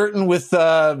skirting with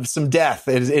some death.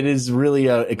 It is really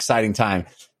an exciting time.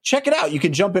 Check it out. You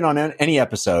can jump in on any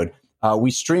episode.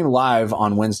 We stream live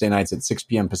on Wednesday nights at 6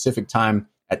 p.m. Pacific time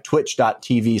at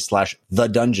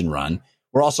twitch.tv/thedungeonrun.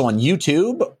 We're also on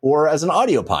YouTube or as an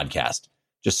audio podcast.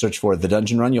 Just search for The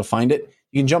Dungeon Run. You'll find it.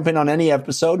 You can jump in on any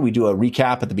episode. We do a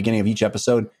recap at the beginning of each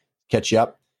episode, catch you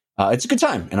up. It's a good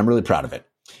time, and I'm really proud of it.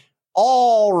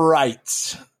 All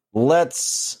right. You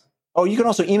can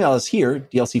also email us here,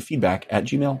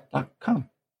 dlcfeedback@gmail.com.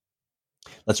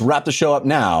 Let's wrap the show up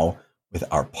now with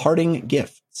our parting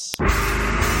gifts. What's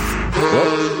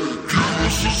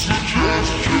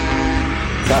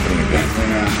happening again?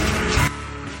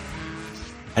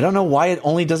 I don't know why it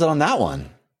only does it on that one.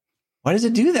 Why does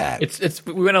it do that?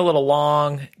 We went a little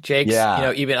long. Jake's,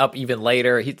 even up even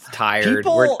later. He's tired.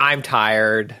 I'm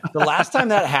tired. The last time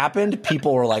that happened,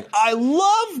 people were like, I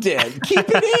loved it. Keep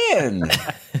it in.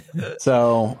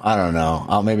 So I don't know.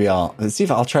 Let's see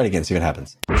if I'll try it again. See what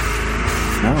happens. No.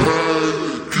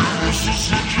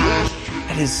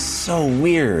 That is so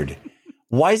weird.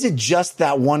 Why is it just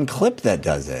that one clip that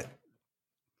does it?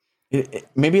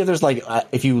 Maybe there's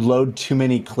if you load too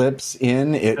many clips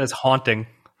in, it's haunting.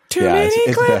 Too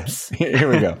many clips. Here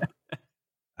we go.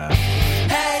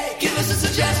 Hey, give us a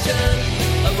suggestion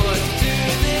of what to do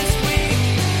this week.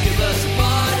 Give us a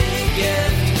parting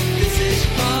gift. This is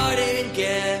your parting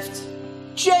gift.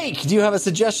 Jake, do you have a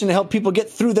suggestion to help people get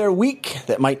through their week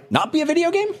that might not be a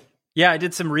video game? Yeah, I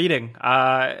did some reading.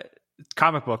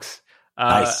 Comic books.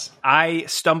 Nice. I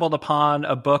stumbled upon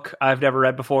a book I've never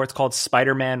read before. It's called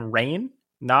Spider-Man Reign.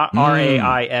 Not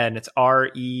R-A-I-N. It's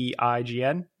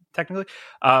R-E-I-G-N, technically.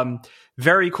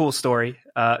 Very cool story.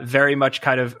 Very much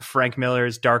kind of Frank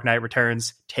Miller's Dark Knight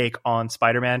Returns take on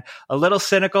Spider-Man. A little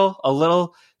cynical, a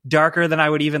little darker than I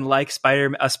would even like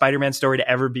a Spider-Man story to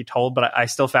ever be told, but I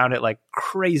still found it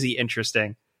crazy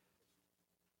interesting.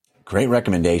 Great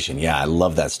recommendation. Yeah, I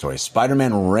love that story.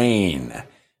 Spider-Man Reign.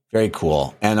 Very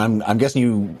cool. And I'm guessing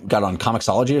you got on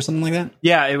Comixology or something like that?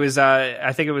 Yeah, it was,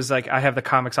 I think it was I have the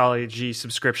Comixology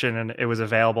subscription and it was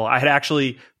available. I had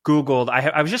actually Googled,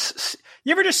 I was just,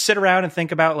 you ever just sit around and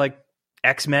think about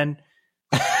X-Men?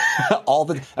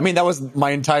 That was my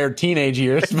entire teenage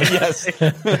years, but yes.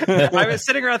 I was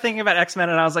sitting around thinking about X-Men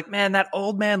and I was like, man, that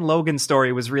Old Man Logan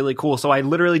story was really cool. So I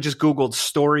literally just Googled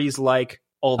stories like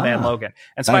Old Man Logan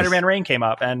and Spider-Man Reign came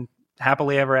up and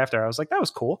happily ever after. I was like, that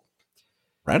was cool.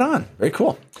 Right on. Very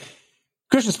cool.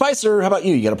 Christian Spicer, how about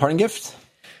you? You got a parting gift?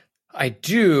 I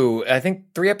do. I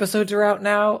think 3 episodes are out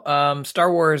now.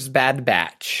 Star Wars Bad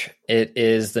Batch. It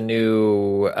is the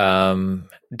new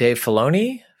Dave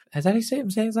Filoni. Is that how you say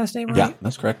his last name right? Yeah,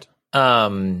 that's correct.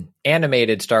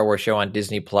 Animated Star Wars show on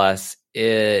Disney Plus.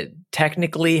 It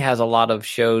technically has a lot of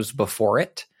shows before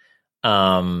it.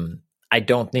 I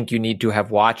don't think you need to have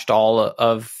watched all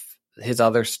of his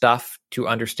other stuff to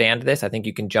understand this. I think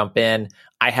you can jump in.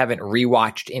 I haven't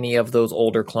rewatched any of those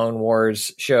older Clone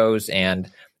Wars shows, and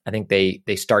I think they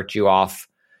start you off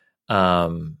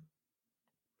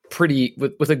pretty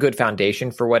with a good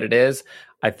foundation for what it is.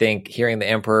 I think hearing the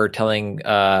Emperor telling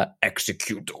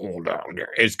execute order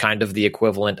is kind of the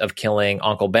equivalent of killing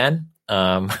Uncle Ben.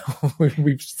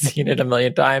 We've seen it a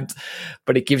million times,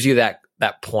 but it gives you that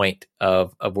point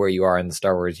of where you are in the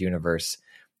Star Wars universe.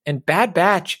 And Bad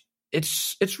Batch,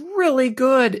 it's really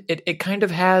good. It kind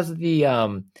of has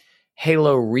the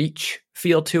Halo Reach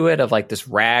feel to it, of this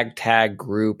ragtag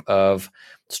group of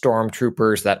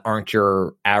stormtroopers that aren't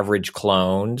your average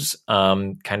clones,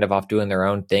 kind of off doing their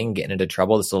own thing, getting into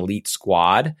trouble, this elite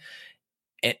squad.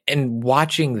 And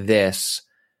watching this,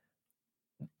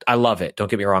 I love it. Don't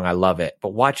get me wrong, I love it.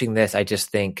 But watching this, I just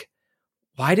think,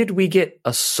 why did we get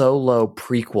a solo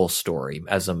prequel story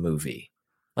as a movie?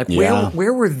 Like,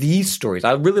 where were these stories?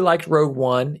 I really liked Rogue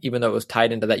One, even though it was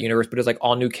tied into that universe, but it was like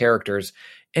all new characters.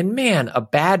 And man, a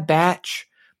Bad Batch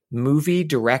movie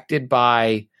directed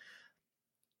by,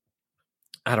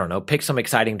 I don't know, pick some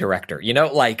exciting director,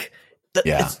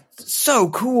 it's so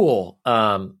cool.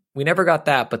 We never got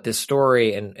that, but this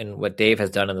story and what Dave has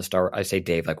done in the Star, I say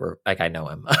Dave, I know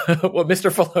him. What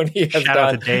Mr. Filoni has Shout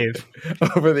done out to Dave.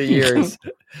 over the years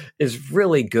is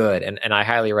really good. And I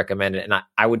highly recommend it. And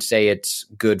I would say it's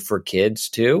good for kids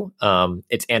too.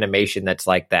 It's animation that's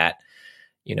like that.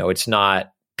 It's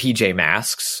not PJ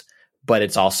Masks, but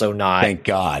it's also not. Thank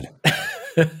God.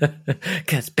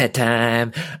 Cause bedtime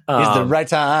is the right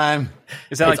time.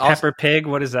 Is that like Peppa Pig?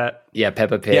 What is that? Yeah,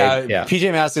 Peppa Pig. Yeah. PJ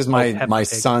Masks is my Pig.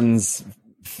 son's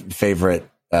favorite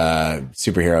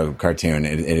superhero cartoon.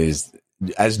 It is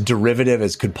as derivative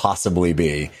as could possibly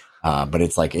be, but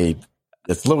it's like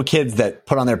it's little kids that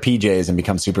put on their PJs and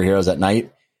become superheroes at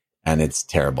night, and it's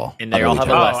terrible. And they all have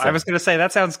a lesson. I was going to say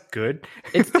that sounds good.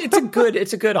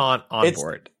 It's a good on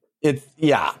board.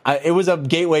 It was a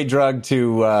gateway drug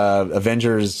to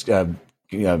Avengers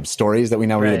stories that we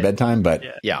now read at bedtime. But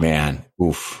man,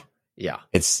 oof, yeah,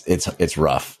 it's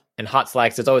rough. And Hot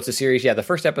Slack says, "Oh, it's a series." Yeah, the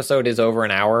first episode is over an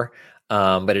hour,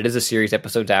 but it is a series.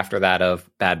 Episodes after that of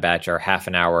Bad Batch are half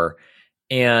an hour,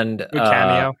 and good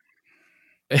cameo.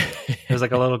 There's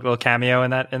like a little cameo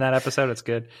in that episode. It's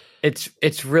good. It's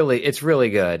really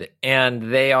good,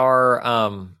 and they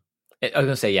are. I was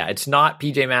gonna say, it's not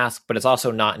PJ Masks, but it's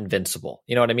also not Invincible.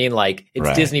 You know what I mean? Like,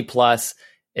 it's Disney Plus.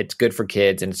 It's good for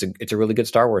kids, and it's a really good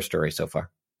Star Wars story so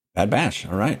far. Bad Batch.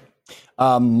 All right.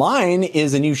 Mine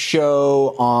is a new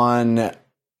show on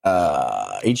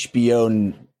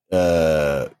HBO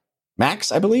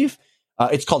Max, I believe.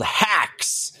 It's called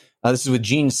Hacks. This is with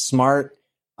Gene Smart.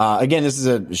 Again, this is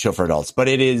a show for adults, but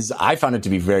I found it to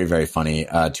be very, very funny.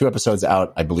 2 episodes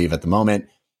out, I believe, at the moment.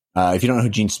 If you don't know who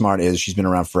Gene Smart is, she's been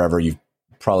around forever. You've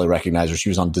probably recognized her. She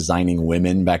was on Designing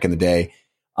Women back in the day.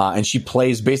 And she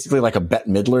plays basically like a Bette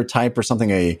Midler type or something,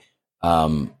 a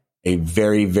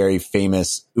very, very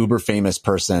famous, uber famous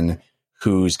person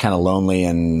who's kind of lonely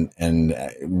and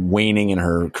waning in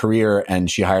her career.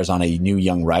 And she hires on a new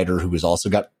young writer who has also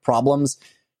got problems.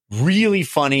 Really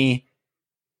funny.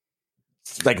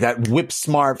 Like that whip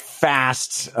smart,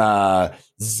 fast,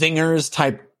 zingers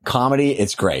type comedy.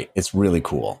 It's great. It's really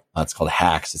cool. It's called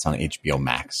Hacks. It's on HBO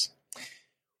Max.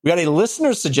 We got a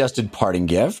listener suggested parting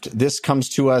gift. This comes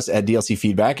to us at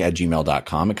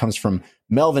dlcfeedback@gmail.com. It comes from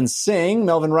Melvin Singh.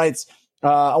 Melvin writes,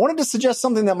 I wanted to suggest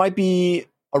something that might be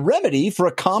a remedy for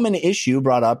a common issue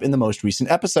brought up in the most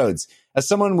recent episodes. As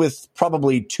someone with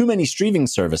probably too many streaming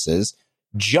services,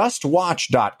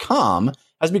 justwatch.com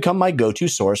has become my go-to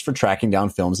source for tracking down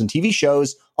films and TV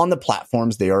shows on the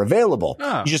platforms they are available.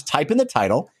 You just type in the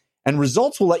title, and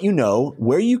results will let you know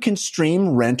where you can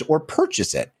stream, rent, or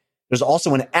purchase it. There's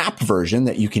also an app version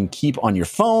that you can keep on your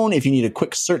phone if you need a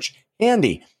quick search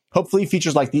handy. Hopefully,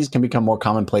 features like these can become more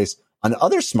commonplace on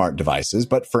other smart devices,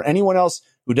 but for anyone else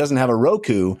who doesn't have a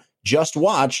Roku, Just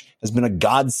Watch has been a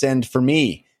godsend for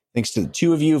me. Thanks to the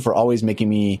two of you for always giving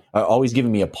me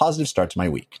a positive start to my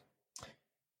week.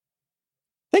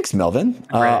 Thanks, Melvin.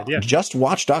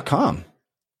 Justwatch.com.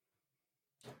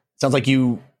 Sounds like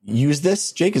you use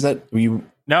this, Jake. Is that you?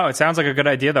 No, it sounds like a good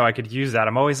idea, though. I could use that.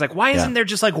 I'm always like, why isn't there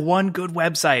just like one good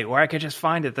website where I could just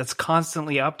find it that's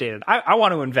constantly updated? I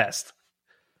want to invest.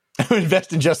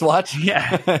 Invest in Just Watch?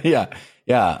 Yeah.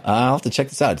 Yeah. I'll have to check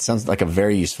this out. It sounds like a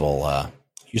very useful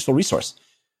resource.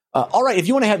 All right. If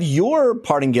you want to have your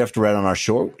parting gift read on our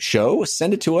show,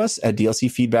 send it to us at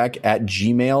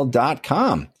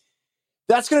dlcfeedback@gmail.com.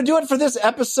 That's going to do it for this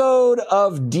episode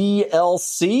of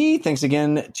DLC. Thanks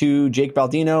again to Jake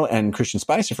Baldino and Christian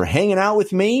Spicer for hanging out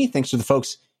with me. Thanks to the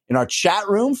folks in our chat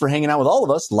room for hanging out with all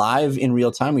of us live in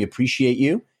real time. We appreciate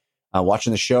you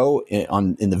watching the show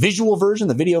in the visual version,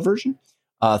 the video version.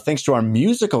 Thanks to our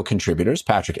musical contributors,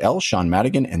 Patrick L., Sean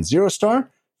Madigan, and Zero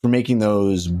Star for making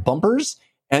those bumpers.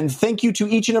 And thank you to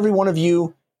each and every one of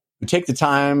you who take the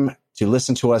time to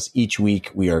listen to us each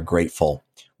week. We are grateful.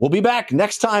 We'll be back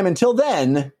next time. Until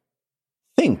then,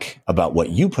 think about what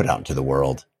you put out into the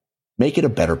world. Make it a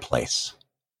better place.